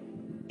him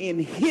in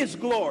his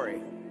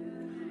glory.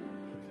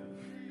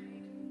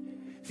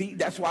 See,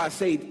 that's why I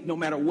say no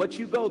matter what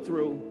you go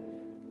through,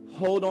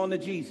 hold on to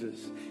Jesus.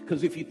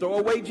 Because if you throw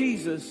away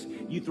Jesus,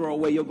 you throw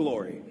away your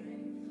glory.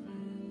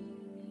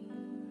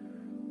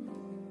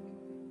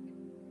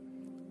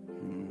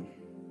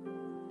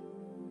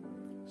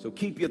 So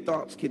keep your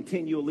thoughts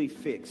continually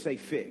fixed, say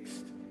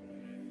fixed,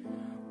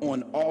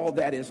 on all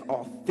that is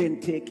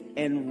authentic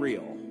and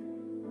real.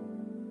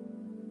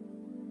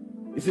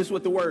 Is this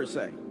what the word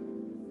say?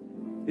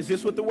 Is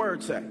this what the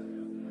word say?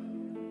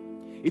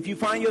 If you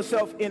find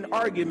yourself in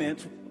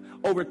arguments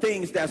over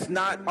things that's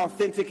not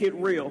authentic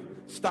and real,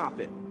 stop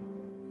it.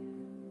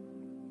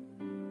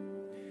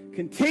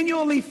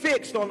 Continually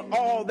fixed on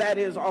all that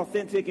is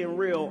authentic and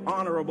real,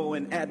 honorable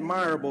and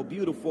admirable,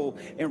 beautiful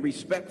and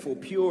respectful,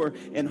 pure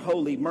and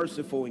holy,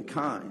 merciful and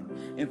kind.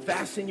 And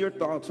fasten your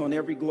thoughts on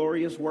every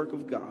glorious work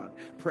of God,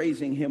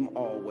 praising him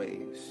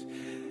always.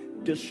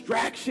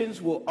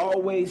 Distractions will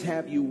always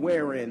have you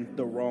wearing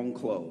the wrong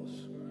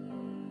clothes.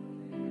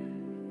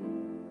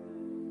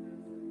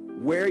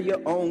 Wear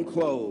your own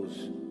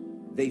clothes.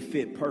 They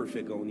fit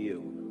perfect on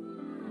you.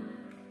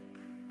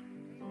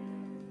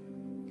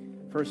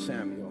 1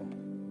 Samuel.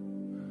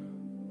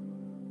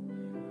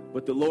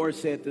 But the Lord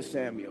said to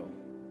Samuel,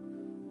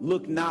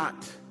 look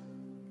not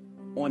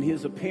on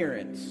his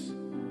appearance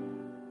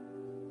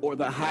or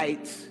the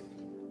height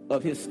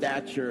of his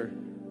stature,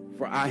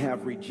 for I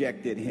have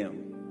rejected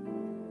him.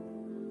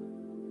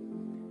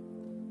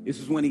 This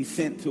is when he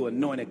sent to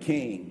anoint a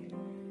king.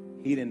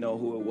 He didn't know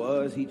who it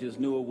was. He just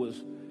knew it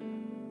was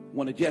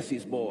one of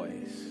Jesse's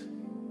boys.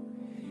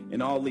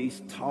 And all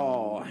these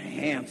tall,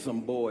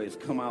 handsome boys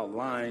come out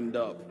lined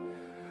up.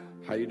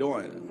 How you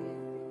doing?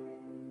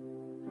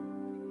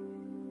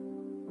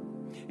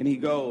 And he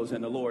goes,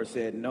 and the Lord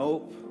said,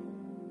 nope,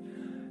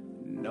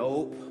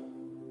 nope,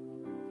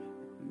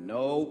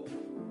 nope,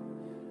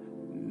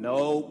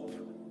 nope,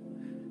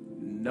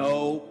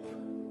 nope,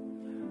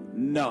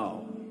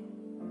 no.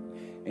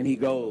 And he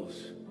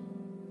goes,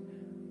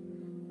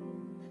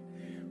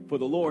 for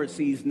the Lord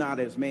sees not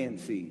as man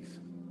sees.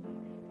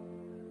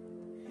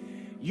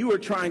 You are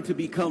trying to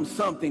become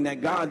something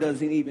that God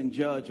doesn't even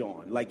judge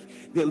on. Like,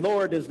 the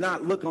Lord does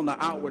not look on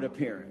the outward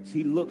appearance.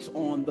 He looks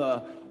on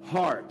the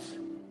heart.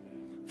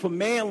 For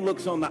man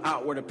looks on the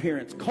outward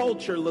appearance.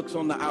 Culture looks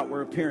on the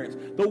outward appearance.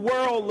 The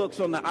world looks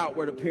on the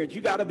outward appearance.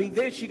 You got to be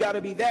this, you got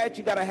to be that,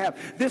 you got to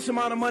have this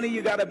amount of money,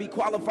 you got to be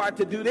qualified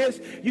to do this,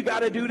 you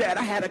got to do that.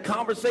 I had a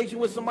conversation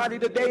with somebody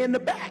today in the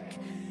back.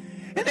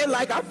 And they're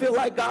like, I feel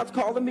like God's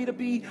calling me to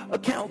be a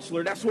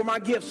counselor. That's where my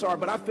gifts are.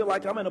 But I feel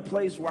like I'm in a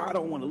place where I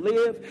don't want to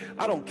live.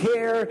 I don't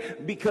care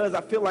because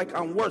I feel like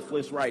I'm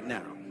worthless right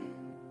now.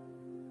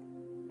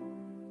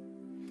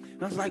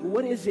 And I was like,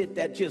 what is it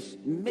that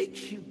just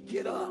makes you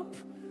get up?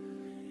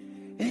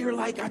 And you're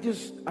like, I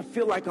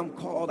feel like I'm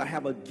called. I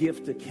have a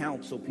gift to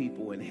counsel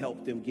people and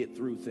help them get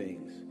through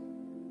things.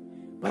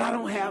 But I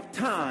don't have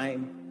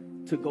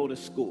time to go to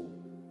school.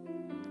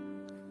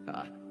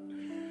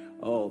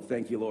 Oh,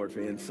 thank you, Lord, for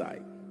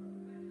insight.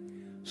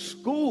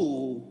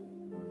 School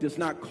does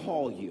not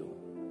call you.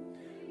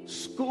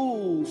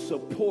 School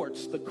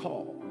supports the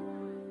call.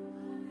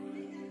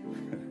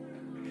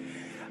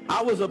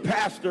 I was a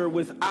pastor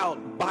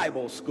without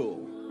Bible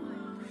school.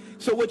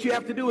 So what you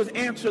have to do is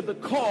answer the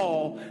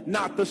call,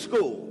 not the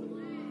school.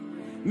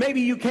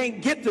 Maybe you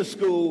can't get to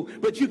school,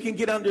 but you can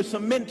get under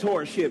some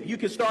mentorship. You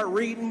can start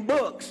reading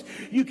books.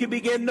 You can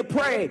begin to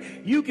pray.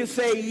 You can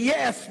say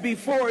yes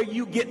before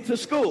you get to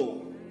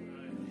school.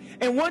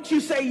 And once you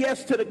say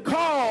yes to the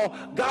call,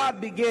 God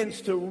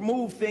begins to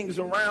move things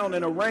around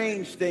and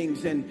arrange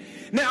things. And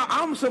now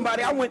I'm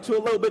somebody, I went to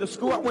a little bit of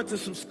school. I went to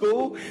some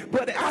school,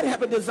 but I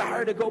have a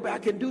desire to go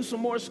back and do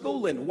some more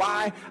schooling.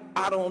 Why?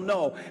 I don't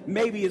know.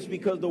 Maybe it's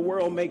because the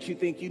world makes you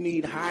think you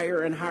need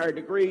higher and higher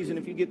degrees. And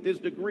if you get this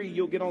degree,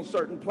 you'll get on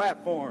certain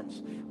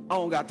platforms. I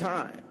don't got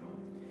time.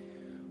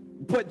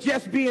 But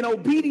just being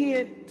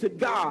obedient to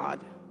God,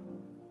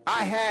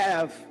 I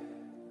have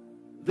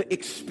the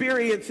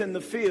experience in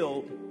the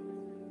field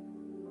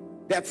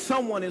that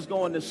someone is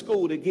going to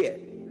school to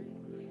get.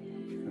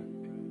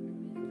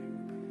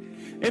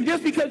 And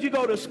just because you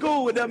go to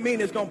school, it doesn't mean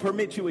it's going to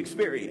permit you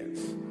experience.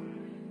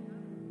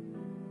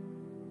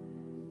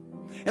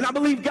 And I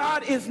believe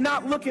God is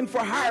not looking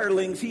for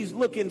hirelings. He's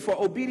looking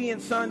for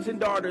obedient sons and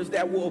daughters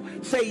that will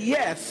say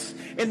yes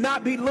and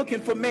not be looking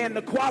for man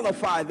to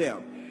qualify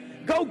them.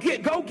 Go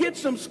get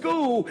some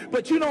school,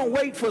 but you don't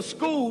wait for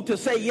school to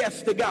say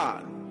yes to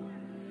God.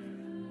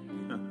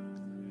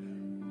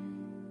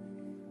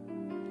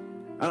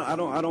 I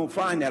don't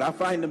find that. I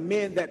find the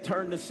men that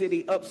turned the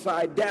city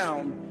upside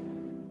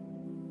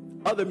down.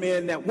 Other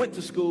men that went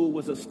to school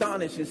was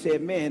astonished and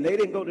said, man, they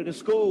didn't go to the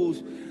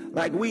schools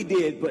like we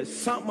did, but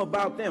something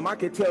about them, I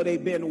could tell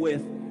they've been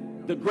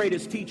with the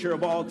greatest teacher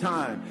of all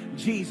time,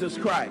 Jesus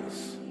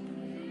Christ.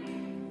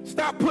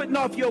 Stop putting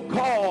off your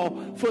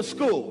call for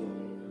school.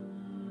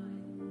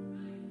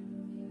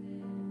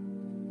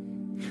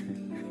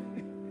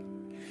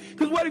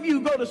 Because what if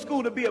you go to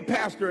school to be a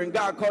pastor and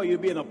God call you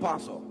to be an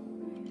apostle?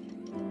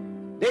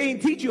 They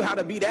didn't teach you how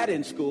to be that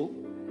in school.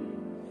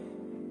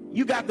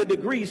 You got the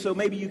degree, so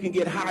maybe you can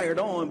get hired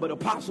on, but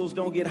apostles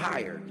don't get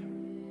hired.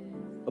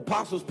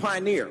 Apostles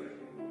pioneer.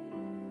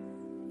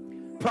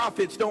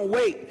 Prophets don't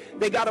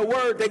wait. They got a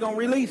word, they're going to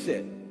release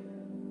it.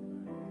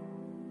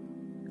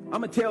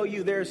 I'm going to tell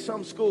you, there's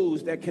some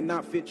schools that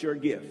cannot fit your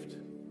gift.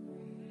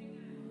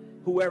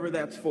 Whoever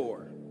that's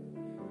for.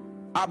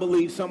 I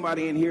believe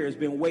somebody in here has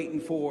been waiting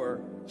for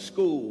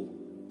school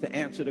to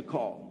answer the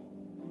call.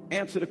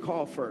 Answer the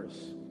call first.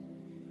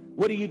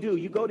 What do?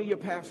 You go to your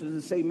pastors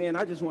and say, man,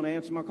 I just want to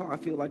answer my call. I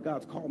feel like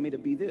God's called me to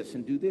be this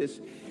and do this,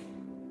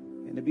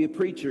 and to be a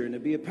preacher and to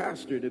be a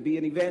pastor, to be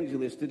an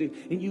evangelist.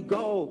 And you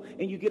go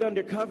and you get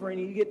undercover and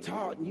you get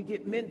taught and you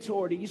get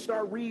mentored and you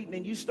start reading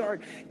and you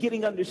start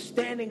getting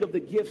understanding of the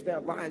gift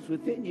that lies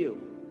within you.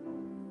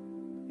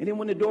 And then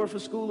when the door for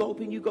school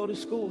opens, you go to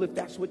school if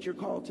that's what you're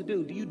called to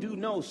do. You do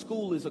know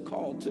school is a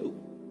call too.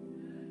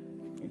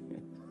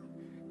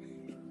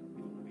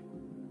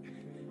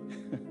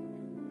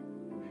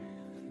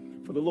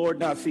 For the Lord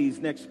now sees,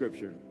 next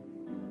scripture.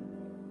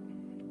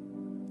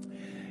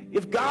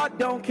 If God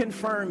don't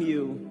confirm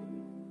you,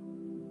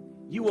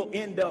 you will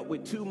end up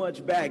with too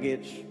much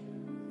baggage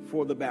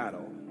for the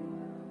battle.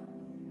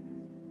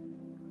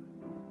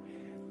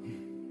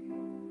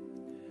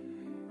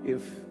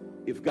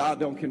 If God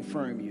don't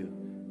confirm you,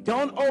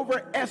 don't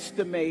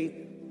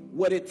overestimate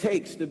what it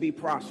takes to be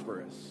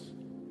prosperous.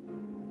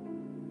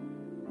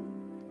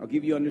 I'll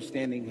give you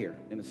understanding here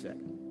in a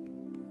second.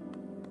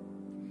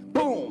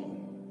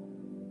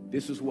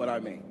 This is what I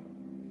mean.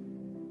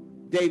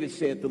 David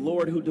said, the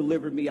Lord who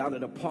delivered me out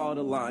of the paw of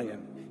the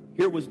lion.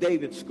 Here was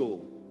David's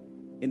school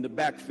in the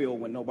backfield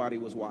when nobody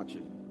was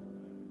watching.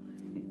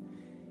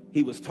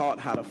 He was taught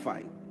how to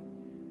fight,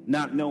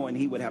 not knowing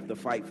he would have to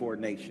fight for a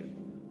nation.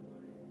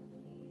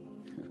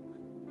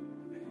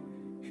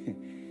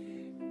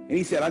 And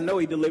he said, I know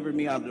he delivered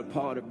me out of the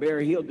paw of the bear.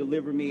 He'll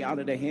deliver me out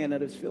of the hand of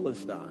this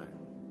Philistine.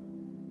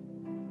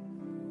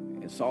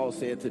 And Saul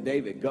said to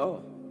David,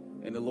 go,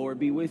 and the Lord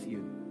be with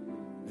you.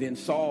 Then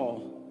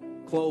Saul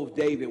clothed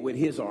David with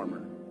his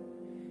armor.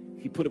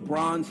 He put a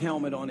bronze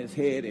helmet on his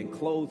head and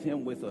clothed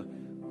him with a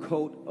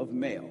coat of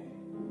mail.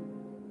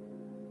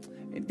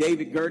 And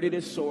David girded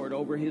his sword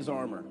over his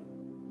armor.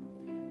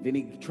 Then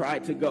he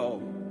tried to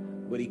go,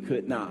 but he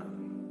could not,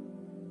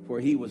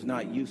 for he was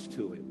not used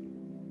to it.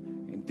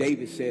 And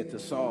David said to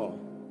Saul,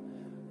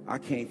 I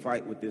can't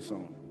fight with this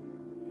on.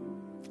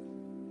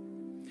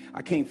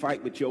 I can't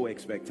fight with your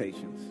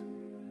expectations.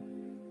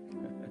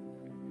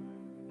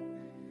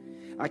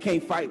 I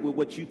can't fight with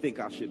what you think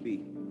I should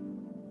be.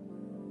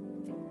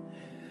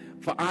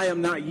 For I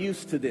am not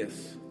used to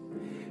this.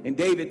 And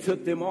David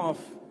took them off.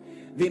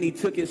 Then he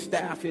took his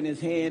staff in his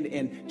hand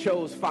and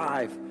chose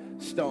 5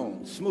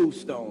 stones, smooth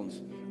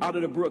stones, out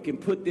of the brook and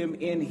put them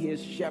in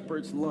his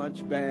shepherd's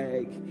lunch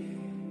bag.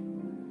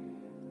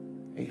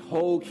 A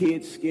whole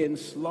kid's skin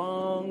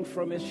slung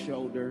from his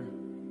shoulder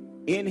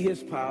in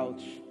his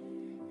pouch,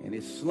 and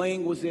his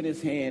sling was in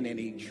his hand, and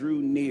he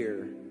drew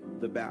near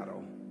the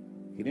battle.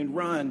 He didn't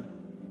run.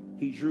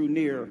 He drew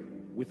near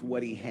with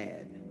what he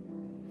had.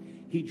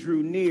 He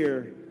drew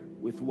near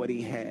with what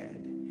he had.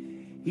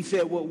 He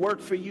said, what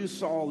worked for you,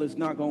 Saul, is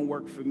not going to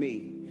work for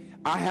me.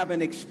 I have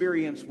an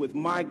experience with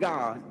my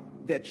God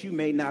that you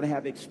may not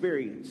have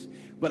experienced.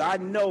 But I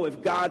know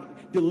if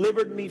God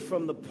delivered me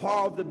from the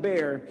paw of the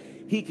bear,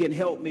 he can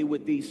help me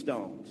with these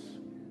stones.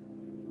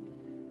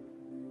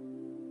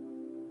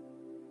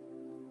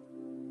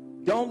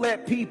 Don't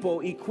let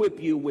people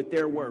equip you with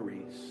their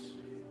worries.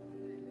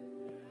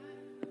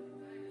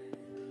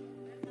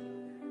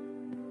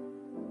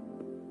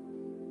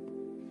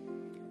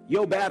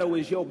 Your battle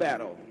is your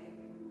battle.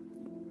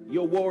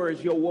 Your war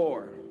is your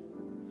war.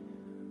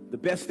 The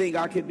best thing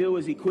I can do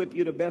is equip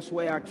you the best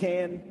way I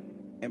can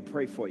and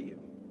pray for you.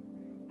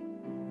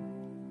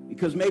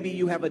 Because maybe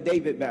you have a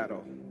David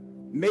battle.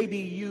 Maybe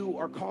you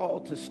are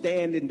called to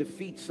stand and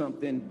defeat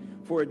something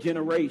for a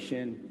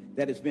generation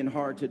that has been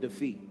hard to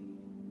defeat.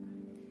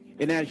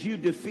 And as you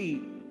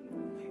defeat,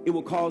 it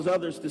will cause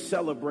others to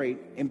celebrate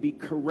and be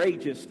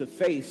courageous to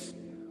face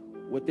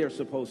what they're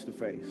supposed to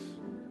face.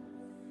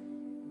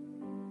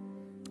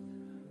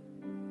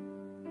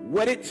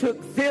 What it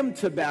took them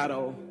to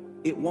battle,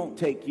 it won't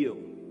take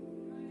you.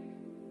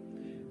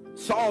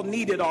 Saul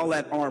needed all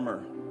that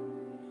armor.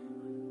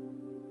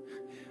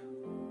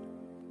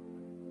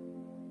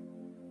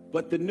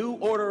 But the new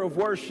order of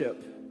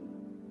worship,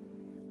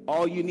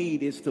 all you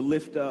need is to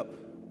lift up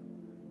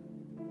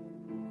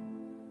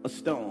a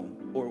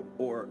stone.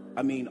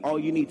 All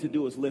you need to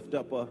do is lift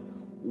up a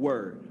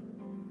word.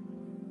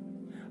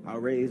 I'll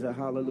raise a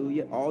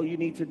hallelujah. All you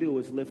need to do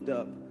is lift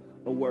up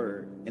a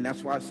word. And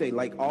that's why I say,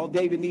 like, all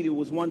David needed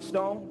was one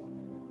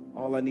stone.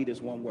 All I need is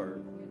one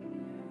word.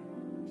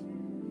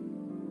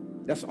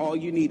 That's all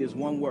you need is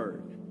one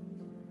word.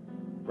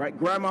 Right?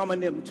 Grandmama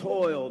and them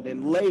toiled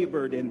and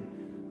labored, and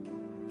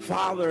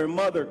father and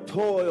mother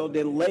toiled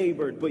and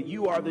labored, but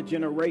you are the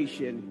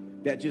generation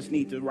that just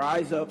need to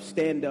rise up,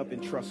 stand up,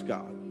 and trust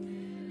God.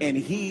 And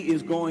he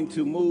is going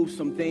to move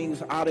some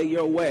things out of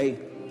your way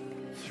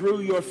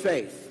through your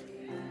faith.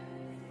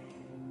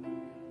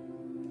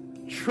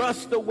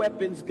 Trust the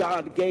weapons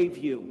God gave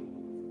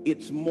you.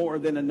 It's more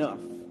than enough.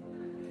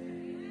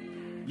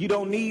 You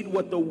don't need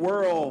what the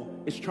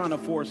world is trying to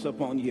force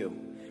upon you.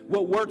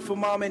 What worked for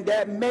mom and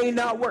dad may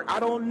not work. I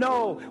don't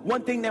know.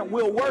 One thing that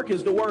will work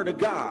is the word of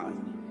God.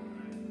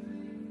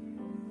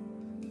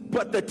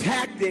 But the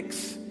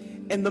tactics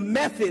and the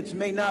methods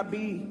may not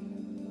be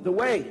the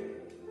way.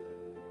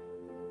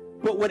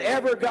 But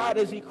whatever God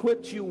has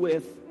equipped you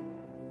with,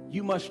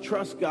 you must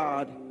trust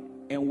God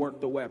and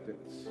work the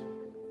weapons.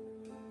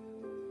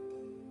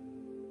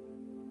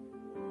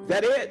 Is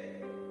that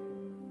it?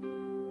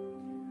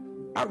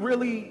 I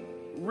really,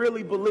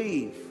 really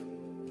believe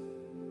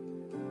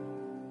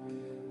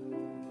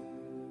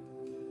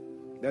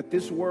that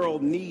this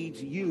world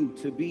needs you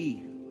to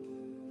be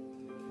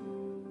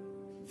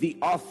the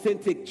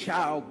authentic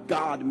child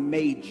God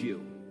made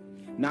you.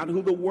 Not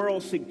who the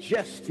world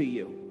suggests to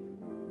you.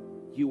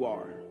 You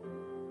are.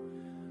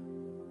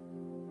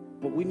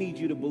 But we need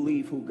you to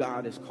believe who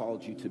God has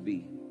called you to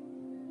be.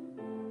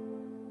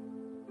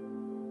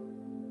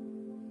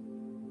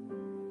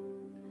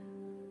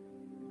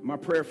 My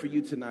prayer for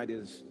you tonight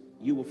is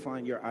you will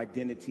find your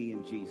identity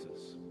in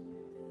Jesus.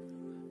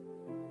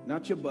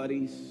 Not your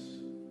buddies.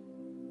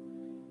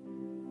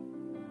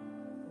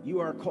 You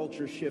are a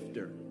culture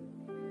shifter.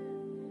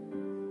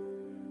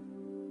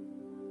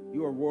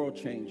 You are a world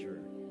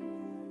changer.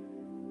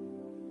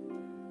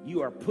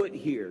 You are put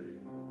here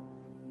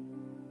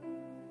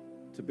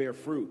to bear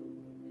fruit.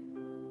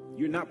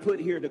 You're not put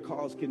here to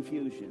cause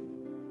confusion.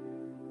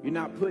 You're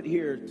not put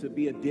here to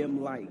be a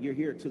dim light. You're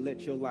here to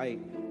let your light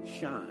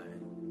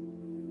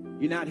shine.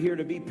 You're not here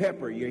to be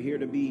pepper. You're here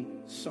to be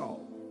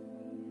salt.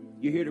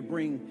 You're here to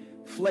bring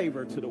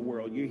flavor to the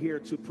world. You're here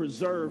to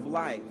preserve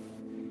life.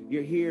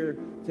 You're here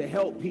to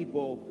help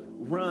people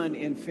run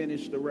and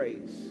finish the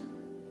race.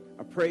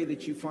 I pray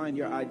that you find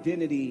your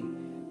identity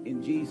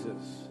in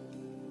Jesus.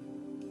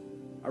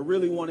 I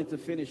really wanted to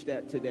finish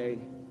that today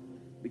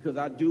because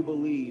I do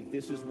believe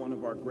this is one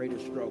of our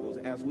greatest struggles.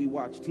 As we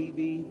watch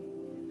TV,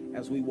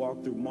 as we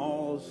walk through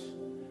malls,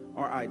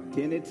 our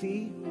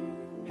identity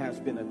has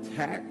been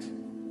attacked.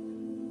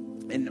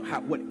 And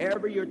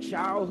whatever your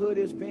childhood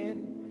has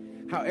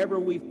been, however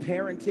we've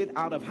parented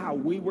out of how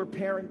we were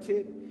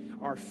parented,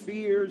 our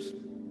fears,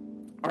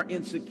 our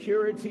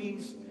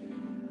insecurities,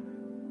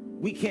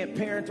 we can't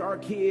parent our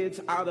kids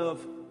out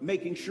of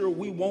making sure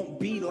we won't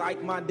be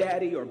like my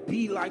daddy or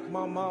be like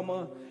my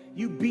mama.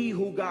 You be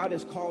who God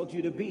has called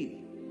you to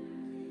be.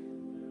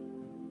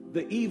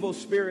 The evil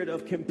spirit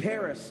of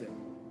comparison.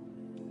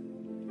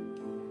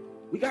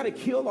 We got to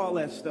kill all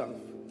that stuff.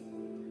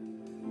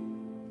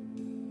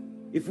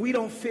 If we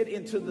don't fit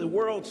into the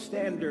world's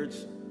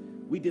standards,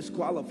 we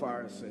disqualify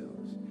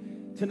ourselves.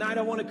 Tonight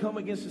I want to come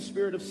against the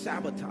spirit of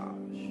sabotage.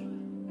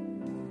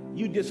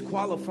 You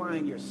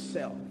disqualifying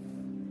yourself.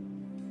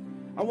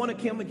 I want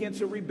to come against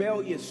a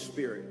rebellious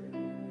spirit.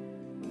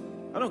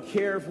 I don't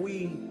care if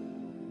we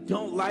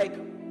don't like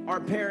our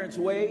parents'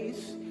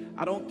 ways.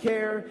 I don't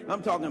care.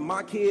 I'm talking to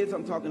my kids.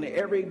 I'm talking to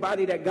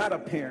everybody that got a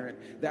parent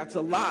that's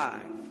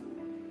alive.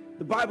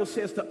 The Bible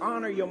says to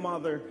honor your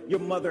mother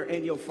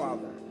and your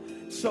father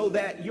so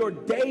that your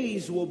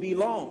days will be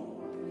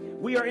long.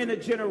 We are in a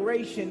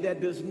generation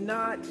that does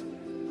not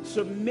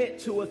submit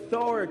to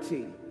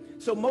authority.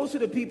 So most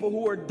of the people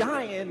who are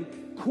dying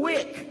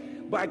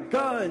quick by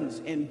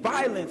guns and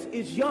violence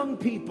is young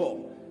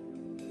people.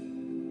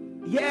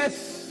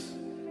 Yes,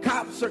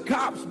 cops are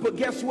cops, but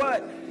guess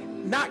what?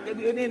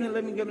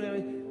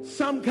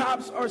 Some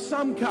cops are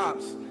some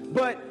cops,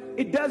 but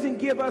it doesn't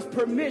give us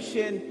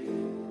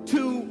permission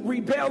to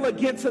rebel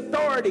against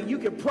authority. You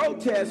can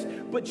protest,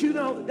 but you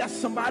know that's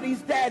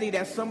somebody's daddy,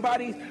 that's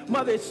somebody's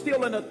mother. It's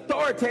still an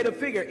authoritative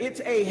figure. It's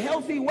a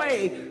healthy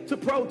way to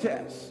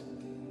protest.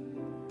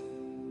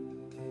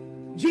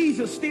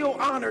 Jesus still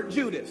honored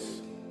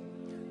Judas.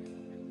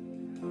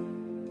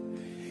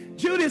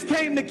 Judas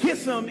came to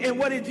kiss him, and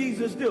what did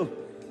Jesus do?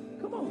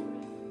 Come on.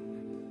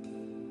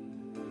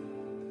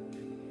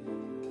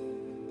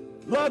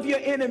 Love your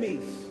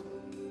enemies,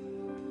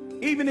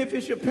 even if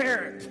it's your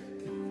parent.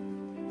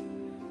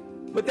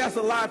 But that's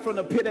a lie from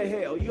the pit of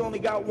hell. You only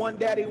got one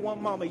daddy,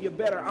 one mama. You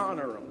better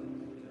honor them.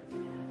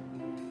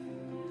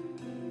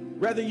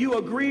 Whether you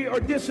agree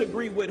or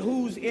disagree with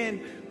who's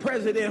in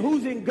president,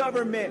 who's in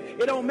government,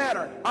 it don't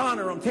matter.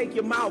 Honor them. Take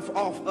your mouth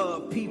off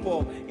of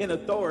people in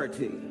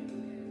authority.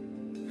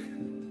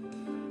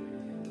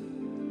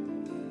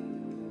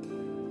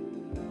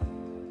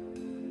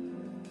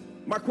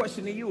 My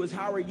question to you is,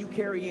 how are you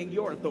carrying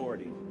your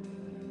authority?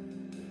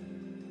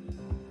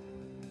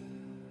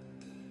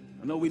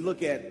 I know we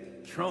look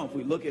at Trump,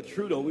 we look at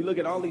Trudeau, we look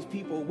at all these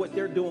people, what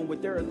they're doing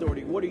with their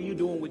authority. What are you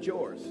doing with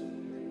yours?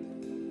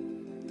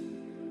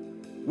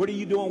 What are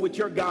you doing with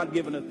your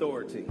God-given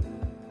authority?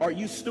 Are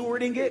you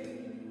stewarding it?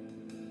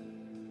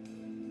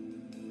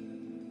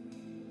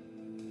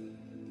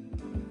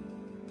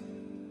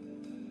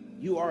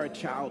 You are a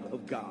child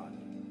of God.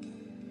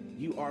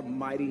 You are a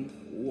mighty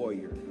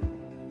warrior.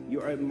 You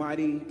are a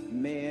mighty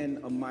man,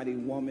 a mighty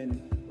woman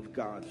of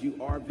God. You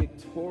are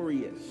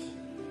victorious.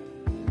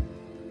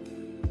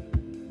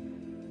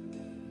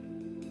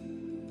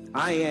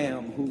 I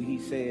am who he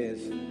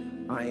says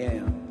I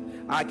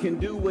am. I can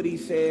do what he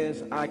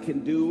says I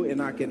can do,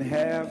 and I can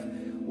have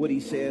what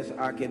he says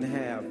I can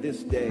have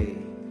this day.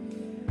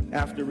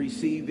 After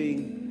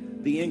receiving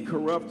the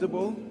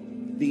incorruptible,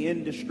 the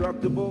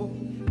indestructible,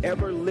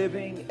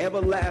 ever-living,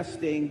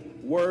 everlasting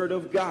Word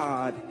of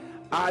God,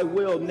 I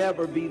will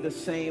never be the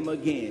same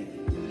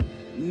again.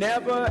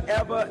 Never,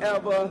 ever,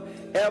 ever,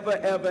 ever,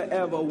 ever,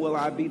 ever will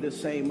I be the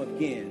same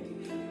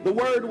again. The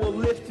Word will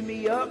lift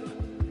me up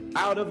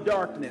out of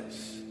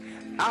darkness,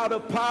 out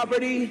of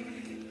poverty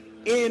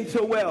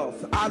into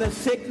wealth, out of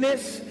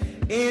sickness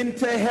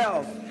into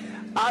health,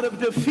 out of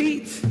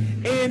defeat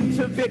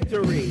into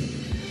victory,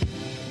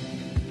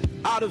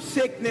 out of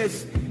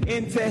sickness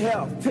into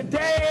health.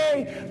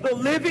 Today, the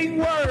living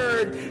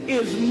Word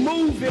is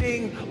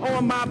moving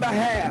on my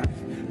behalf.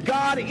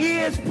 God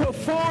is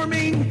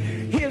performing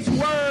his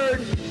word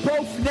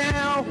both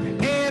now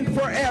and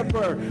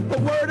forever. The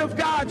word of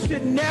God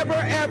should never,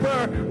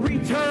 ever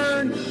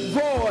return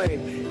void.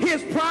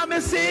 His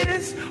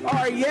promises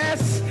are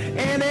yes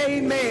and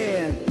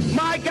amen.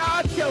 My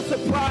God shall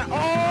supply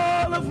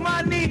all of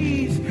my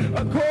needs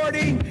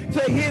according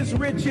to his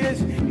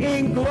riches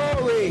in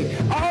glory.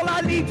 All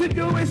I need to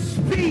do is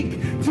speak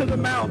to the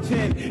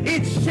mountain.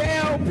 It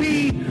shall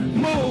be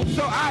move.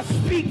 So I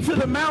speak to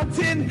the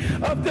mountain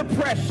of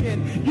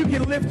depression. You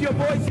can lift your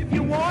voice if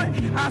you want.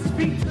 I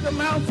speak to the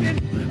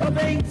mountain of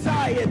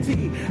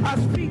anxiety. I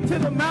speak to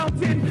the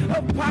mountain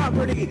of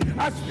poverty.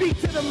 I speak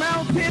to the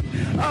mountain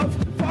of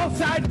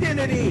false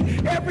identity.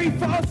 Every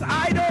false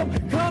idol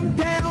come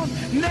down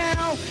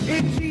now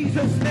in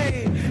Jesus'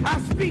 name. I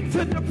speak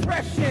to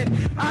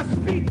depression. I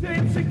speak to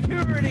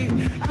insecurity.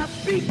 I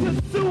speak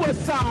to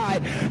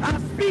suicide. I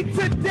speak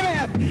to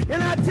death.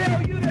 And I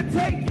tell you to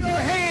take your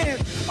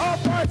hands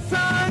off our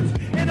sons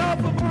and off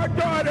of our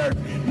daughters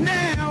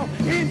now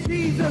in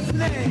Jesus'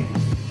 name.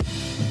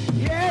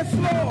 Yes,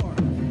 Lord.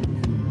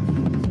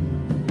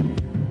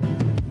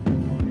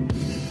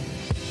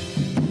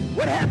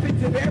 What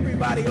happens if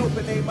everybody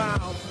open their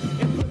mouths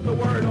and put the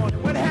word on it?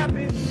 What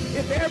happens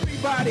if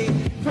everybody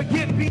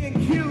forget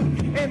being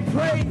cute and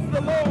praise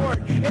the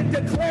Lord and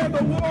declare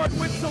the Lord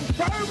with some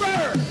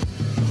fervor,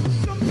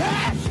 some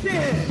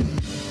passion?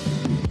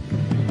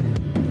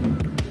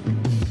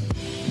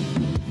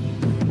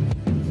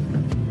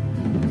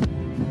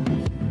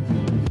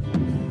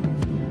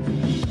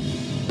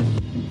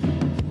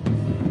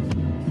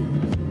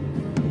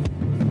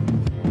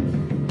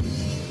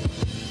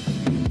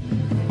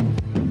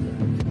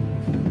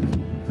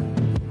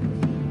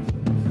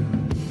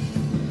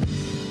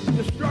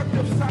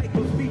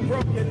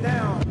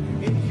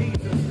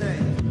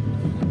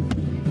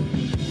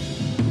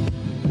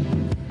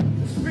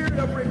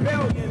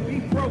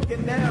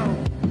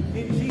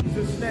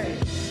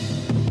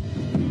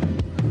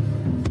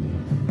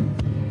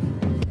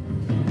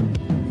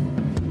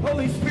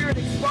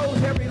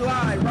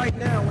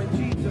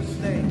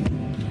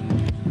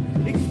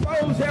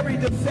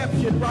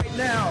 Right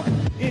now,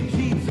 in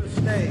Jesus'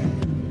 name.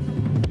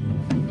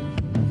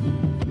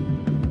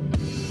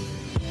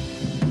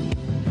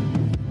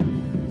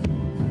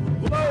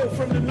 Blow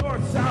from the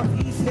north,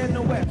 south, east, and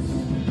the west.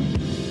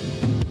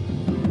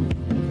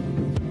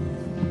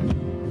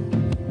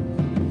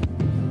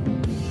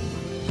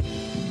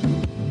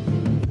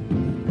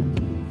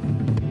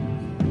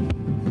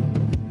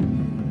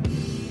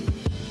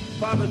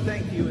 Father,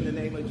 thank you in the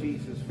name of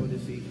Jesus for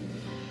this evening.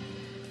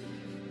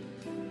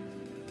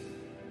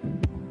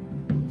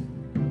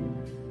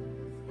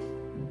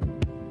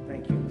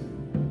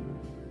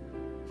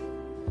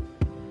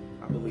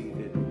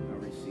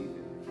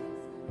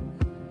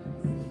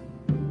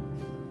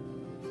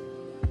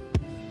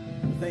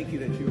 Thank you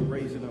that you're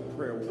raising up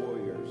prayer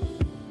warriors.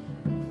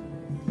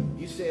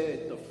 You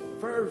said the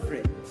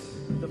fervent,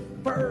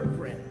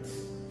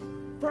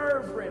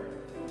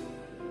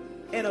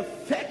 and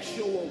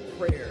effectual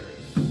prayers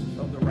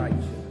of the righteous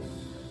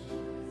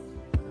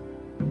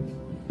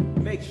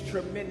makes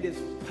tremendous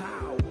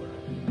power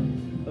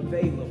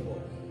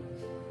available.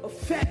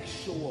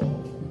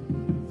 Effectual,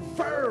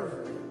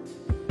 fervent,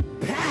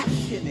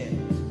 passionate,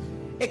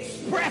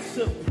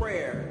 expressive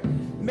prayer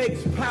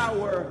makes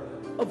power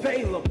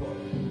available.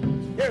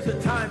 There's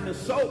a time to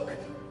soak,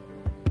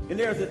 and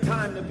there's a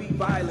time to be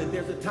violent.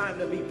 There's a time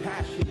to be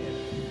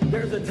passionate.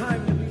 There's a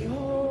time to be,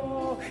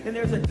 and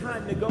there's a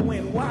time to go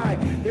in. Why?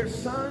 There's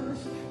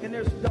sons and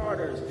there's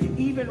daughters.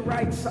 Even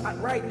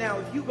right now,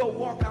 if you go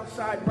walk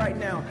outside right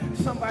now,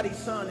 somebody's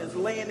son is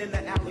laying in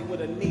the alley with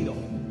a needle.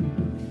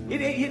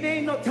 It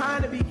ain't no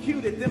time to be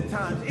cute at them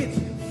times. It's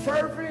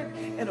fervent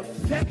and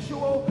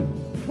effectual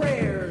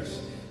prayers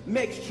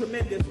makes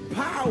tremendous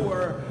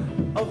power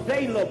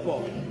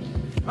available.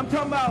 I'm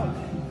talking about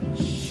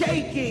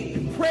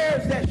shaking,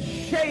 prayers that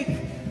shake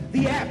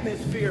the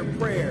atmosphere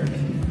prayers.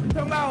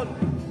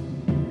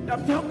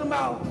 I'm talking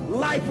about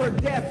life or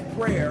death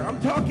prayer. I'm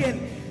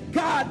talking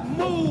God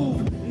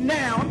move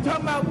now. I'm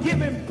talking about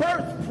giving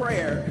birth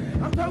prayer.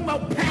 I'm talking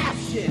about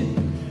passion.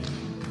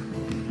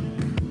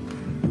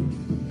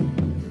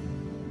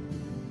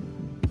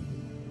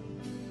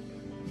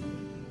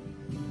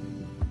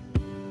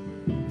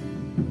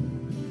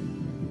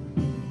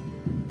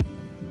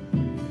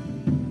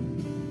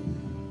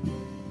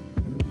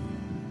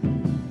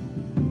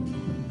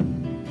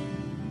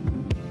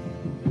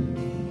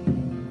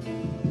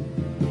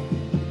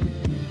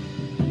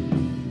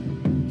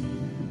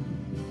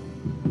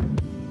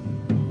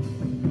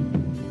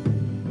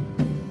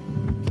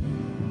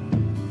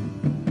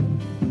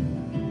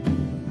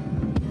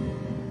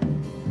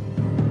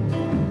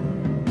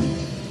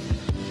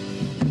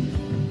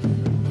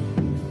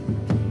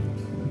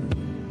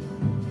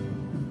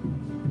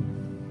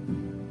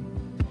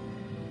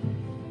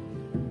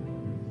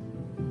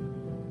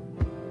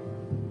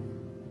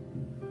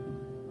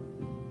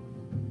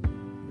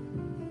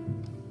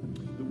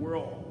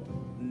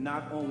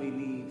 Not only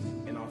needs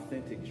an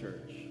authentic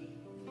church,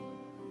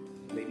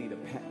 they need a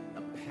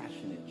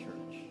passionate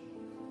church.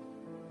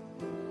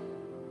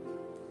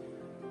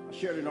 I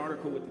shared an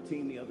article with the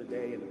team the other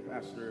day, and the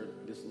pastor,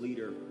 this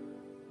leader,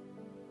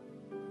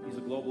 he's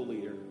a global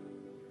leader,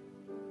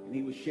 and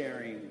he was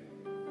sharing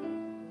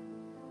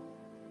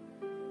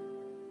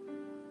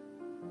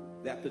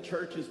that the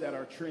churches that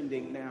are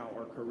trending now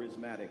are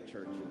charismatic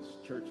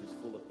churches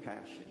full of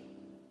passion.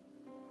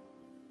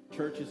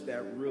 Churches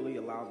that really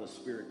allow the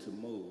Spirit to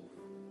move.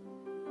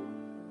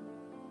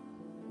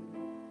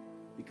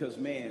 Because,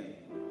 man,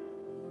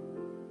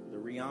 the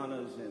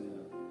Rihannas and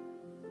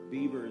the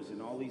Biebers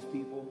and all these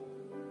people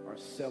are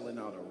selling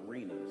out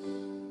arenas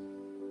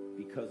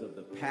because of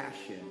the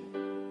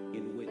passion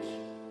in which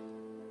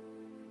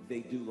they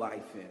do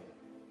life in.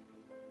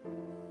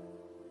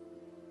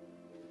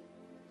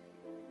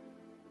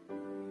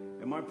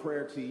 And my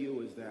prayer to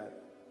you is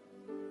that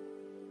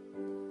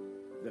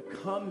the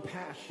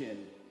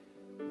compassion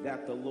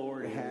that the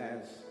Lord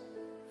has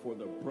for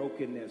the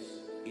brokenness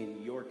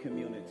in your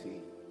community,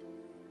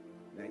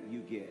 that you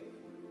get.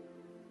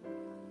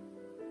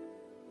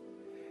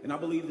 And I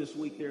believe this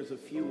week there's a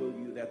few of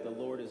you that the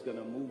Lord is going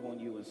to move on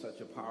you in such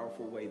a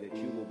powerful way that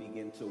you will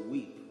begin to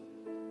weep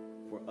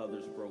for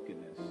others'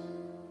 brokenness.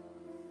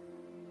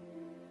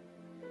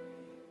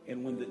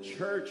 And when the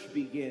church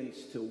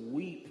begins to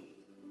weep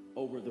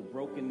over the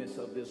brokenness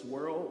of this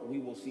world, we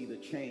will see the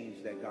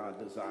change that God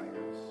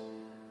desires.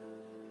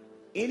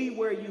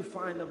 Anywhere you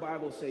find the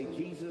Bible say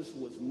Jesus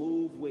was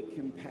moved with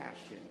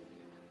compassion,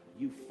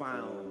 you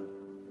found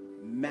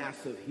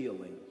massive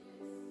healing.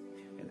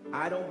 And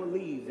I don't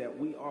believe that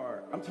we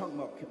are, I'm talking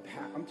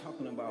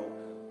about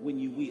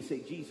when we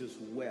say Jesus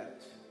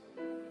wept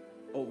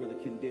over the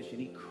condition.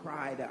 He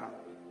cried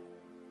out.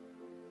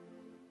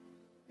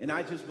 And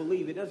I just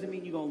believe it doesn't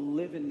mean you're going to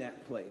live in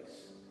that place.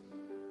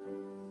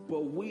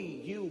 But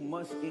you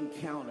must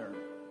encounter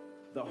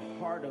the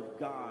heart of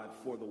God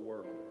for the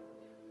world.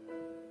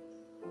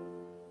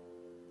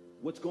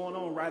 What's going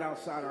on right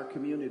outside our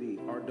community,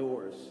 our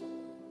doors,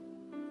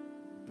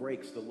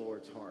 breaks the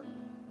Lord's heart.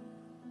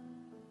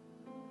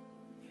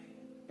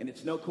 And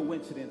it's no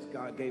coincidence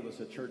God gave us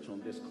a church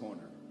on this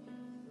corner.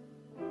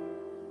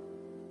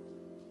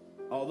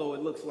 Although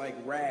it looks like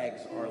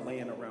rags are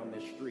laying around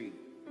this street,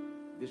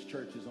 this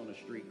church is on a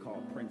street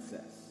called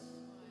Princess.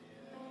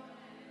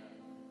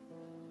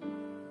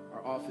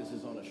 Our office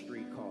is on a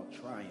street called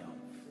Triumph.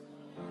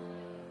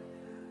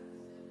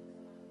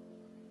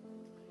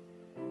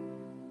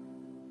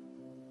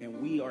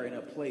 And we are in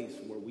a place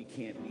where we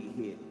can't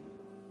be hidden.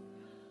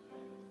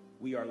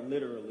 We are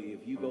literally,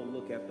 if you go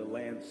look at the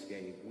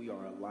landscape, we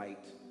are a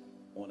light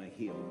on a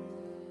hill.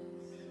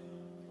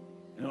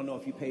 And I don't know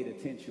if you paid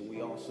attention,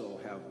 we also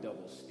have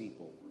double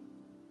steeple.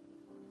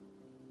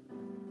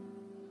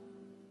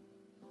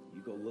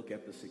 You go look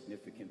at the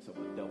significance of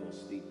a double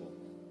steeple.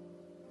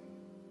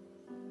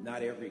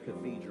 Not every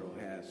cathedral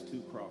has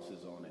 2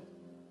 crosses on it.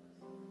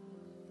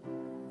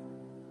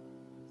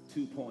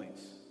 2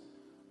 points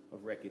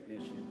of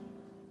recognition.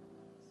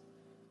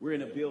 We're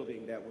in a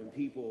building that when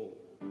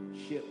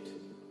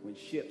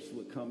ships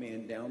would come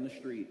in down the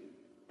street,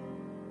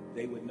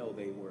 they would know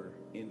they were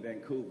in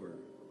Vancouver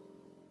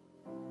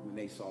when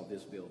they saw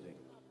this building.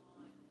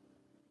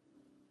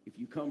 If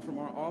you come from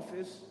our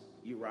office,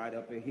 you ride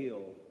up a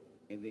hill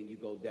and then you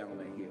go down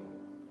a hill.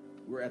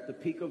 We're at the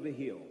peak of a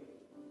hill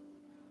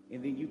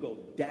and then you go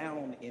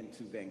down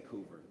into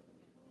Vancouver.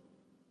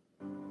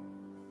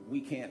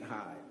 We can't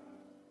hide.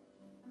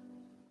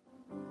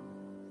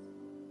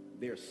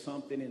 There's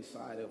something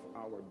inside of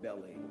our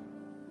belly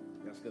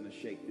that's going to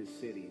shake this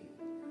city.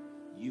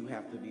 You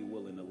have to be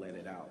willing to let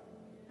it out.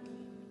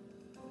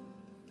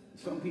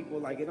 Some people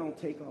are like, it don't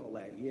take all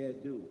that. Yeah,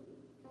 it do.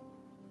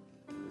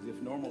 As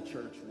if normal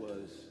church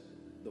was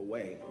the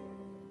way.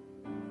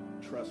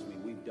 Trust me,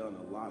 we've done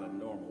a lot of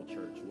normal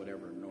church,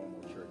 whatever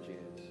normal church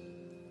is.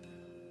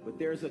 But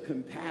there's a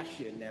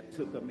compassion that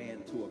took a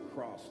man to a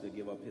cross to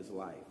give up his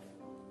life.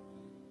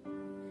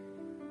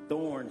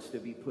 Thorns to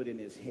be put in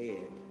his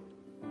head.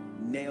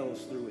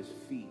 Nails through his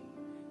feet.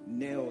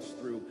 Nails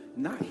through,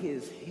 not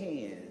his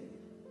hand,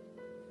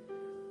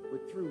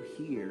 but through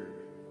here.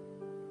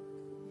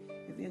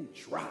 And then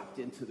dropped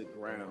into the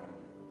ground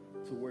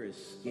to where his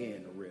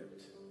skin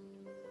ripped.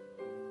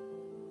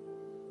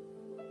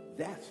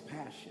 That's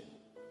passion.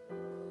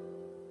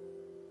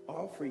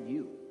 All for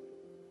you.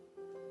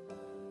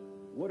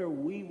 What are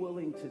we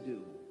willing to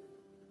do?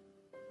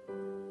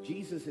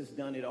 Jesus has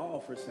done it all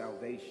for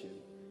salvation.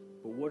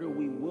 But what are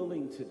we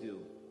willing to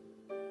do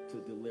to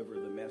deliver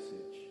the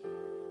message?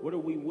 What are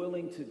we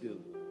willing to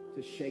do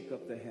to shake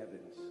up the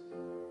heavens?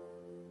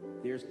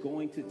 There's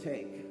going to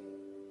take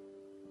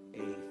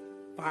a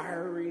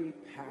fiery,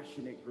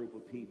 passionate group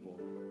of people.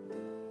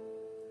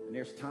 And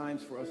there's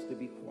times for us to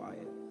be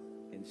quiet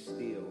and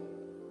still.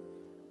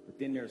 But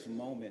then there's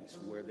moments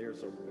where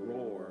there's a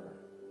roar.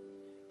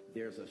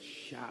 There's a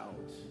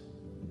shout.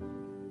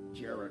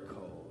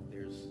 Jericho.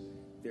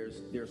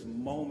 There's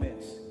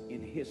moments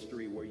in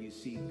history where you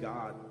see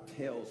God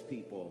tells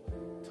people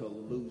to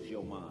lose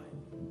your mind.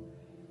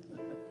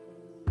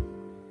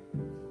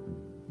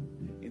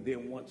 And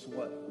then once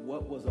what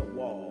was a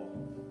wall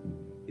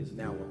is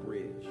now a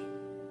bridge.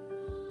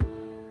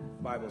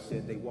 The Bible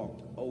said they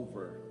walked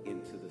over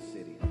into the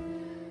city.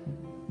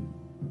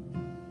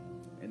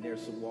 And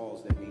there's some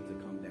walls that need to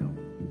come down.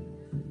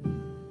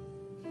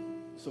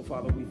 So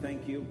Father, we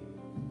thank you.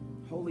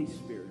 Holy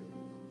Spirit,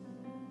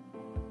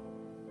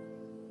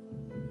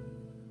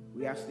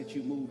 we ask that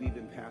you move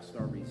even past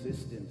our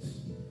resistance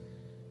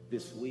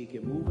this week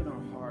and move in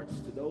our hearts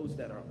to those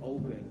that are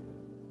open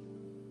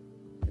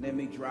And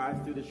they may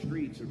drive through the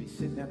streets or be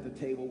sitting at the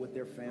table with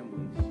their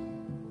families.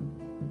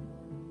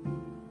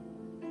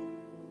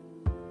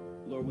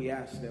 Lord, we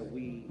ask that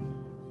we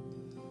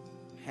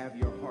have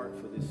your heart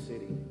for this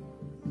city.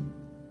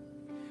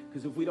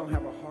 Because if we don't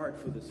have a heart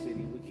for the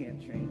city, we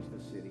can't change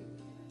the city.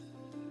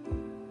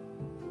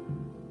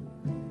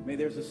 May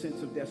there's a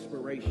sense of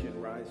desperation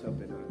rise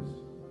up in us.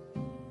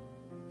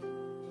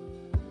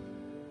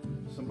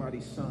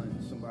 Somebody's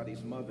son,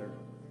 somebody's mother,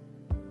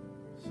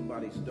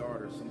 somebody's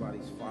daughter,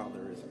 somebody's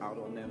father is out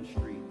on them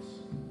streets,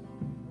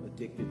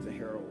 addicted to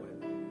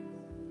heroin,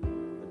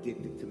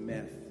 addicted to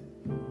meth.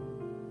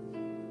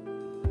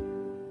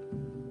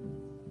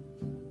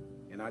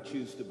 And I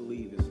choose to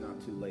believe it's not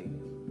too late.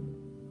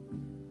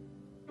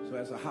 So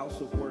as a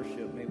house of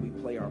worship, may we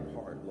play our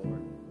part,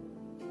 Lord.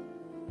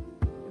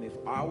 And if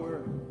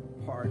our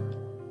part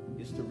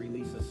is to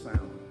release a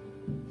sound,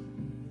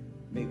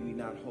 may we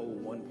not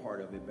hold one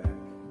part of it back.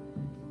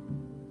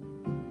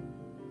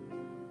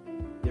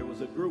 There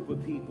was a group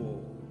of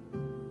people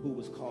who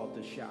was called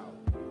to shout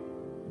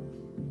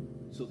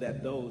so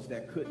that those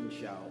that couldn't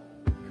shout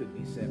could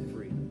be set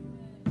free.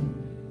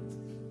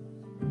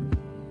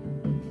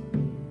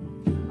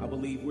 I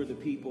believe we're the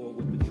people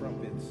with the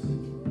trumpets.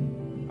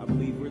 I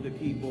believe we're the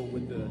people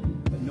with the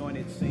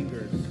anointed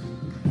singers.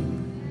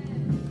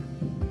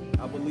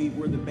 I believe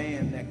we're the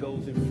band that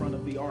goes in front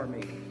of the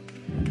army.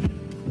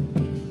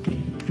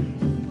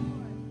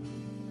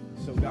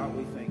 So God,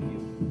 we thank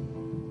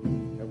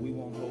you that we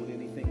won't hold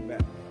anything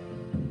back.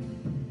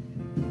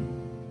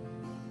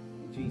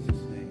 In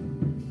Jesus' name.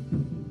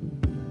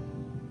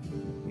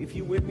 If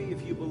you with me,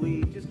 if you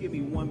believe, just give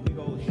me one big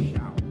old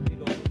shout.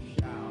 Big old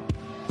shout.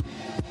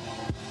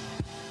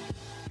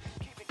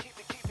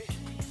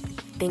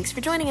 Thanks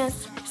for joining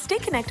us. Stay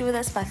connected with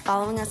us by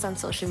following us on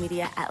social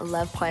media at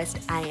LoveQuest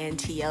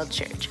INTL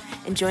Church.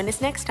 And join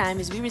us next time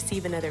as we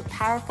receive another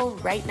powerful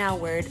Right Now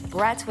word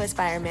brought to us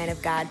by our man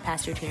of God,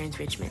 Pastor Terrence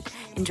Richmond.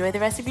 Enjoy the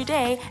rest of your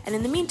day, and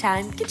in the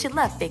meantime, get your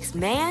love fix,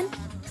 man.